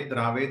Dave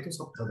Drave to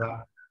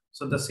Saptada.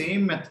 So the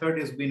same method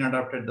is been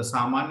adopted. The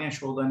Samanya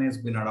Shodhana has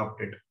been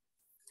adopted.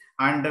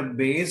 And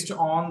based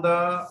on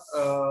the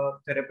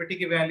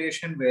therapeutic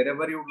evaluation,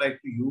 wherever you would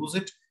like to use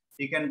it,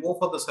 you can go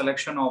for the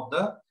selection of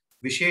the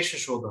Vishesha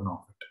Shodhana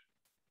of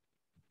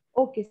it.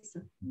 Okay,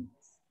 sir.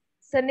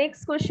 So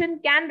next question,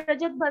 can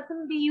Rajat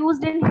Bhasam be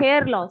used in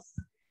hair loss?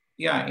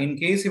 Yeah, in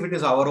case if it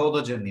is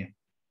Avarodha Janya.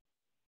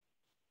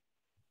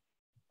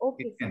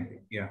 Okay, it can be,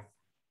 yeah.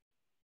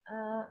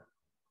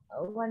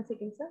 1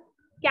 second, sir.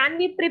 Can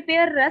we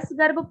prepare Ras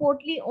Garbha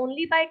Potli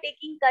only by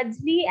taking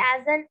Kajli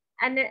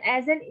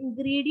as an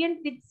ingredient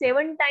with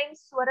 7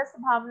 times Swaras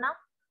Bhavna?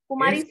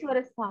 Kumari Yes.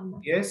 Swaras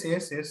Bhavna. Yes,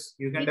 yes, yes.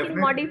 You can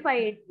definitely modify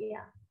it.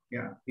 Yeah.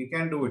 Yeah, you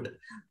can do it.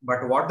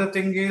 But what the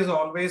thing is,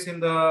 always in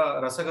the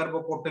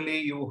Rasagarbha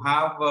Potali, you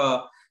have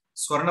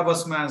Swarna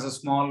Bhasma as a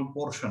small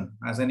portion,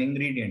 as an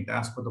ingredient.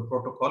 As per the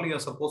protocol, you are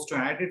supposed to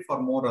add it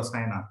for more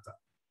Rasayanartha.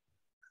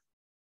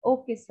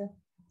 Okay, sir.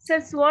 Sir,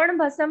 Swarna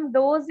Bhasam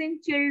dose in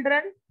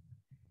children,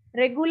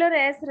 regular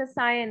as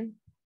Rasayan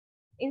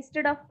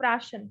instead of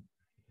Prashan.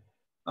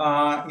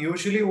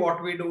 Usually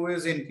what we do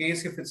is, in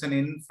case if it's an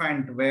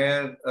infant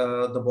where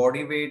the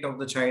body weight of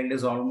the child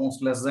is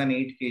almost less than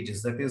 8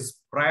 kgs, that is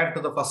prior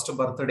to the first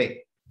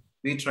birthday,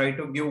 we try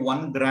to give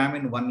 1 gram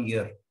in 1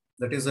 year.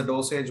 That is the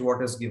dosage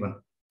what is given.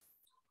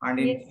 And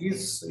in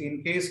case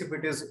if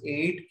it is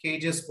 8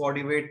 kgs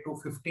body weight to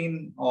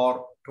 15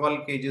 or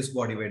 12 kgs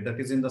body weight, that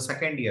is in the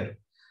second year,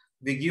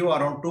 we give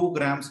around 2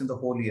 grams in the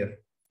whole year.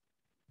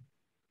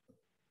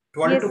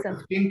 12 to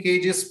 15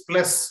 kgs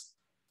plus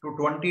to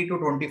 20 to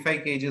 25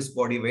 kgs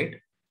body weight,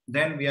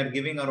 then we are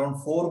giving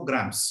around 4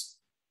 grams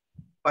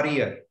per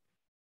year.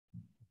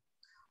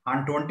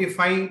 And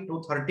 25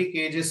 to 30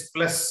 kgs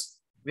plus,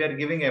 we are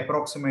giving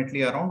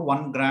approximately around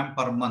 1 gram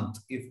per month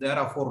if they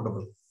are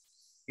affordable.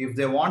 If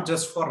they want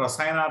just for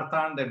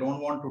Rasayanartha and they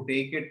don't want to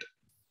take it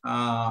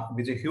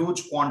with a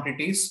huge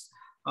quantities,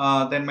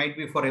 then might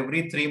be for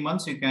every 3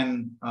 months you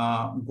can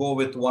go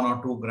with 1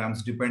 or 2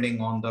 grams depending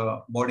on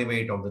the body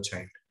weight of the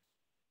child.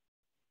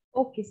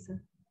 Okay,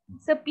 sir.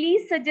 So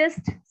please suggest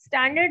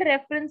standard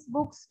reference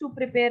books to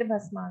prepare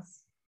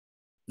Bhasmas.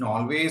 No,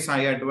 always I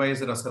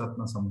advise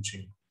Rasaratna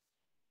Samuchaya.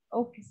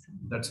 Okay, sir.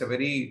 That's a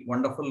very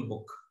wonderful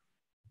book.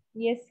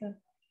 Yes, sir.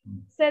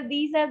 Sir,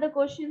 these are the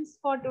questions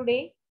for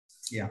today.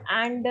 Yeah.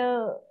 And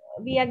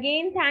we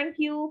again thank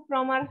you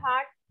from our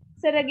heart.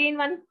 Sir, again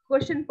one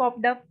question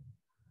popped up.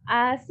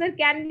 Sir,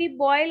 can we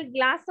boil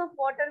glass of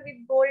water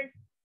with gold?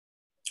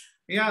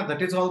 Yeah,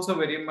 that is also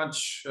very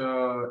much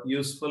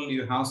useful.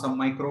 You have some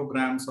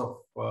micrograms of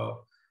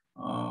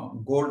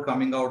gold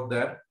coming out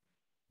there.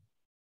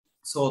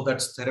 So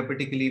that's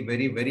therapeutically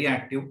very, very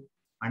active,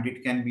 and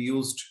it can be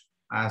used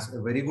as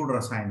a very good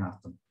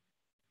Rasayanartham.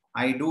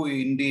 I do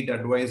indeed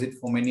advise it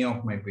for many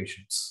of my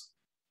patients.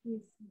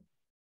 Yes.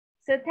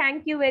 So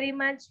thank you very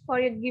much for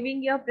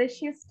giving your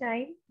precious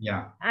time.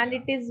 Yeah. And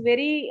it is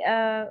very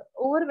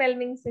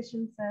overwhelming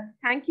session, sir.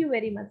 Thank you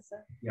very much,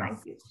 sir. Yeah.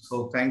 Thank you.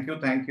 So thank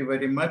you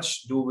very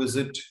much. Do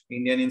visit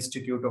Indian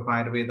Institute of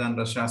Ayurveda and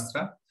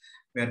Rasashastra.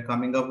 We are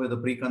coming up with a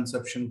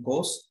preconception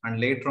course, and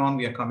later on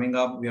we are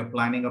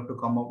planning to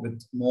come up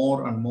with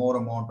more and more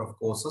amount of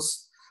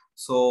courses.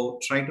 So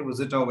try to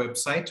visit our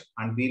website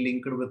and be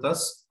linked with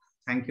us.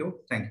 Thank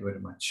you very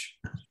much.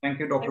 Thank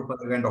you, Dr.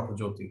 Padaga and Dr.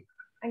 Jyoti.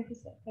 Thank you,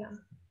 sir. Yeah.